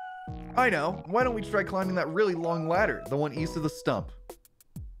 I know. Why don't we try climbing that really long ladder, the one east of the stump?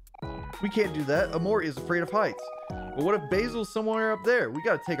 We can't do that. Omori is afraid of heights. But what if Basil's somewhere up there? We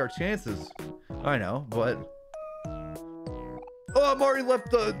gotta take our chances. I know, but... Oh, Omori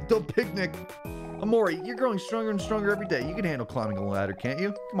left the picnic. Omori, you're growing stronger and stronger every day. You can handle climbing a ladder, can't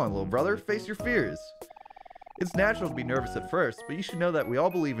you? Come on, little brother. Face your fears. It's natural to be nervous at first, but you should know that we all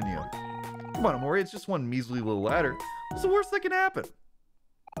believe in you. Come on, Omori. It's just one measly little ladder. What's the worst that can happen?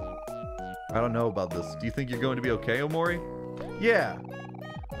 I don't know about this. Do you think you're going to be okay, Omori? Yeah.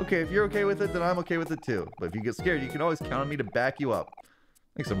 Okay, if you're okay with it, then I'm okay with it too. But if you get scared, you can always count on me to back you up.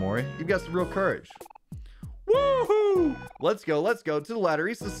 Thanks, Omori. You've got some real courage. Woohoo! Let's go to the ladder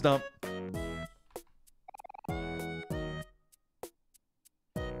east of the stump.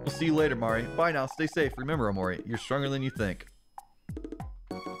 We'll see you later, Mari. Bye now. Stay safe. Remember, Omori, you're stronger than you think.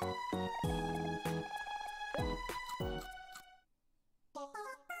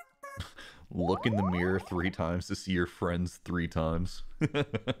 Look in the mirror 3 times to see your friends 3 times.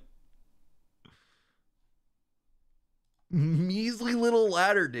 Measly little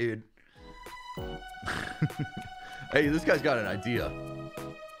ladder, dude. Hey, this guy's got an idea.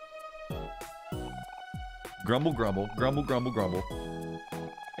 Grumble, grumble, grumble, grumble, grumble.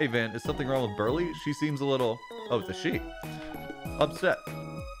 Hey, Van, is something wrong with Burley? She seems a little... Oh, it's a she. Upset.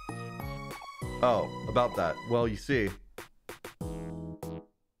 Oh, about that. Well, you see...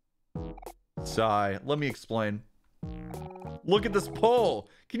 Sigh. Let me explain. Look at this pole.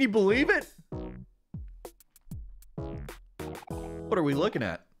 Can you believe it? What are we looking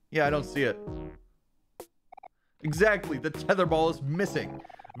at? Yeah, I don't see it. Exactly. The tether ball is missing.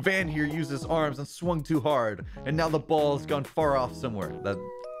 Van here used his arms and swung too hard, and now the ball has gone far off somewhere. That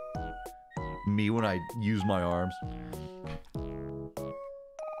me when I use my arms.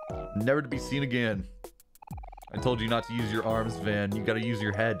 Never to be seen again. I told you not to use your arms, Van. You gotta use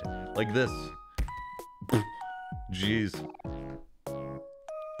your head. Like this. Jeez.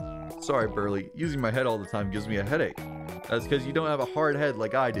 Sorry, Burley. Using my head all the time gives me a headache. That's because you don't have a hard head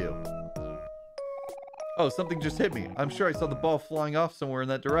like I do. Oh, something just hit me. I'm sure I saw the ball flying off somewhere in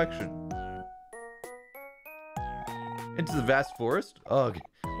that direction. Into the vast forest? Ugh.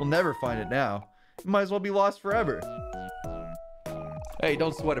 We'll never find it now. It might as well be lost forever. Hey,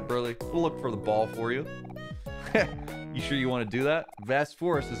 don't sweat it, Burley. We'll look for the ball for you. You sure you want to do that? Vast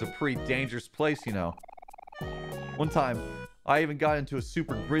forest is a pretty dangerous place, you know. One time, I even got into a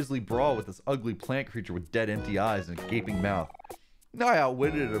super grisly brawl with this ugly plant creature with dead empty eyes and a gaping mouth. I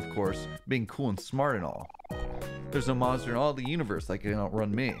outwitted it, of course, being cool and smart and all. There's no monster in all the universe that can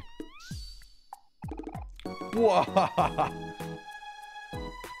outrun me. Whoa!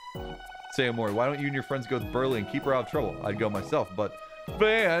 Say, Omori, why don't you and your friends go with Burley and keep her out of trouble? I'd go myself, but...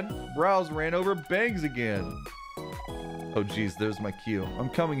 Van! Browse ran over Bangs again. Oh, geez, there's my cue. I'm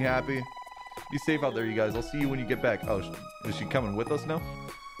coming, Happy. Be safe out there, you guys. I'll see you when you get back. Oh, is she coming with us now?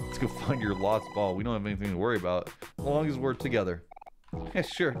 Let's go find your lost ball. We don't have anything to worry about, as long as we're together. Yeah,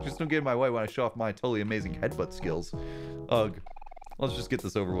 sure. Just don't get in my way when I show off my totally amazing headbutt skills. Ugh. Let's just get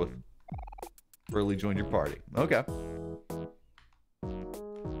this over with. Burley joined your party. Okay.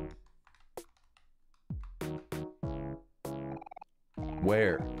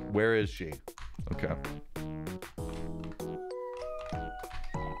 Where? Where is she? Okay.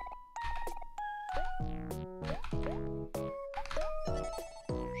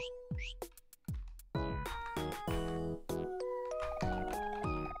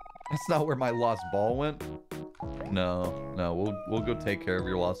 That's not where my lost ball went. No, no, we'll go take care of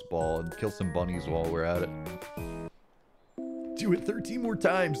your lost ball and kill some bunnies while we're at it. Do it 13 more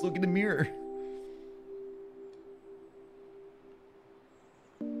times. Look in the mirror.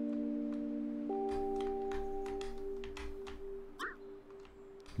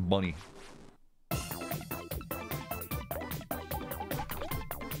 Bunny.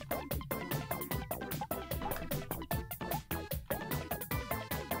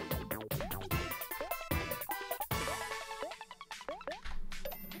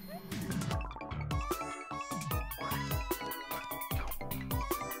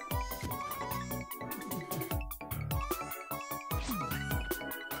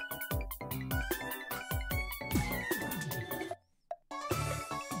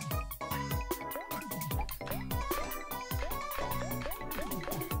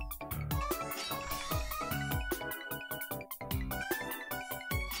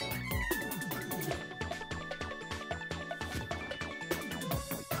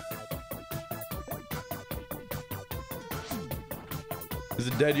 Is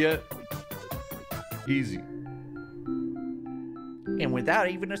it dead yet? Easy. And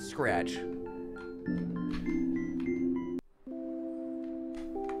without even a scratch.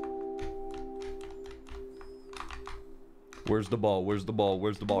 Where's the ball? Where's the ball?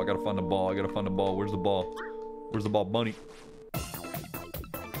 Where's the ball? I gotta find the ball. I gotta find the ball. Where's the ball? Where's the ball? Bunny.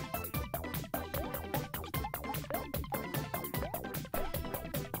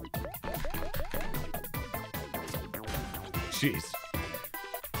 Jeez.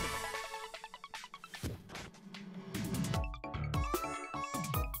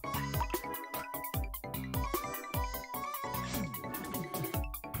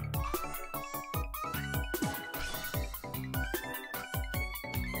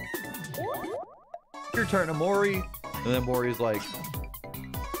 Your turn, Omori. And then Mori's like,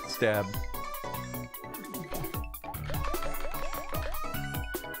 stab.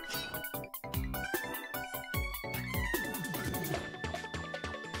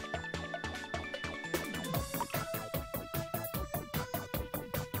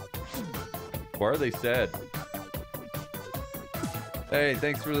 Why are they sad? Hey,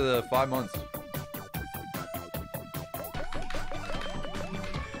 thanks for the 5 months.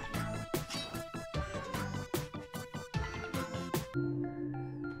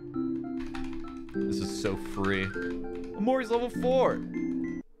 This is so free. Omori's level 4.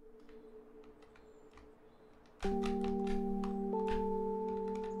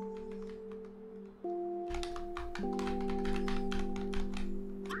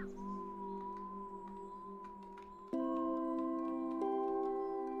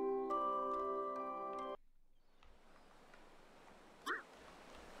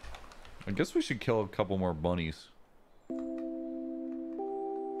 I guess we should kill a couple more bunnies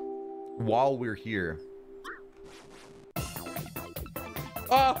while we're here.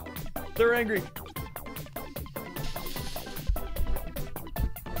 Ah! They're angry.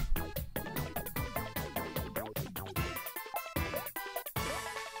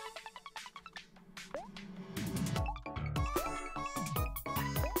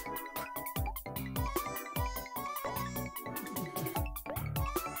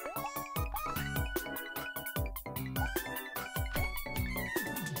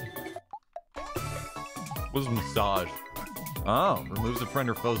 What is massage? Oh, removes a friend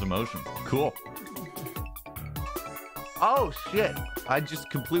or foe's emotion. Cool. Oh, shit. I just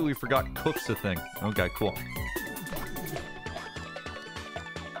completely forgot cook's a thing. Okay, cool.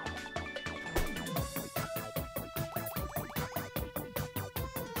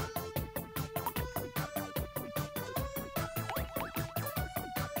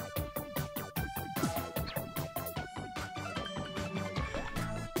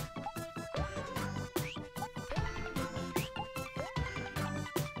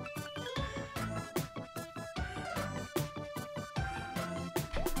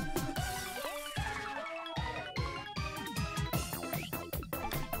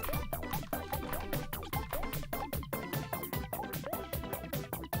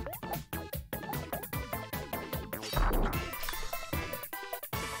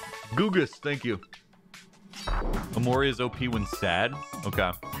 Gugus, thank you. Omori is OP when sad?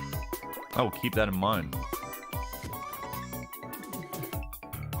 Okay. I will keep that in mind.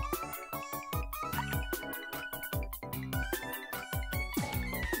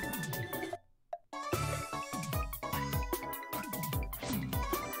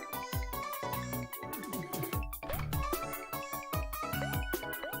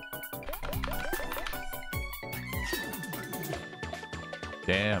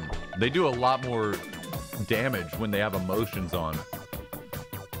 Damn. They do a lot more damage when they have emotions on.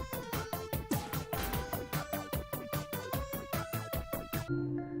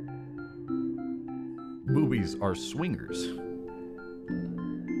 Boobies are swingers.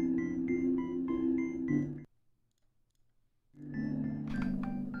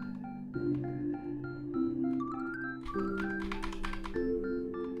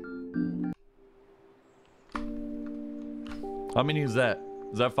 How many is that?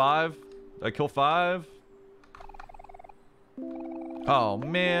 Is that 5? Did I kill 5? Oh,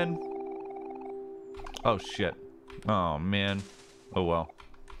 man. Oh, shit. Oh, man. Oh, well.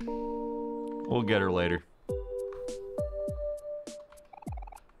 We'll get her later.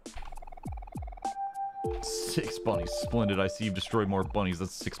 Six bunnies. Splendid. I see you've destroyed more bunnies.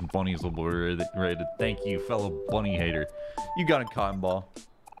 That's 6 bunnies obliterated. Thank you, fellow bunny hater. You got a cotton ball.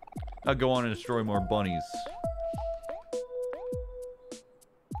 Now go on and destroy more bunnies.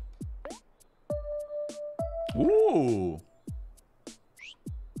 Ooh.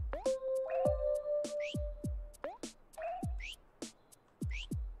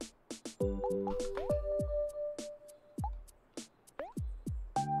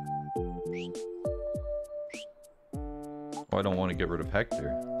 Oh, I don't want to get rid of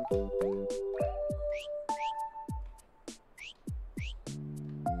Hector.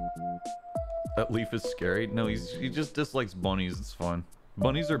 That leaf is scary. No, he just dislikes bunnies. It's fun.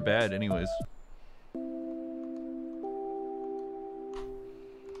 Bunnies are bad anyways.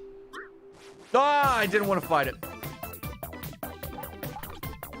 Ah, I didn't want to fight it.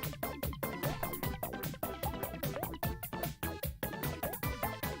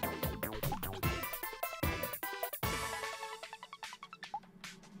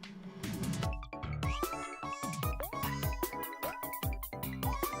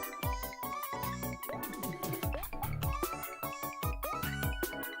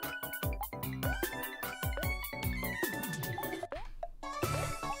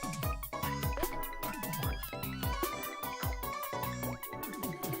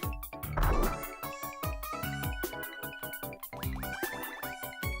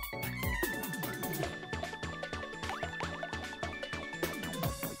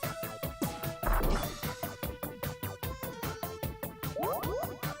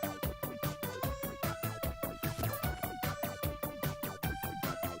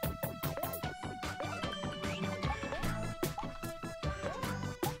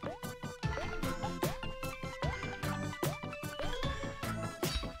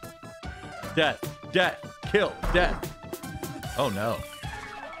 Death, death, kill, death. Oh no.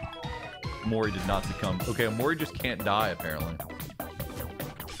 Omori did not succumb. Okay, Omori just can't die apparently.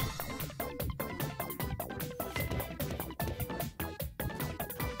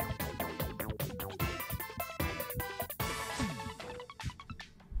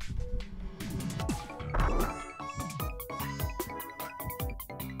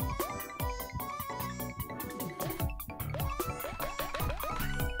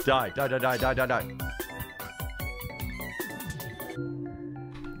 Die, die, die, die, die, die, die.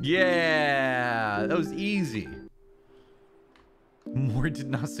 Yeah, that was easy. More did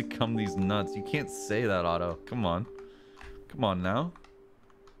not succumb these nuts. You can't say that, Otto. Come on. Come on now.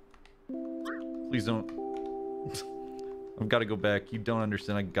 Please don't. I've got to go back. You don't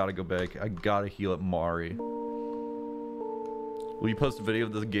understand. I gotta go back. I gotta heal at Mari. Will you post a video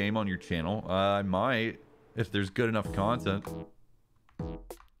of the game on your channel? I might, if there's good enough content.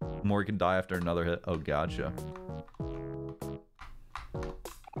 Mori can die after another hit. Oh, gotcha.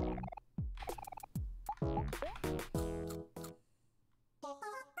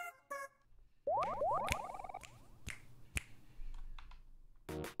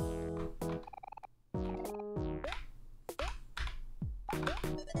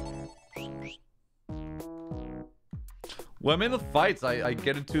 When I'm in the fights, I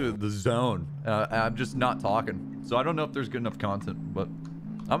get into the zone. I'm just not talking. So I don't know if there's good enough content, but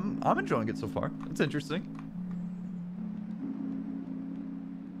I'm enjoying it so far. It's interesting.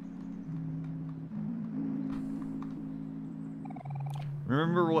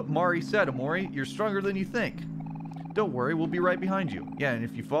 Remember what Mari said, Omori. You're stronger than you think. Don't worry, we'll be right behind you. Yeah, and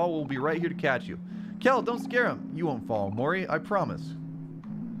if you fall, we'll be right here to catch you. Kel, don't scare him. You won't fall, Omori. I promise.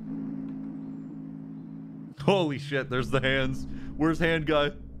 Holy shit, there's the hands. Where's hand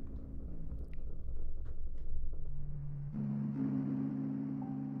guy?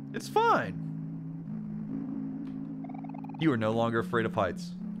 It's fine. You are no longer afraid of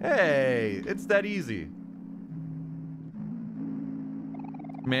heights. Hey, it's that easy.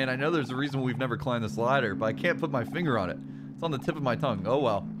 Man, I know there's a reason we've never climbed this ladder, but I can't put my finger on it. It's on the tip of my tongue. Oh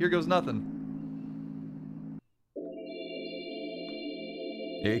well, here goes nothing.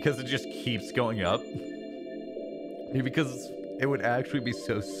 Maybe because it just keeps going up. Maybe because it would actually be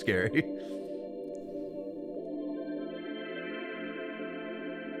so scary.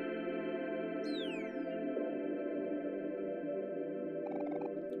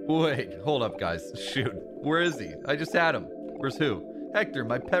 Wait, hold up, guys. Shoot. Where is he? I just had him. Where's who? Hector,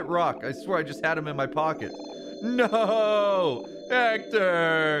 my pet rock. I swear I just had him in my pocket. No!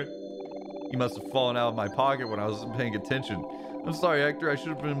 Hector! He must have fallen out of my pocket when I wasn't paying attention. I'm sorry, Hector. I should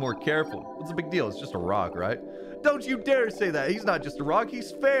have been more careful. What's the big deal? It's just a rock, right? Don't you dare say that. He's not just a rock.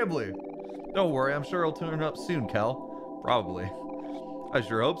 He's family. Don't worry. I'm sure he'll turn up soon, Cal. Probably. I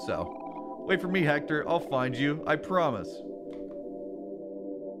sure hope so. Wait for me, Hector. I'll find you. I promise.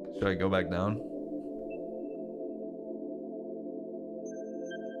 Should I go back down?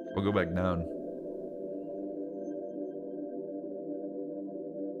 I'll go back down.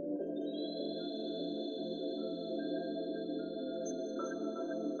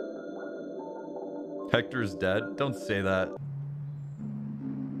 Hector's dead? Don't say that.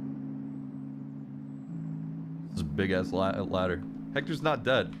 This is a big ass ladder. Hector's not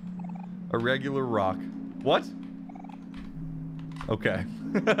dead. A regular rock. What? Okay.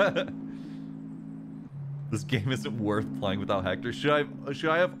 This game isn't worth playing without Hector. Should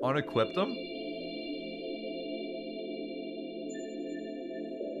I have unequipped him?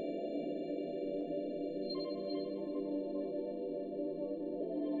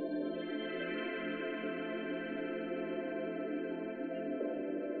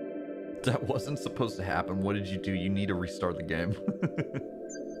 That wasn't supposed to happen. What did you do? You need to restart the game.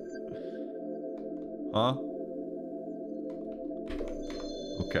 Huh?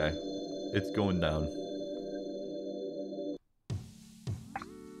 Okay. It's going down.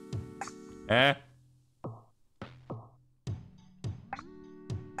 Eh?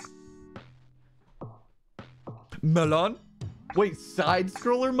 Melon? Wait, side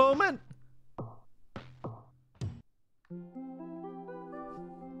scroller moment?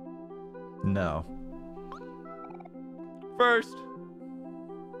 No. First.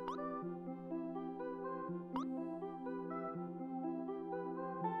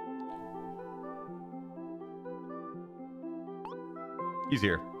 He's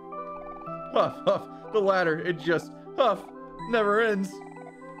here. Huff, huff. The ladder, it just, huff, never ends.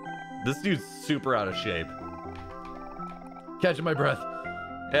 This dude's super out of shape. Catching my breath.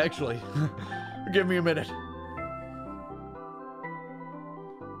 Actually, give me a minute.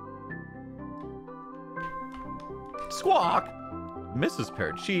 Squawk! Mrs.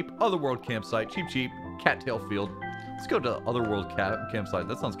 Parrot Sheep, Otherworld Campsite, Cheap Cheap, Cattail Field. Let's go to Otherworld Campsite.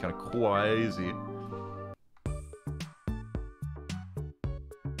 That sounds kind of crazy.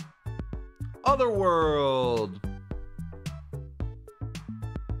 Otherworld!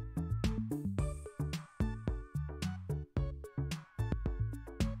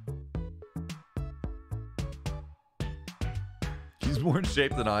 He's more in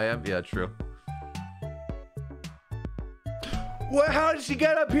shape than I am. Yeah, true. What? How did she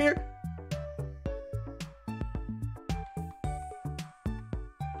get up here?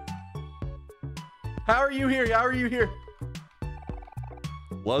 How are you here? How are you here?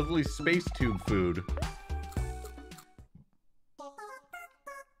 Lovely space tube food.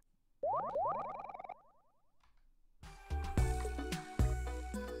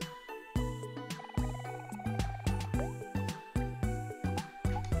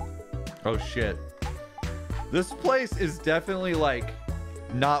 Oh shit. This place is definitely like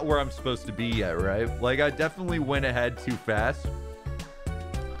not where I'm supposed to be yet, right? Like I definitely went ahead too fast.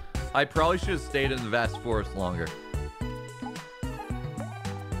 I probably should have stayed in the vast forest longer.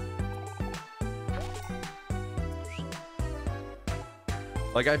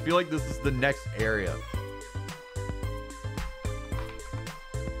 Like I feel like this is the next area.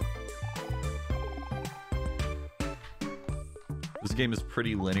 This game is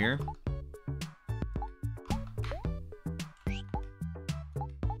pretty linear.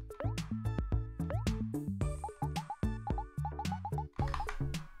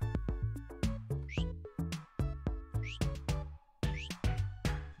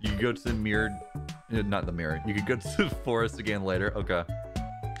 You could go to the mirror, not the mirror. You could go to the forest again later. Okay.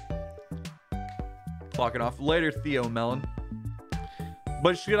 Clocking off later, Theo Melon.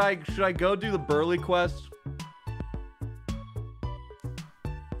 But should I go do the Burley quest?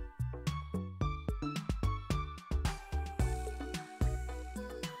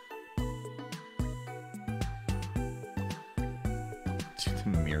 Do the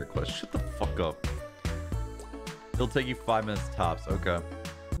mirror quest. Shut the fuck up. It'll take you 5 minutes tops. Okay.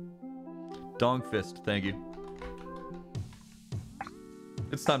 Dong fist, thank you.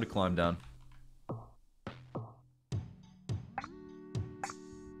 It's time to climb down.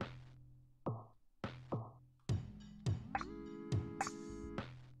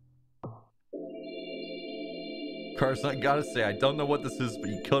 Carson, I gotta say, I don't know what this is, but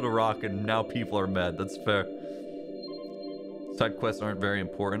you killed a rock and now people are mad. That's fair. Side quests aren't very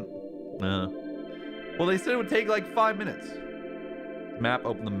important. Well, they said it would take like 5 minutes. Map,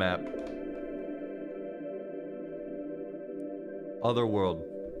 open the map. Other world.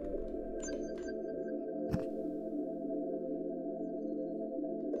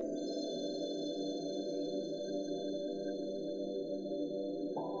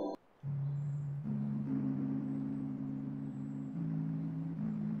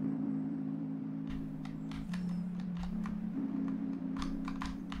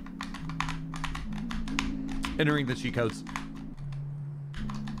 Entering the cheat codes.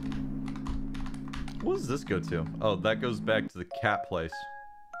 What does this go to? Oh, that goes back to the cat place.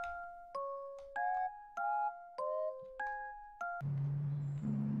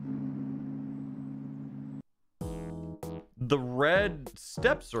 The red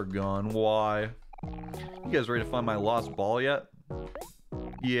steps are gone. Why? You guys ready to find my lost ball yet?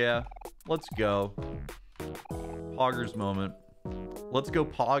 Yeah. Let's go. Poggers moment. Let's go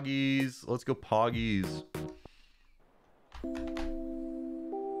Poggies. Let's go Poggies.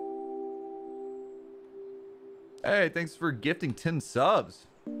 Hey, thanks for gifting 10 subs.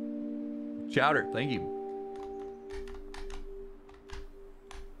 Chowder, thank you.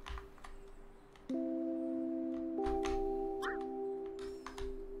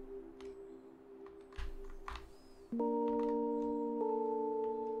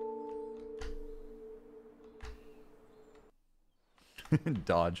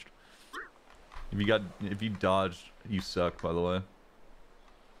 Dodged. If you dodged, you suck, by the way.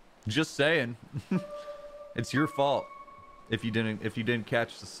 Just saying. It's your fault if you didn't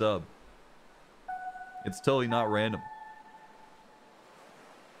catch the sub. It's totally not random.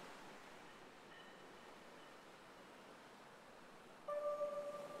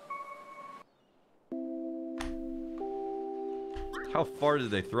 How far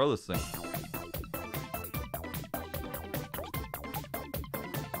did they throw this thing?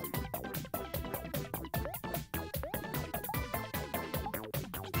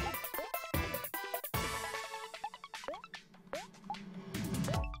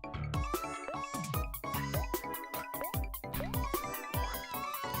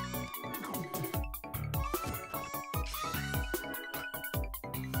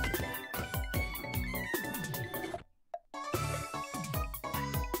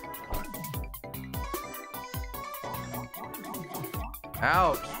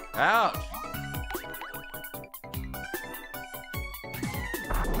 Ouch! Ouch!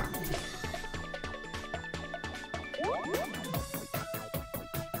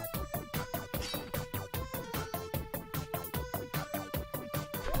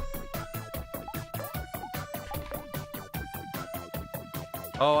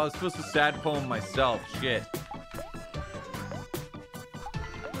 Oh, I was supposed to sad poem myself. Shit.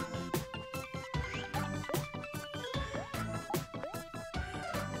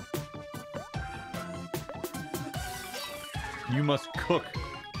 You must cook.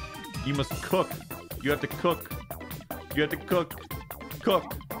 You must cook. You have to cook. You have to cook.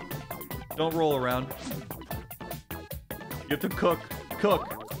 Cook. Don't roll around. You have to cook. Cook.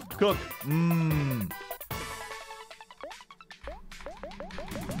 Cook. Mmm.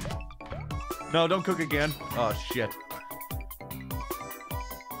 No, don't cook again. Oh, shit.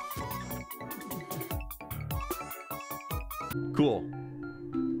 Cool.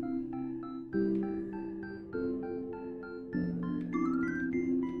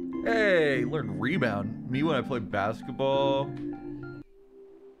 Hey, learn rebound. Me when I play basketball.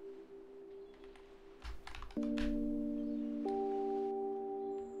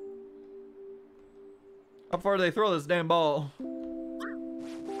 How far do they throw this damn ball?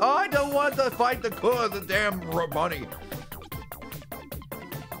 I don't want to fight the core of the damn bunny.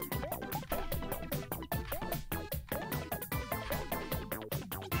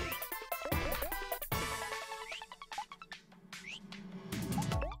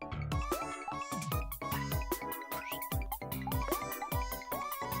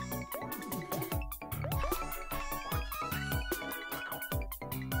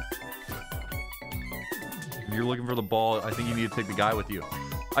 If you're looking for the ball, I think you need to take the guy with you.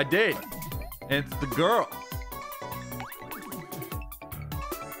 I did. And it's the girl.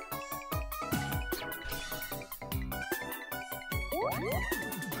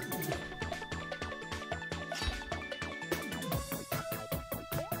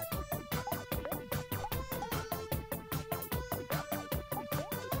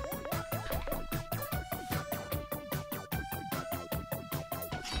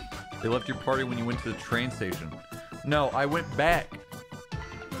 They left your party when you went to the train station. No, I went back.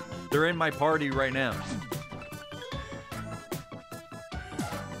 They're in my party right now.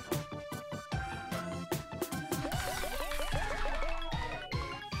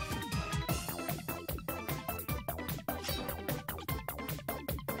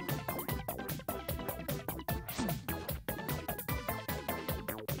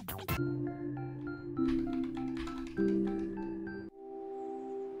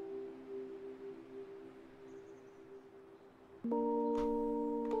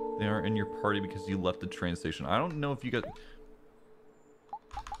 They are in your party because you left the train station. I don't know if you got...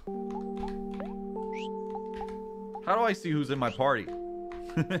 How do I see who's in my party?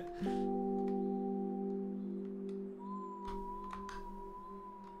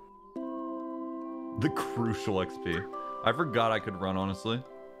 The crucial XP. I forgot I could run, honestly.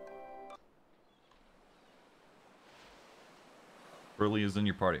 Burley is in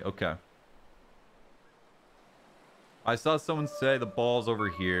your party. Okay. I saw someone say the ball's over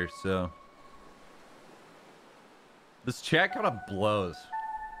here, so... This chat kind of blows.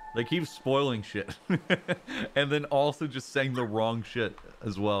 They keep spoiling shit. And then also just saying the wrong shit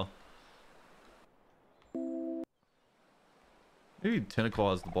as well. Maybe Tentacle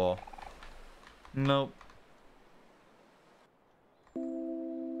has the ball. Nope.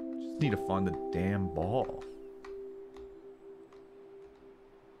 Just need to find the damn ball.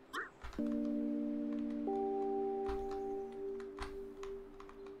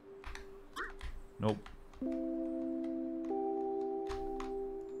 Nope.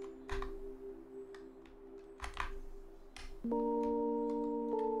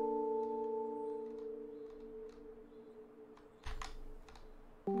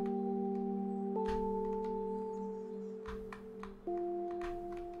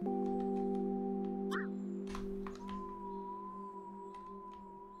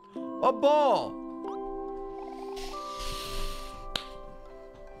 A ball!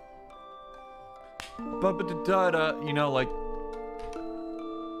 Ba-ba-da-da-da, you know, like...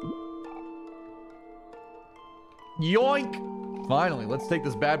 Yoink! Finally, let's take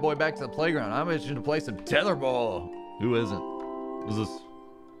this bad boy back to the playground. I'm itching to play some tetherball. Who isn't? Who's this?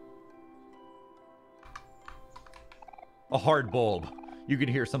 A hard bulb. You can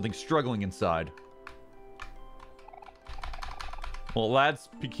hear something struggling inside. Well, that's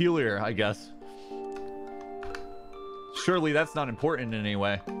peculiar, I guess. Surely that's not important in any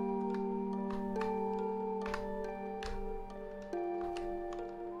way.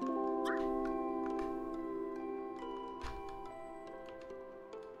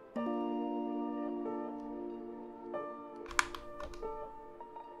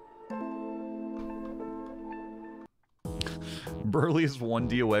 Burley is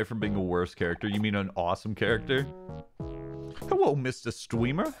 1D away from being a worse character. You mean an awesome character? Hello, Mr.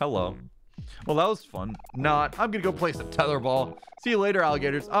 Streamer. Hello. Well, that was fun. Not. I'm gonna go play some tetherball. See you later,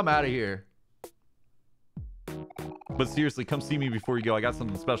 alligators. I'm out of here. But seriously, come see me before you go. I got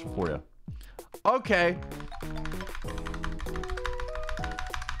something special for you. Okay.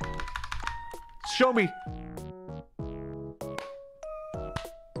 Show me.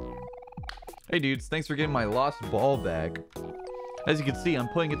 Hey, dudes. Thanks for getting my lost ball back. As you can see, I'm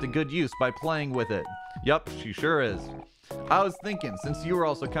putting it to good use by playing with it. Yup, she sure is. I was thinking, since you were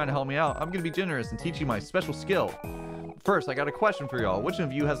also kind of helping me out, I'm going to be generous and teach you my special skill. First, I got a question for y'all. Which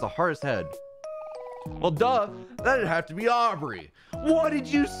of you has the hardest head? Well, duh. That'd have to be Aubrey. What did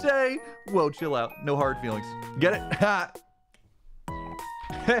you say? Whoa, chill out. No hard feelings. Get it? Ha!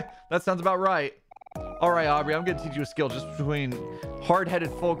 That sounds about right. Alright, Aubrey, I'm going to teach you a skill just between hard-headed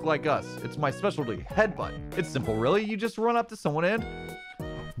folk like us. It's my specialty, headbutt. It's simple, really. You just run up to someone and...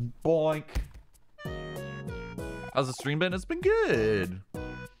 boink. How's the stream been? It's been good.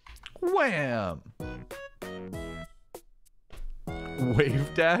 Wham!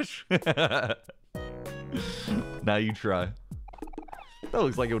 Wave dash? Now you try. That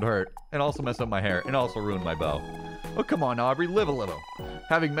looks like it would hurt. And also mess up my hair. And also ruin my bow. Oh, come on, Aubrey. Live a little.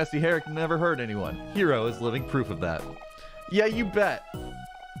 Having messy hair can never hurt anyone. Hero is living proof of that. Yeah, you bet.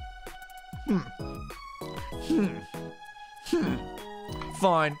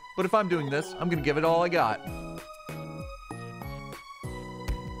 Fine. But if I'm doing this, I'm gonna give it all I got.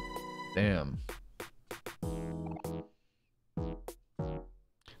 Damn.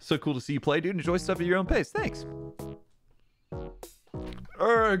 So cool to see you play, dude. Enjoy stuff at your own pace. Thanks.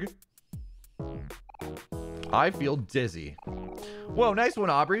 Erg. I feel dizzy. Whoa, nice one,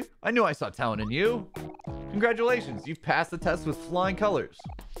 Aubrey. I knew I saw talent in you. Congratulations, you've passed the test with flying colors.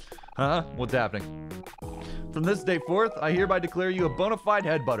 Huh? What's happening? From this day forth, I hereby declare you a bona fide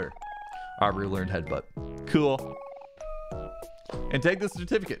headbutter. Aubrey learned headbutt. Cool. And take this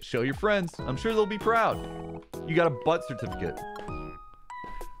certificate. Show your friends. I'm sure they'll be proud. You got a butt certificate.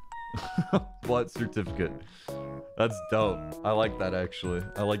 Butt certificate. That's dope. I like that, actually.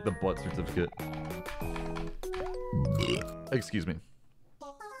 I like the butt certificate. Excuse me.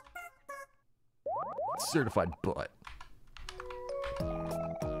 Certified butt.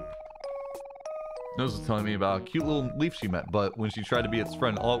 Nose was telling me about a cute little leaf she met, but when she tried to be its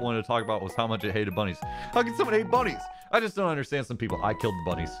friend, all it wanted to talk about was how much it hated bunnies. How can someone hate bunnies? I just don't understand some people. I killed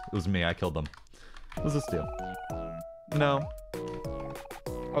the bunnies. It was me. I killed them. Was this deal? No.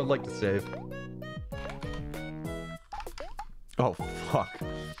 I would like to save. Oh, fuck.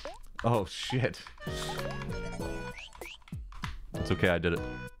 Oh, shit. It's okay. I did it.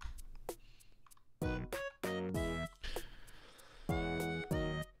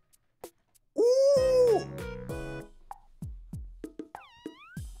 Ooh!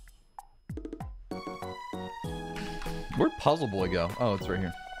 Where'd Puzzle Boy go? Oh, it's right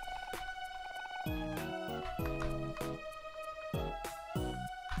here.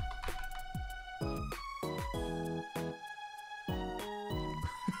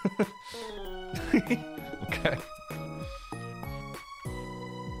 Okay.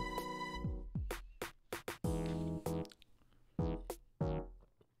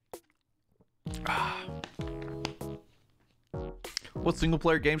 What single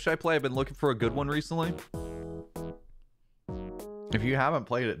player game should I play? I've been looking for a good one recently. If you haven't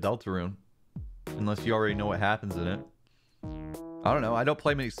played it, Deltarune, unless you already know what happens in it. I don't know. I don't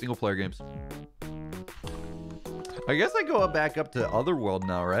play many single player games. I guess I go back up to Otherworld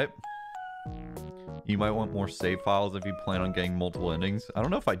now, right? You might want more save files if you plan on getting multiple endings. I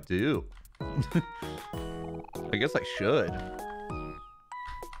don't know if I do. I guess I should.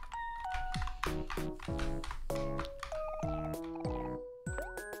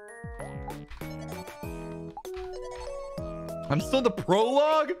 I'm still in the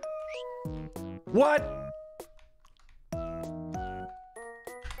prologue? What?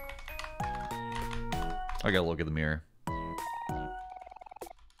 I gotta look at the mirror.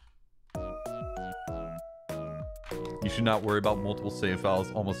 You should not worry about multiple save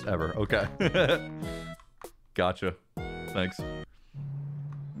files almost ever. Okay. Gotcha. Thanks.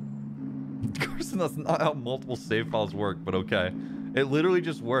 Carson, that's not how multiple save files work, but okay. It literally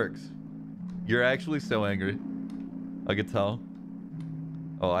just works. You're actually so angry. I could tell.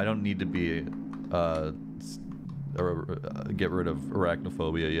 Oh, I don't need to be get rid of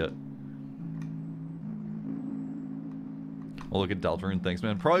arachnophobia yet. I'll look at Deltarune. Thanks,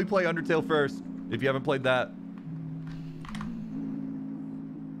 man. Probably play Undertale first if you haven't played that.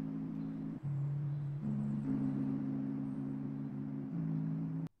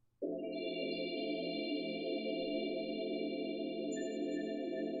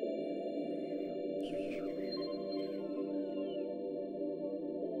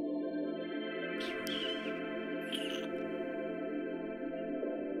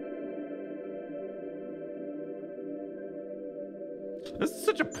 This is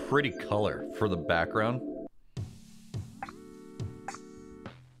such a pretty color for the background.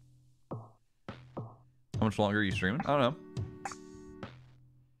 How much longer are you streaming? I don't know.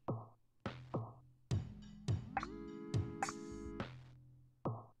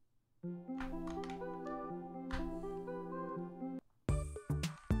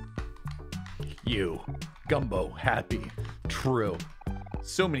 You, Gumbo, happy, true.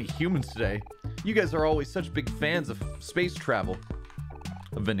 So many humans today. You guys are always such big fans of space travel.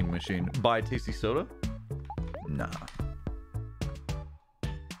 A vending machine. Buy a tasty soda? Nah.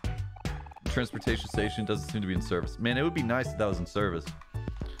 Transportation station doesn't seem to be in service. Man, it would be nice if that was in service.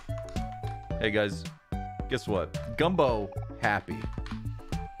 Hey guys, guess what? Gumbo happy.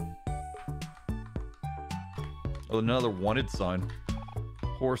 Oh, another wanted sign.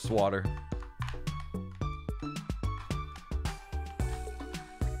 Horse water.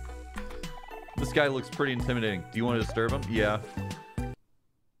 This guy looks pretty intimidating. Do you want to disturb him? Yeah.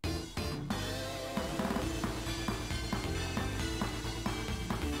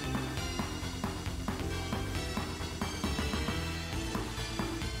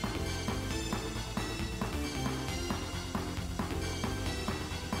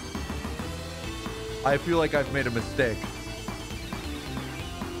 I feel like I've made a mistake.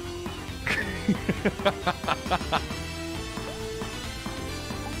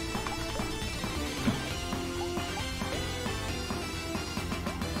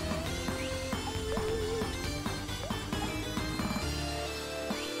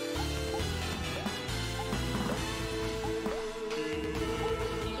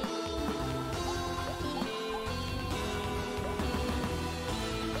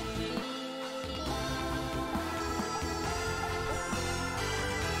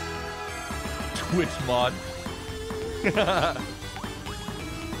 Twitch mod.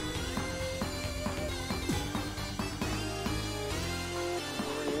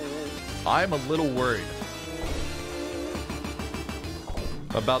 I'm a little worried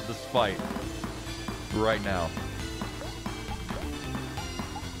about this fight right now.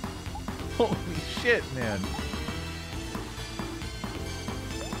 Holy shit. shit, man.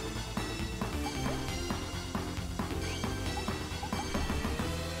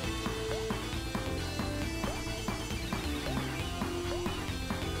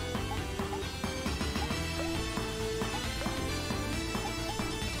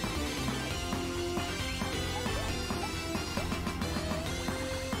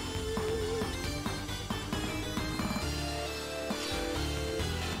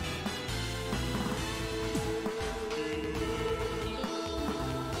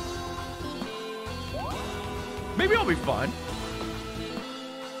 Maybe I'll be fine.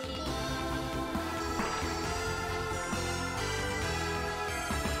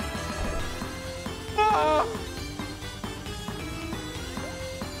 Ah!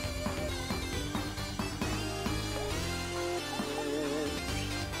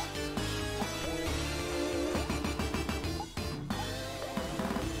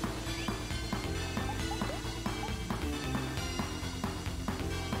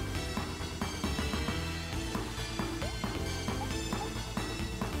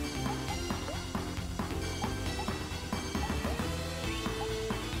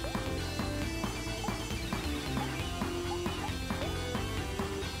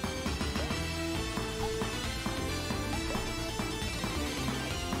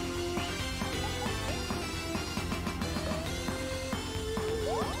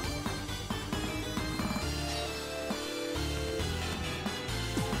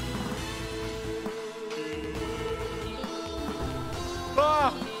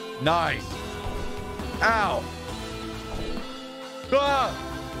 Ah! Nice. Ow. Ah!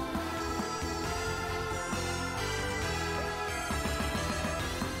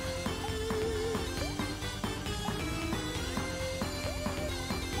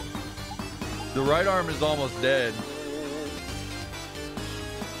 The right arm is almost dead.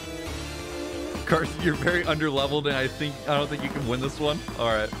 Carson, you're very underleveled, and I don't think you can win this one. All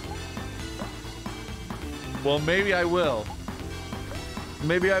right. Well, maybe I will.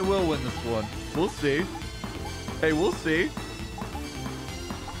 Maybe I will win this one. We'll see. Hey, we'll see.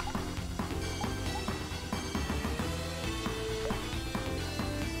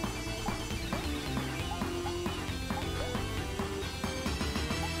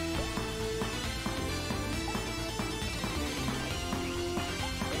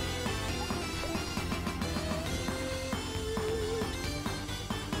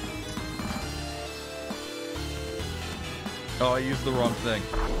 Oh, I used the wrong thing.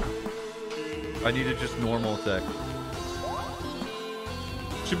 I needed just normal attack.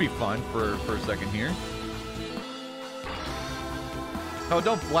 Should be fine for a second here. Oh,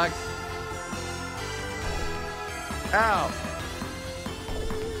 don't flex. Ow.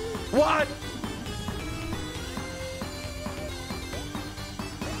 What?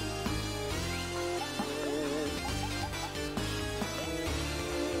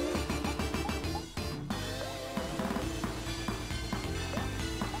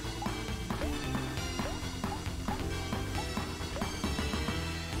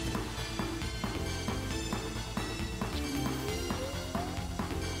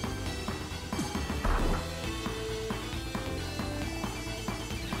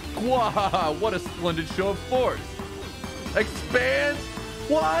 Wow, what a splendid show of force. Expand?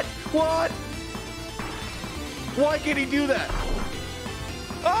 What? What? Why can't he do that?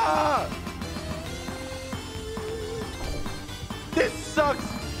 Ah! This sucks.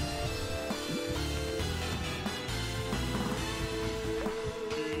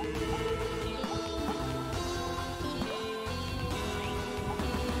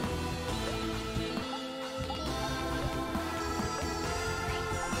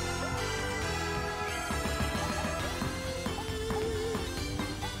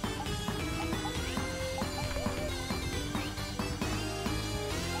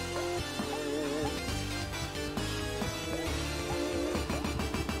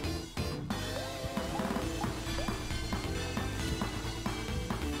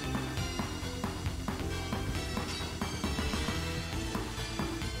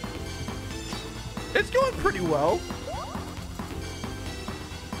 It's going pretty well.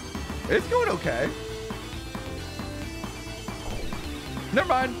 It's going okay. Never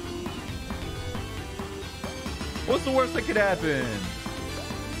mind. What's the worst that could happen?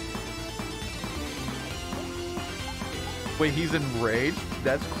 Wait, he's enraged?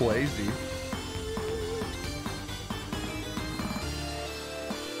 That's crazy.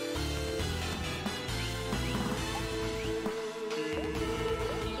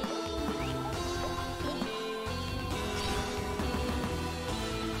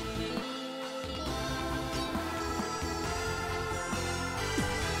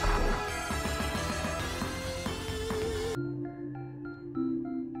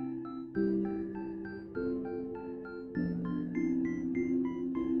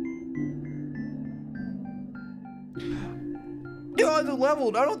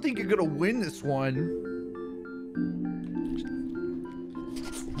 leveled. I don't think you're gonna win this one.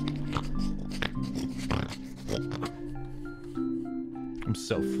 I'm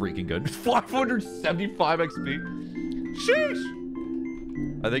so freaking good. 575 XP. Sheesh.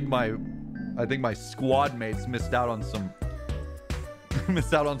 I think my squad mates missed out on some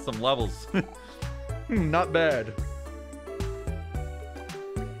levels. Not bad.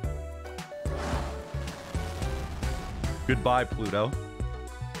 Goodbye, Pluto.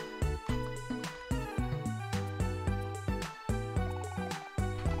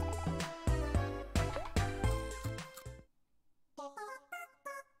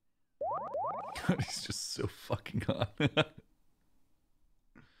 He's just so fucking hot.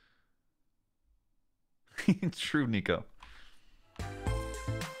 True, Nico.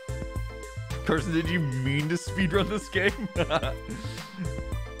 Carson, did you mean to speedrun this game?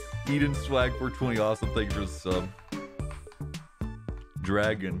 Eden Swag 420, awesome. Thank you for the sub.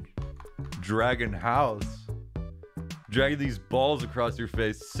 Dragon House. Dragging these balls across your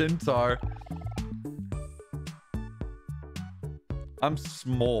face. Centaur. I'm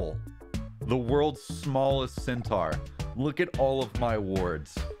small. The world's smallest centaur. Look at all of my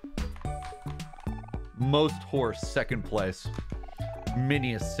awards. Most horse, second place.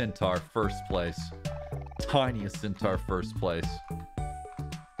 Miniest centaur, first place. Tiniest centaur, first place.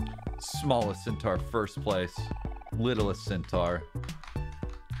 Smallest centaur, first place. Littlest centaur.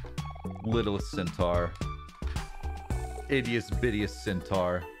 Littlest centaur. Ittiest bittiest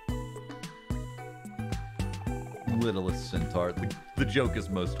centaur. Littlest centaur. The joke is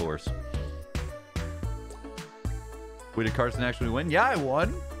most horse. Wait, did Carson actually win? Yeah, I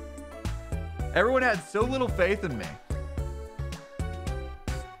won. Everyone had so little faith in me.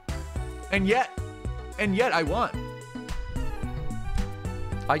 And yet I won.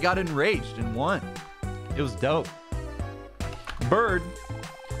 I got enraged and won. It was dope. Bird.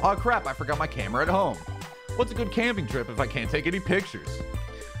 Oh crap, I forgot my camera at home. What's a good camping trip if I can't take any pictures?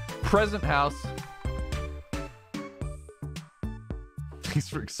 Present house. Thanks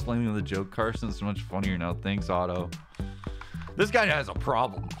for explaining the joke, Carson. It's much funnier now. Thanks, Otto. This guy has a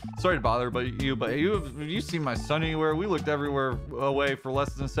problem. Sorry to bother but have you seen my son anywhere? We looked everywhere away for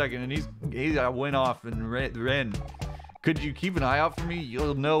less than a second and he went off and ran. Could you keep an eye out for me?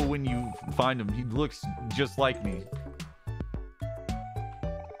 You'll know when you find him. He looks just like me.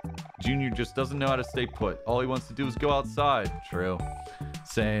 Junior just doesn't know how to stay put. All he wants to do is go outside. True.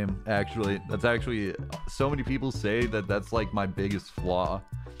 Same, actually. That's actually, so many people say that that's like my biggest flaw.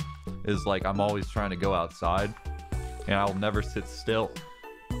 Is like, I'm always trying to go outside. And I'll never sit still.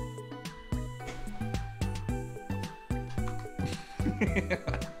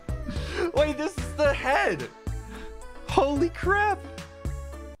 Wait, this is the head! Holy crap!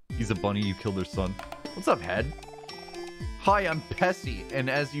 He's a bunny, you killed their son. What's up, head? Hi, I'm Pessy, and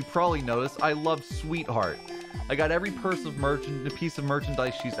as you probably noticed, I love Sweetheart. I got every piece of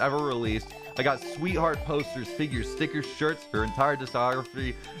merchandise she's ever released. I got Sweetheart posters, figures, stickers, shirts, her entire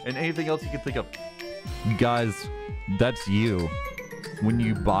discography, and anything else you can think of. Guys, that's you when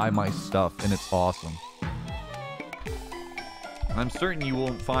you buy my stuff, and it's awesome. I'm certain you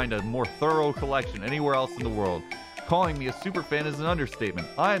won't find a more thorough collection anywhere else in the world. Calling me a super fan is an understatement.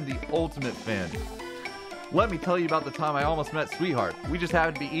 I am the ultimate fan. Let me tell you about the time I almost met Sweetheart. We just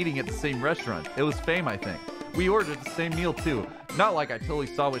happened to be eating at the same restaurant. It was Fame, I think. We ordered the same meal too. Not like I totally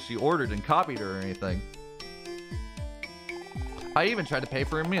saw what she ordered and copied her or anything. I even tried to pay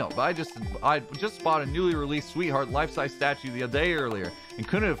for a meal, but I just bought a newly released Sweetheart life-size statue the day earlier and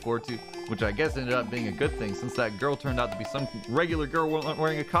couldn't afford to, which I guess ended up being a good thing since that girl turned out to be some regular girl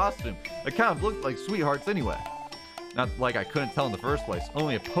wearing a costume. It kind of looked like Sweetheart's anyway. Not like I couldn't tell in the first place.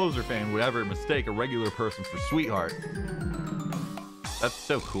 Only a poser fan would ever mistake a regular person for Sweetheart. That's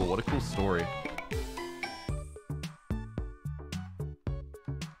so cool. What a cool story.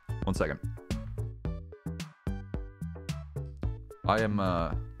 1 second. I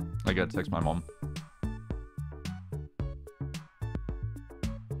gotta text my mom.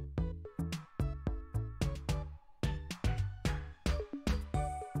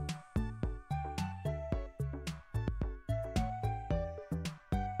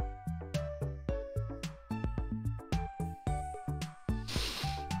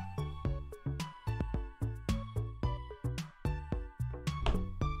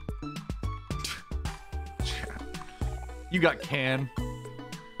 You got can.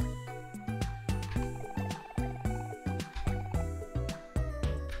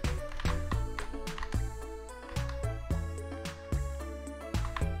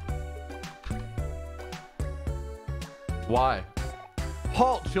 Why?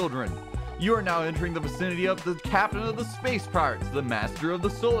 Halt, children! You are now entering the vicinity of the captain of the space pirates, the master of the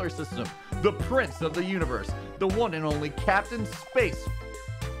solar system, the prince of the universe, the one and only Captain Space.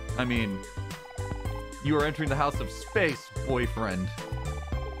 I mean, you are entering the house of space, boyfriend.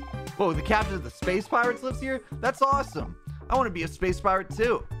 Whoa, the captain of the space pirates lives here? That's awesome. I want to be a space pirate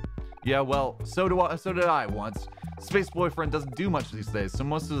too. Yeah, well, so did I once. Space boyfriend doesn't do much these days, so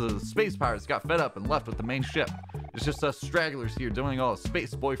most of the space pirates got fed up and left with the main ship. It's just us stragglers here doing all the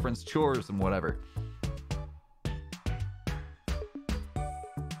space boyfriend's chores and whatever.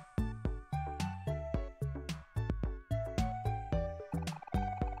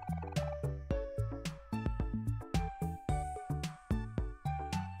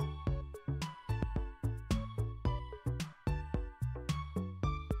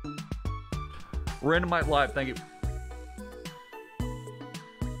 Randomite Live, thank you.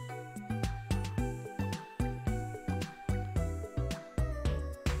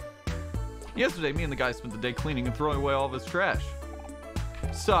 Yesterday, me and the guy spent the day cleaning and throwing away all of his trash.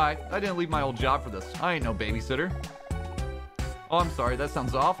 Sigh, I didn't leave my old job for this. I ain't no babysitter. Oh, I'm sorry, that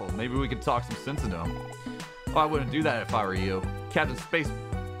sounds awful. Maybe we could talk some sense into him. Oh, I wouldn't do that if I were you. Space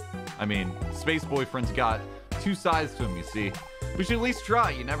Boyfriend's got two sides to him, you see. We should at least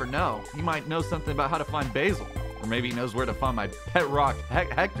try, you never know. He might know something about how to find Basil. Or maybe he knows where to find my pet rock,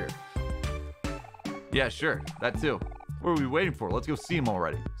 Hector. Yeah, sure, that too. What are we waiting for? Let's go see him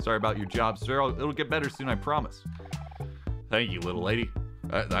already. Sorry about your job, sir. It'll get better soon, I promise. Thank you, little lady.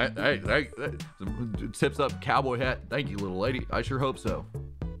 Tips up, cowboy hat. Thank you, little lady. I sure hope so.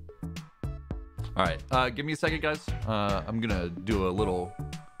 All right, give me a second, guys. I'm gonna do a little.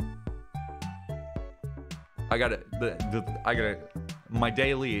 I got my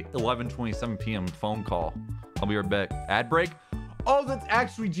daily 11:27 p.m. phone call. I'll be right back. Ad break. Oh, that's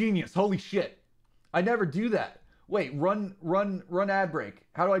actually genius. Holy shit! I never do that. Wait, run ad break.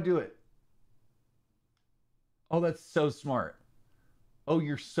 How do I do it? Oh, that's so smart. Oh,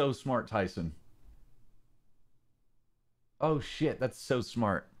 you're so smart, Tyson. Oh shit, that's so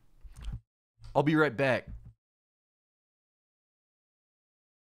smart. I'll be right back.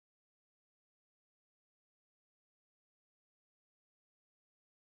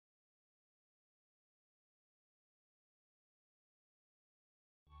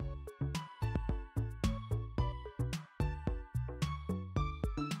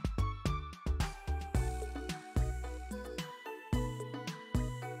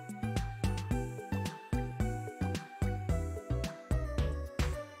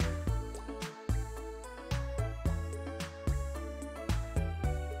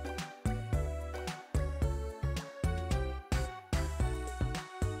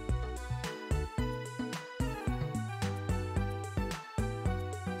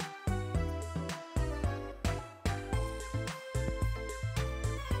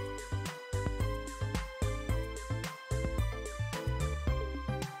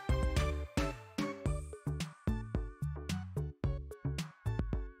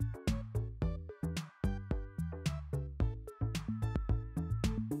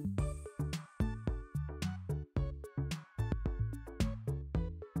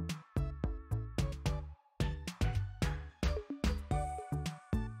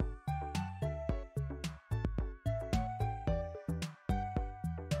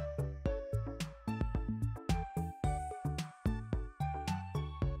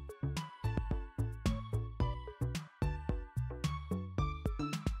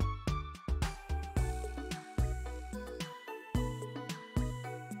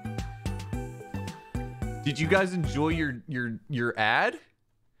 Did you guys enjoy your ad?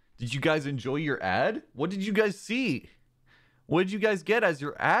 Did you guys enjoy your ad? What did you guys see? What did you guys get as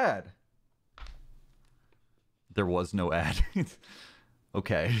your ad? There was no ad.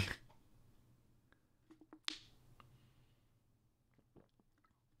 Okay.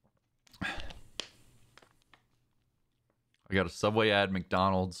 I got a Subway ad,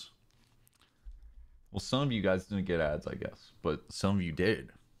 McDonald's. Well, some of you guys didn't get ads, I guess, but some of you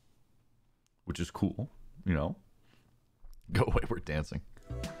did, which is cool. You know, go away, we're dancing.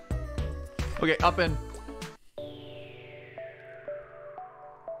 Okay, up in.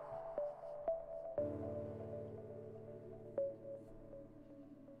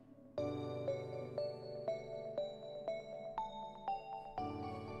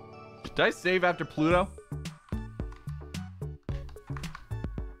 Did I save after Pluto?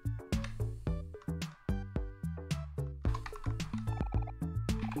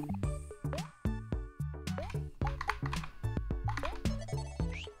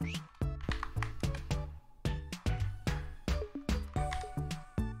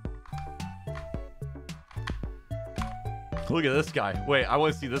 Look at this guy. Wait, I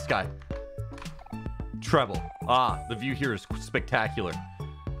want to see this guy. Treble. Ah, the view here is spectacular.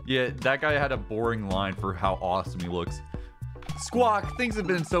 Yeah, that guy had a boring line for how awesome he looks. Squawk, things have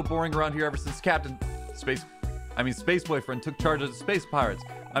been so boring around here ever since Space Boyfriend took charge of the space pirates.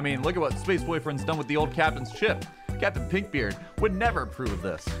 I mean, look at what Space Boyfriend's done with the old captain's ship. Captain Pinkbeard would never approve of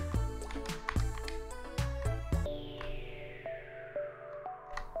this.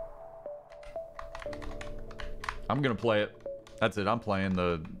 I'm gonna play it. That's it, I'm playing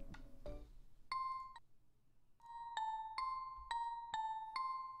the...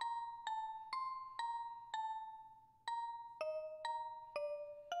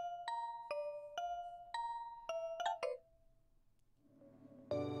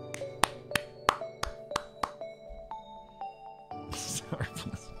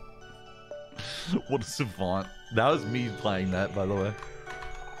 What a savant. That was me playing that, by the way.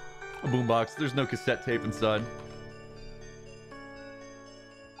 A boombox. There's no cassette tape inside.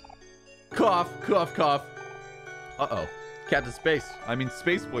 Cough, cough, cough. Uh-oh. Captain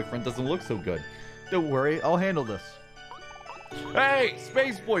Space Boyfriend doesn't look so good. Don't worry, I'll handle this. Hey,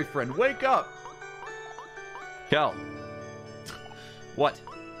 Space Boyfriend, wake up! Cal. What?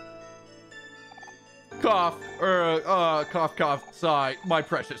 Cough, cough, cough, sigh, my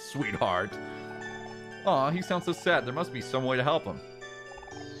precious sweetheart. Aw, he sounds so sad. There must be some way to help him.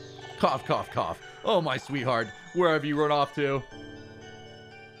 Cough, cough, cough. Oh, my sweetheart, where have you run off to?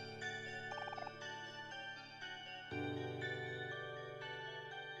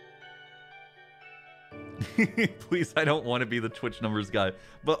 Please, I don't want to be the Twitch numbers guy.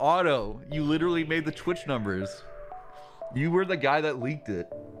 But Otto, you literally made the Twitch numbers. You were the guy that leaked it.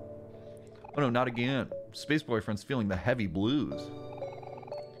 Oh no, not again. Space Boyfriend's feeling the heavy blues.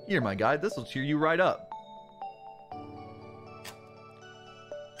 Here, my guy, this'll cheer you right up.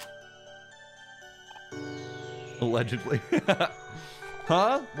 Allegedly.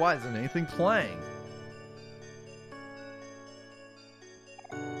 Huh? Why isn't anything playing?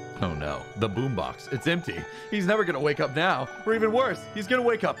 Oh no, the boombox. It's empty. He's never gonna wake up now. Or even worse, he's gonna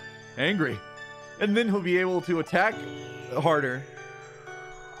wake up angry. And then he'll be able to attack harder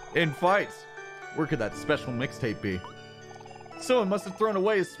in fights. Where could that special mixtape be? Someone must have thrown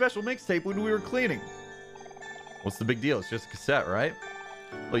away his special mixtape when we were cleaning. What's the big deal? It's just a cassette, right?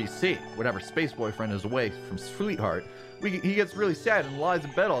 Well, you see, whenever Space Boyfriend is away from Sweetheart, he gets really sad and lies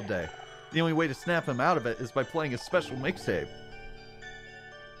in bed all day. The only way to snap him out of it is by playing a special mixtape.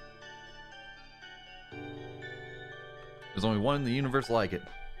 There's only one in the universe like it.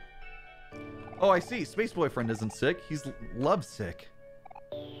 Oh, I see. Space Boyfriend isn't sick. He's lovesick.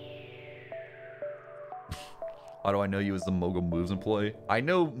 Otto, I know you as the Mogul Moves employee. I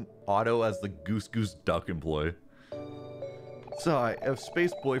know Otto as the Goose Goose Duck employee. So, if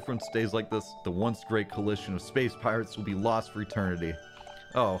Space Boyfriend stays like this, the once great coalition of space pirates will be lost for eternity.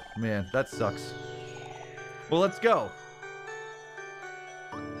 Oh, man, that sucks. Well, let's go.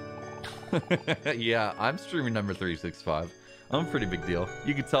 Yeah, I'm streaming number 365. I'm a pretty big deal.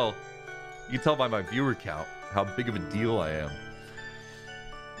 You can tell by my viewer count how big of a deal I am.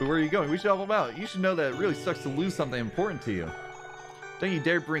 But where are you going? We should help him out. You should know that it really sucks to lose something important to you. Don't you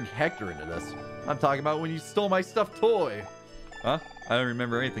dare bring Hector into this. I'm talking about when you stole my stuffed toy. Huh? I don't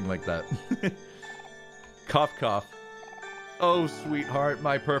remember anything like that. Cough, cough. Oh, sweetheart,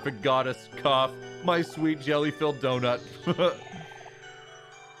 my perfect goddess. Cough. My sweet jelly-filled donut.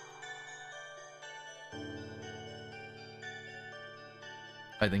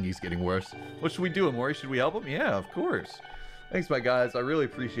 I think he's getting worse. What should we do, Omori? Should we help him? Yeah, of course. Thanks, my guys. I really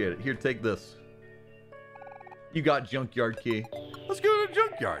appreciate it. Here, take this. You got junkyard key. Let's go to the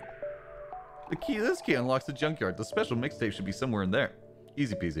junkyard. This key unlocks the junkyard. The special mixtape should be somewhere in there.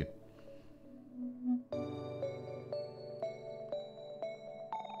 Easy peasy.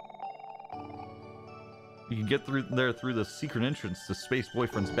 You can get through there through the secret entrance to Space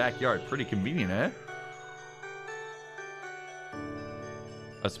Boyfriend's backyard. Pretty convenient, eh?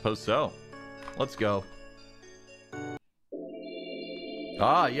 I suppose so. Let's go.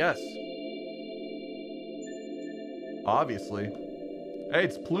 Ah, yes. Obviously. Hey,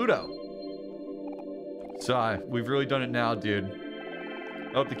 it's Pluto. So, we've really done it now, dude.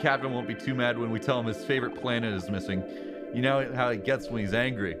 I hope the captain won't be too mad when we tell him his favorite planet is missing. You know how it gets when he's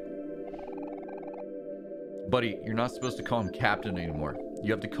angry. Buddy, you're not supposed to call him captain anymore.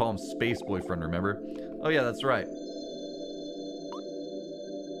 You have to call him Space Boyfriend, remember? Oh yeah, that's right.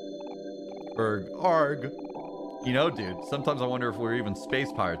 Erg. Arg. You know, dude, sometimes I wonder if we're even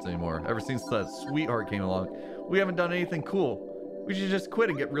space pirates anymore. Ever since that sweetheart came along, we haven't done anything cool. We should just quit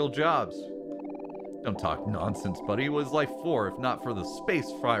and get real jobs. Don't talk nonsense, buddy. What is life for, if not for the space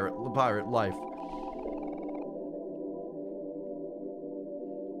pirate life?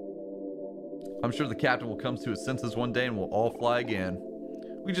 I'm sure the captain will come to his senses one day and we'll all fly again.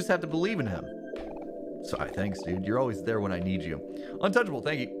 We just have to believe in him. Sorry, thanks, dude. You're always there when I need you. Untouchable,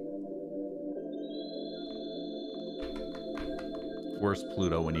 thank you. Where's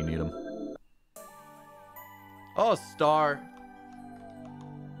Pluto when you need him? Oh, star.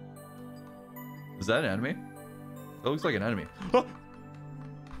 Is that an enemy? That looks like an enemy.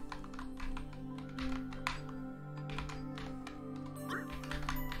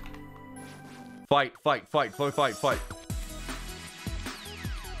 Fight, fight, fight, fight, fight, fight.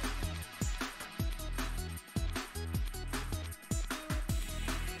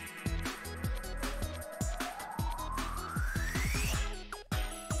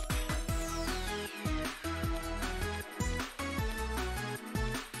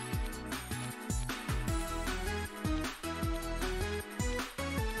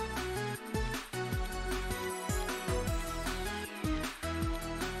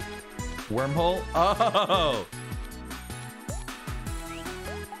 Wormhole? Oh!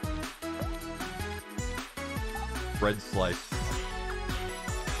 Bread slice.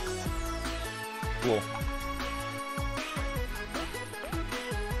 Cool.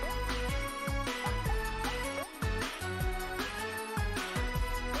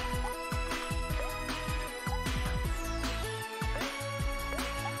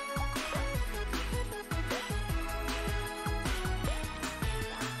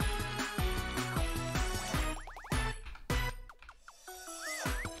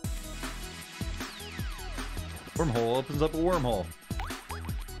 Wormhole opens up a wormhole.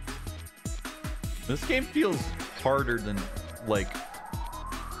 This game feels harder than, like,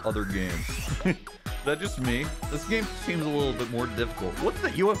 other games. Is that just me? This game seems a little bit more difficult. What's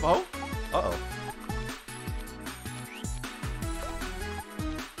that, UFO? Uh-oh.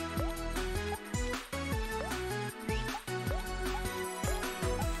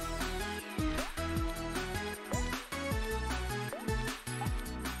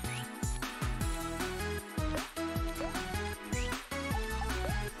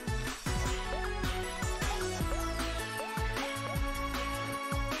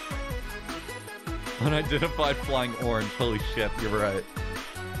 Unidentified flying orange. Holy shit, you're right.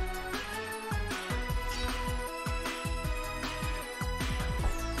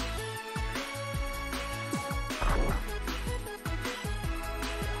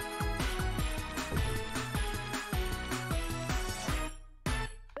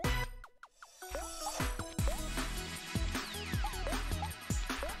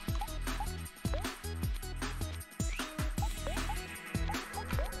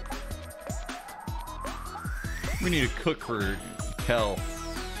 We need to cook for Kel.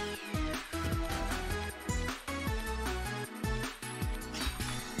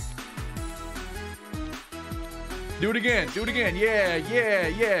 Do it again. Do it again. Yeah, yeah,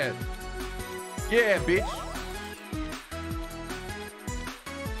 yeah. Yeah, bitch.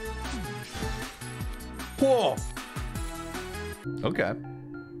 Whoa. Okay.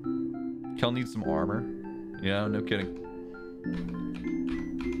 Kel needs some armor. Yeah, no kidding.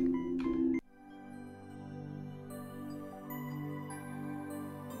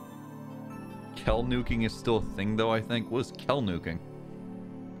 Kel nuking is still a thing, though, I think. What is Kel nuking?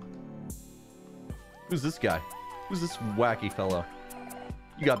 Who's this guy? Who's this wacky fellow?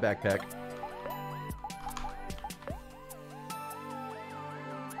 You got backpack.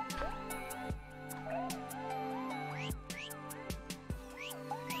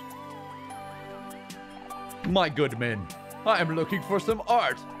 My good men, I am looking for some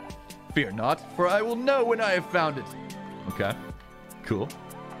art. Fear not, for I will know when I have found it. Okay, cool.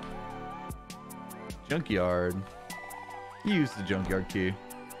 Junkyard. Use the junkyard key.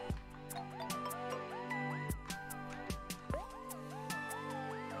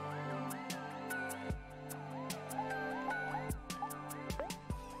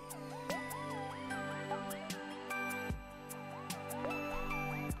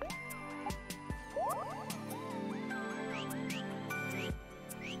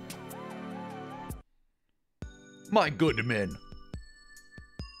 My good men.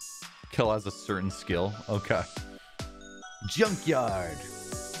 Kel has a certain skill. Okay. Junkyard.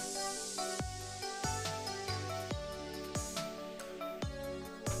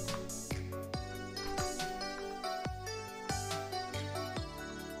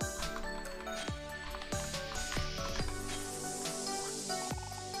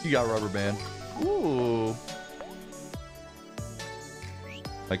 You got rubber band. Ooh.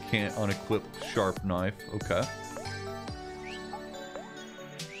 I can't unequip sharp knife. Okay.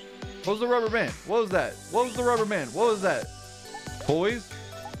 What was the rubber band? What was that? What was the rubber band? What was that? Toys?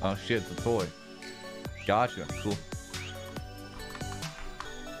 Oh shit, it's a toy. Gotcha. Cool.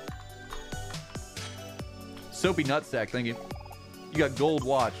 Soapy nutsack, thank you. You got gold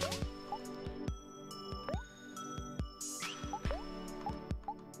watch.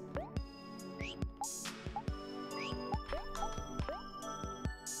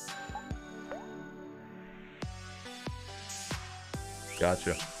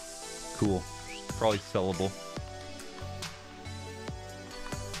 Gotcha. Cool. Probably sellable.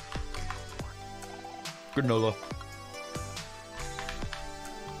 Granola.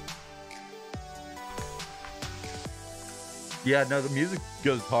 Yeah, no, the music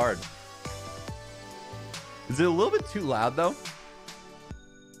goes hard. Is it a little bit too loud, though?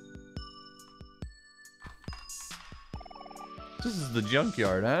 This is the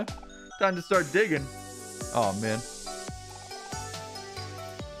junkyard, huh? Time to start digging. Oh, man.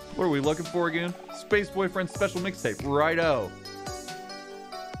 What are we looking for again? Space Boyfriend special mixtape. Righto.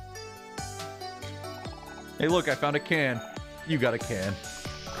 Hey, look, I found a can. You got a can.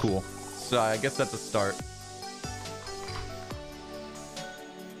 Cool. So I guess that's a start.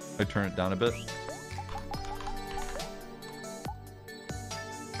 I turn it down a bit.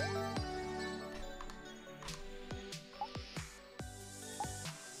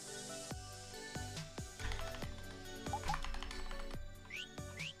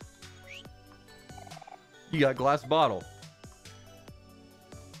 You got a glass bottle.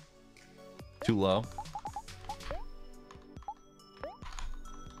 Too low.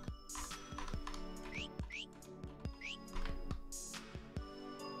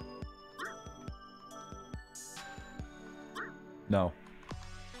 No.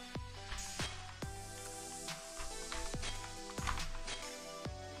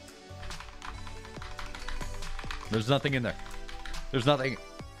 There's nothing in there. There's nothing.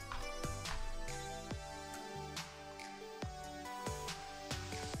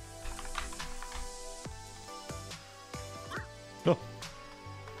 Oh.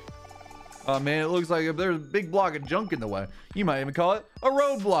 Oh man, it looks like if there's a big block of junk in the way, you might even call it a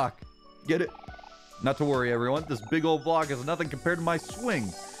roadblock. Get it? Not to worry, everyone. This big old block is nothing compared to my swing.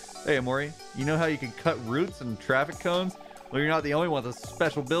 Hey, Omori, you know how you can cut roots and traffic cones? Well, you're not the only one with a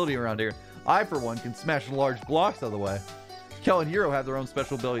special ability around here. I, for one, can smash large blocks out of the way. Kel and Hero have their own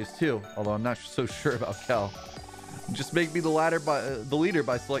special abilities too, although I'm not so sure about Kel. Just make me the leader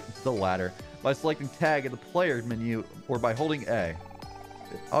by selecting tag in the player menu or by holding A.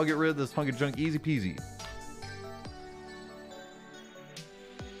 I'll get rid of this hunk of junk easy peasy.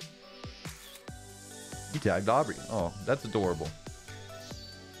 You tagged Aubrey. Oh, that's adorable.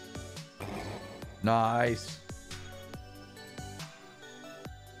 Nice.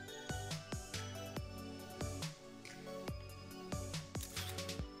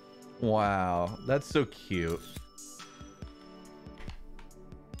 Wow, that's so cute.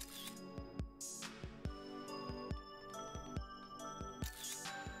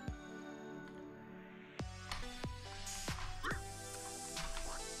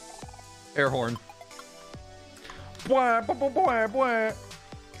 Air horn. Bwah, bwah, bwah, bwah, bwah.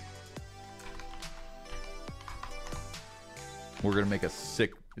 We're gonna make a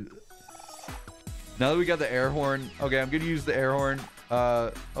sick. Now that we got the air horn, okay, I'm gonna use the air horn.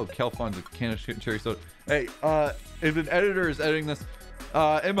 Oh, Kel finds a can of cherry soda. Hey, if an editor is editing this,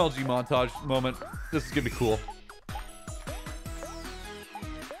 MLG montage moment, this is gonna be cool.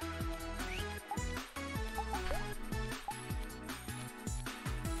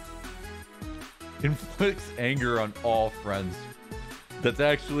 Inflicts anger on all friends. That's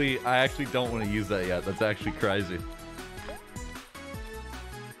actually, I actually don't want to use that yet. That's actually crazy.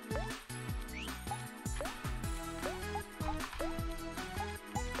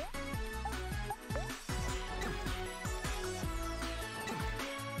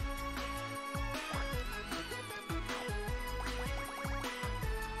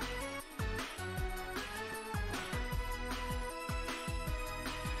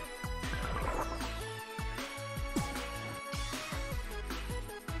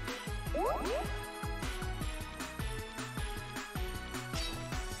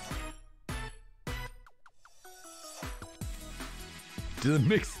 Do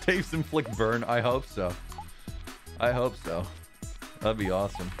the mixtapes inflict burn? I hope so. I hope so. That'd be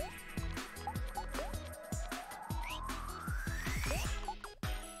awesome.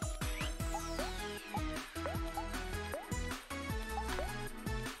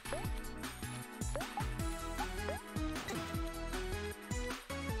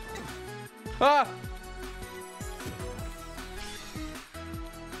 Ah!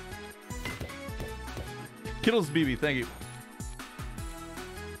 Kittles BB, thank you.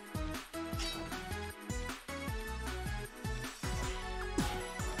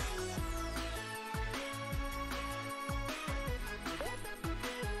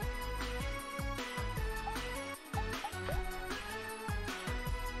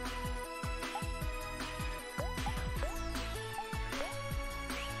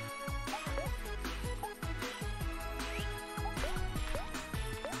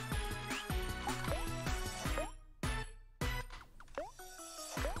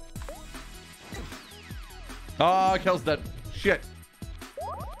 Ah, Kel's dead. Shit.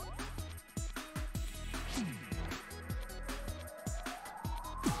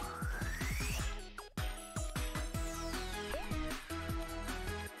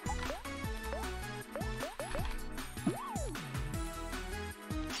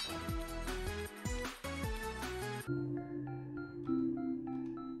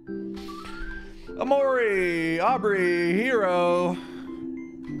 Omori, Aubrey, Hero.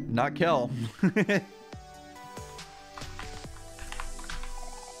 Not Kel.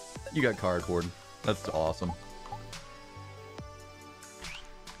 You got cardboard. That's awesome.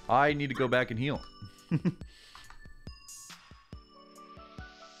 I need to go back and heal.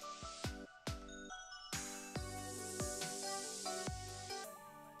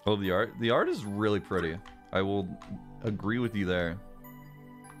 Oh, the art. The art is really pretty. I will agree with you there.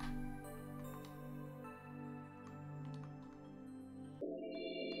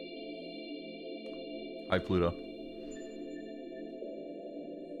 Hi, Pluto.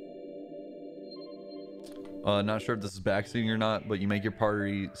 Not sure if this is backseating or not, but you make your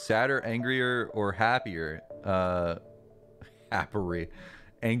party sadder, angrier, or happier. Happery.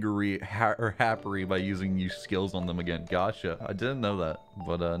 Angry or happery by using new skills on them again. Gotcha. I didn't know that,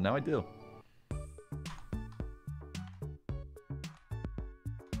 but now I do.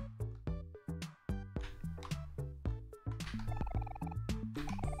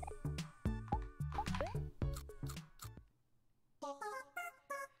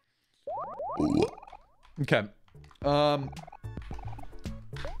 Okay. I'm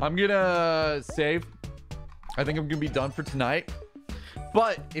gonna save. I think I'm gonna be done for tonight.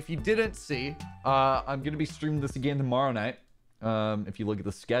 But if you didn't see, I'm gonna be streaming this again tomorrow night. If you look at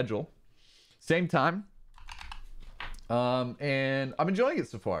the schedule, same time. And I'm enjoying it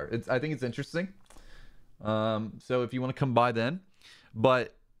so far. I think it's interesting. So if you want to come by then,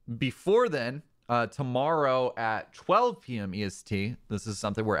 but before then, tomorrow at 12 p.m. EST, this is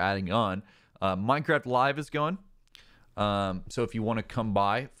something we're adding on. Minecraft Live is going. So if you want to come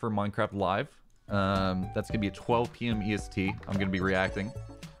by for Minecraft Live, that's going to be at 12 p.m. EST. I'm going to be reacting.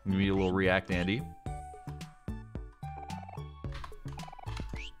 I'm going to be a little React Andy.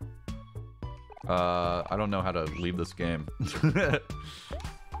 I don't know how to leave this game.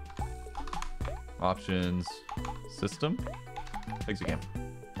 Options. System. Exit game.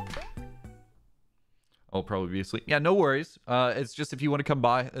 I'll probably be asleep. Yeah, no worries. It's just if you want to come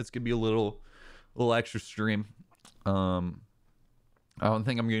by, it's going to be a little extra stream. I don't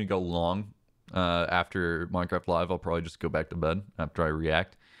think I'm going to go long. After Minecraft Live, I'll probably just go back to bed after I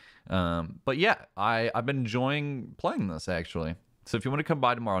react. But yeah, I've been enjoying playing this, actually. So if you want to come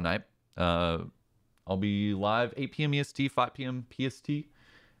by tomorrow night, I'll be live 8 p.m. EST, 5 p.m. PST.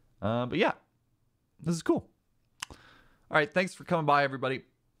 But yeah, this is cool. All right, thanks for coming by, everybody.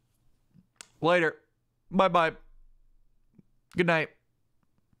 Later. Bye-bye. Good night.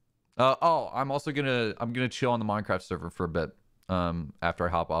 Oh, I'm gonna chill on the Minecraft server for a bit after I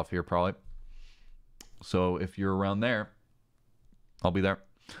hop off here, probably. So if you're around there, I'll be there.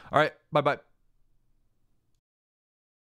 All right, bye-bye.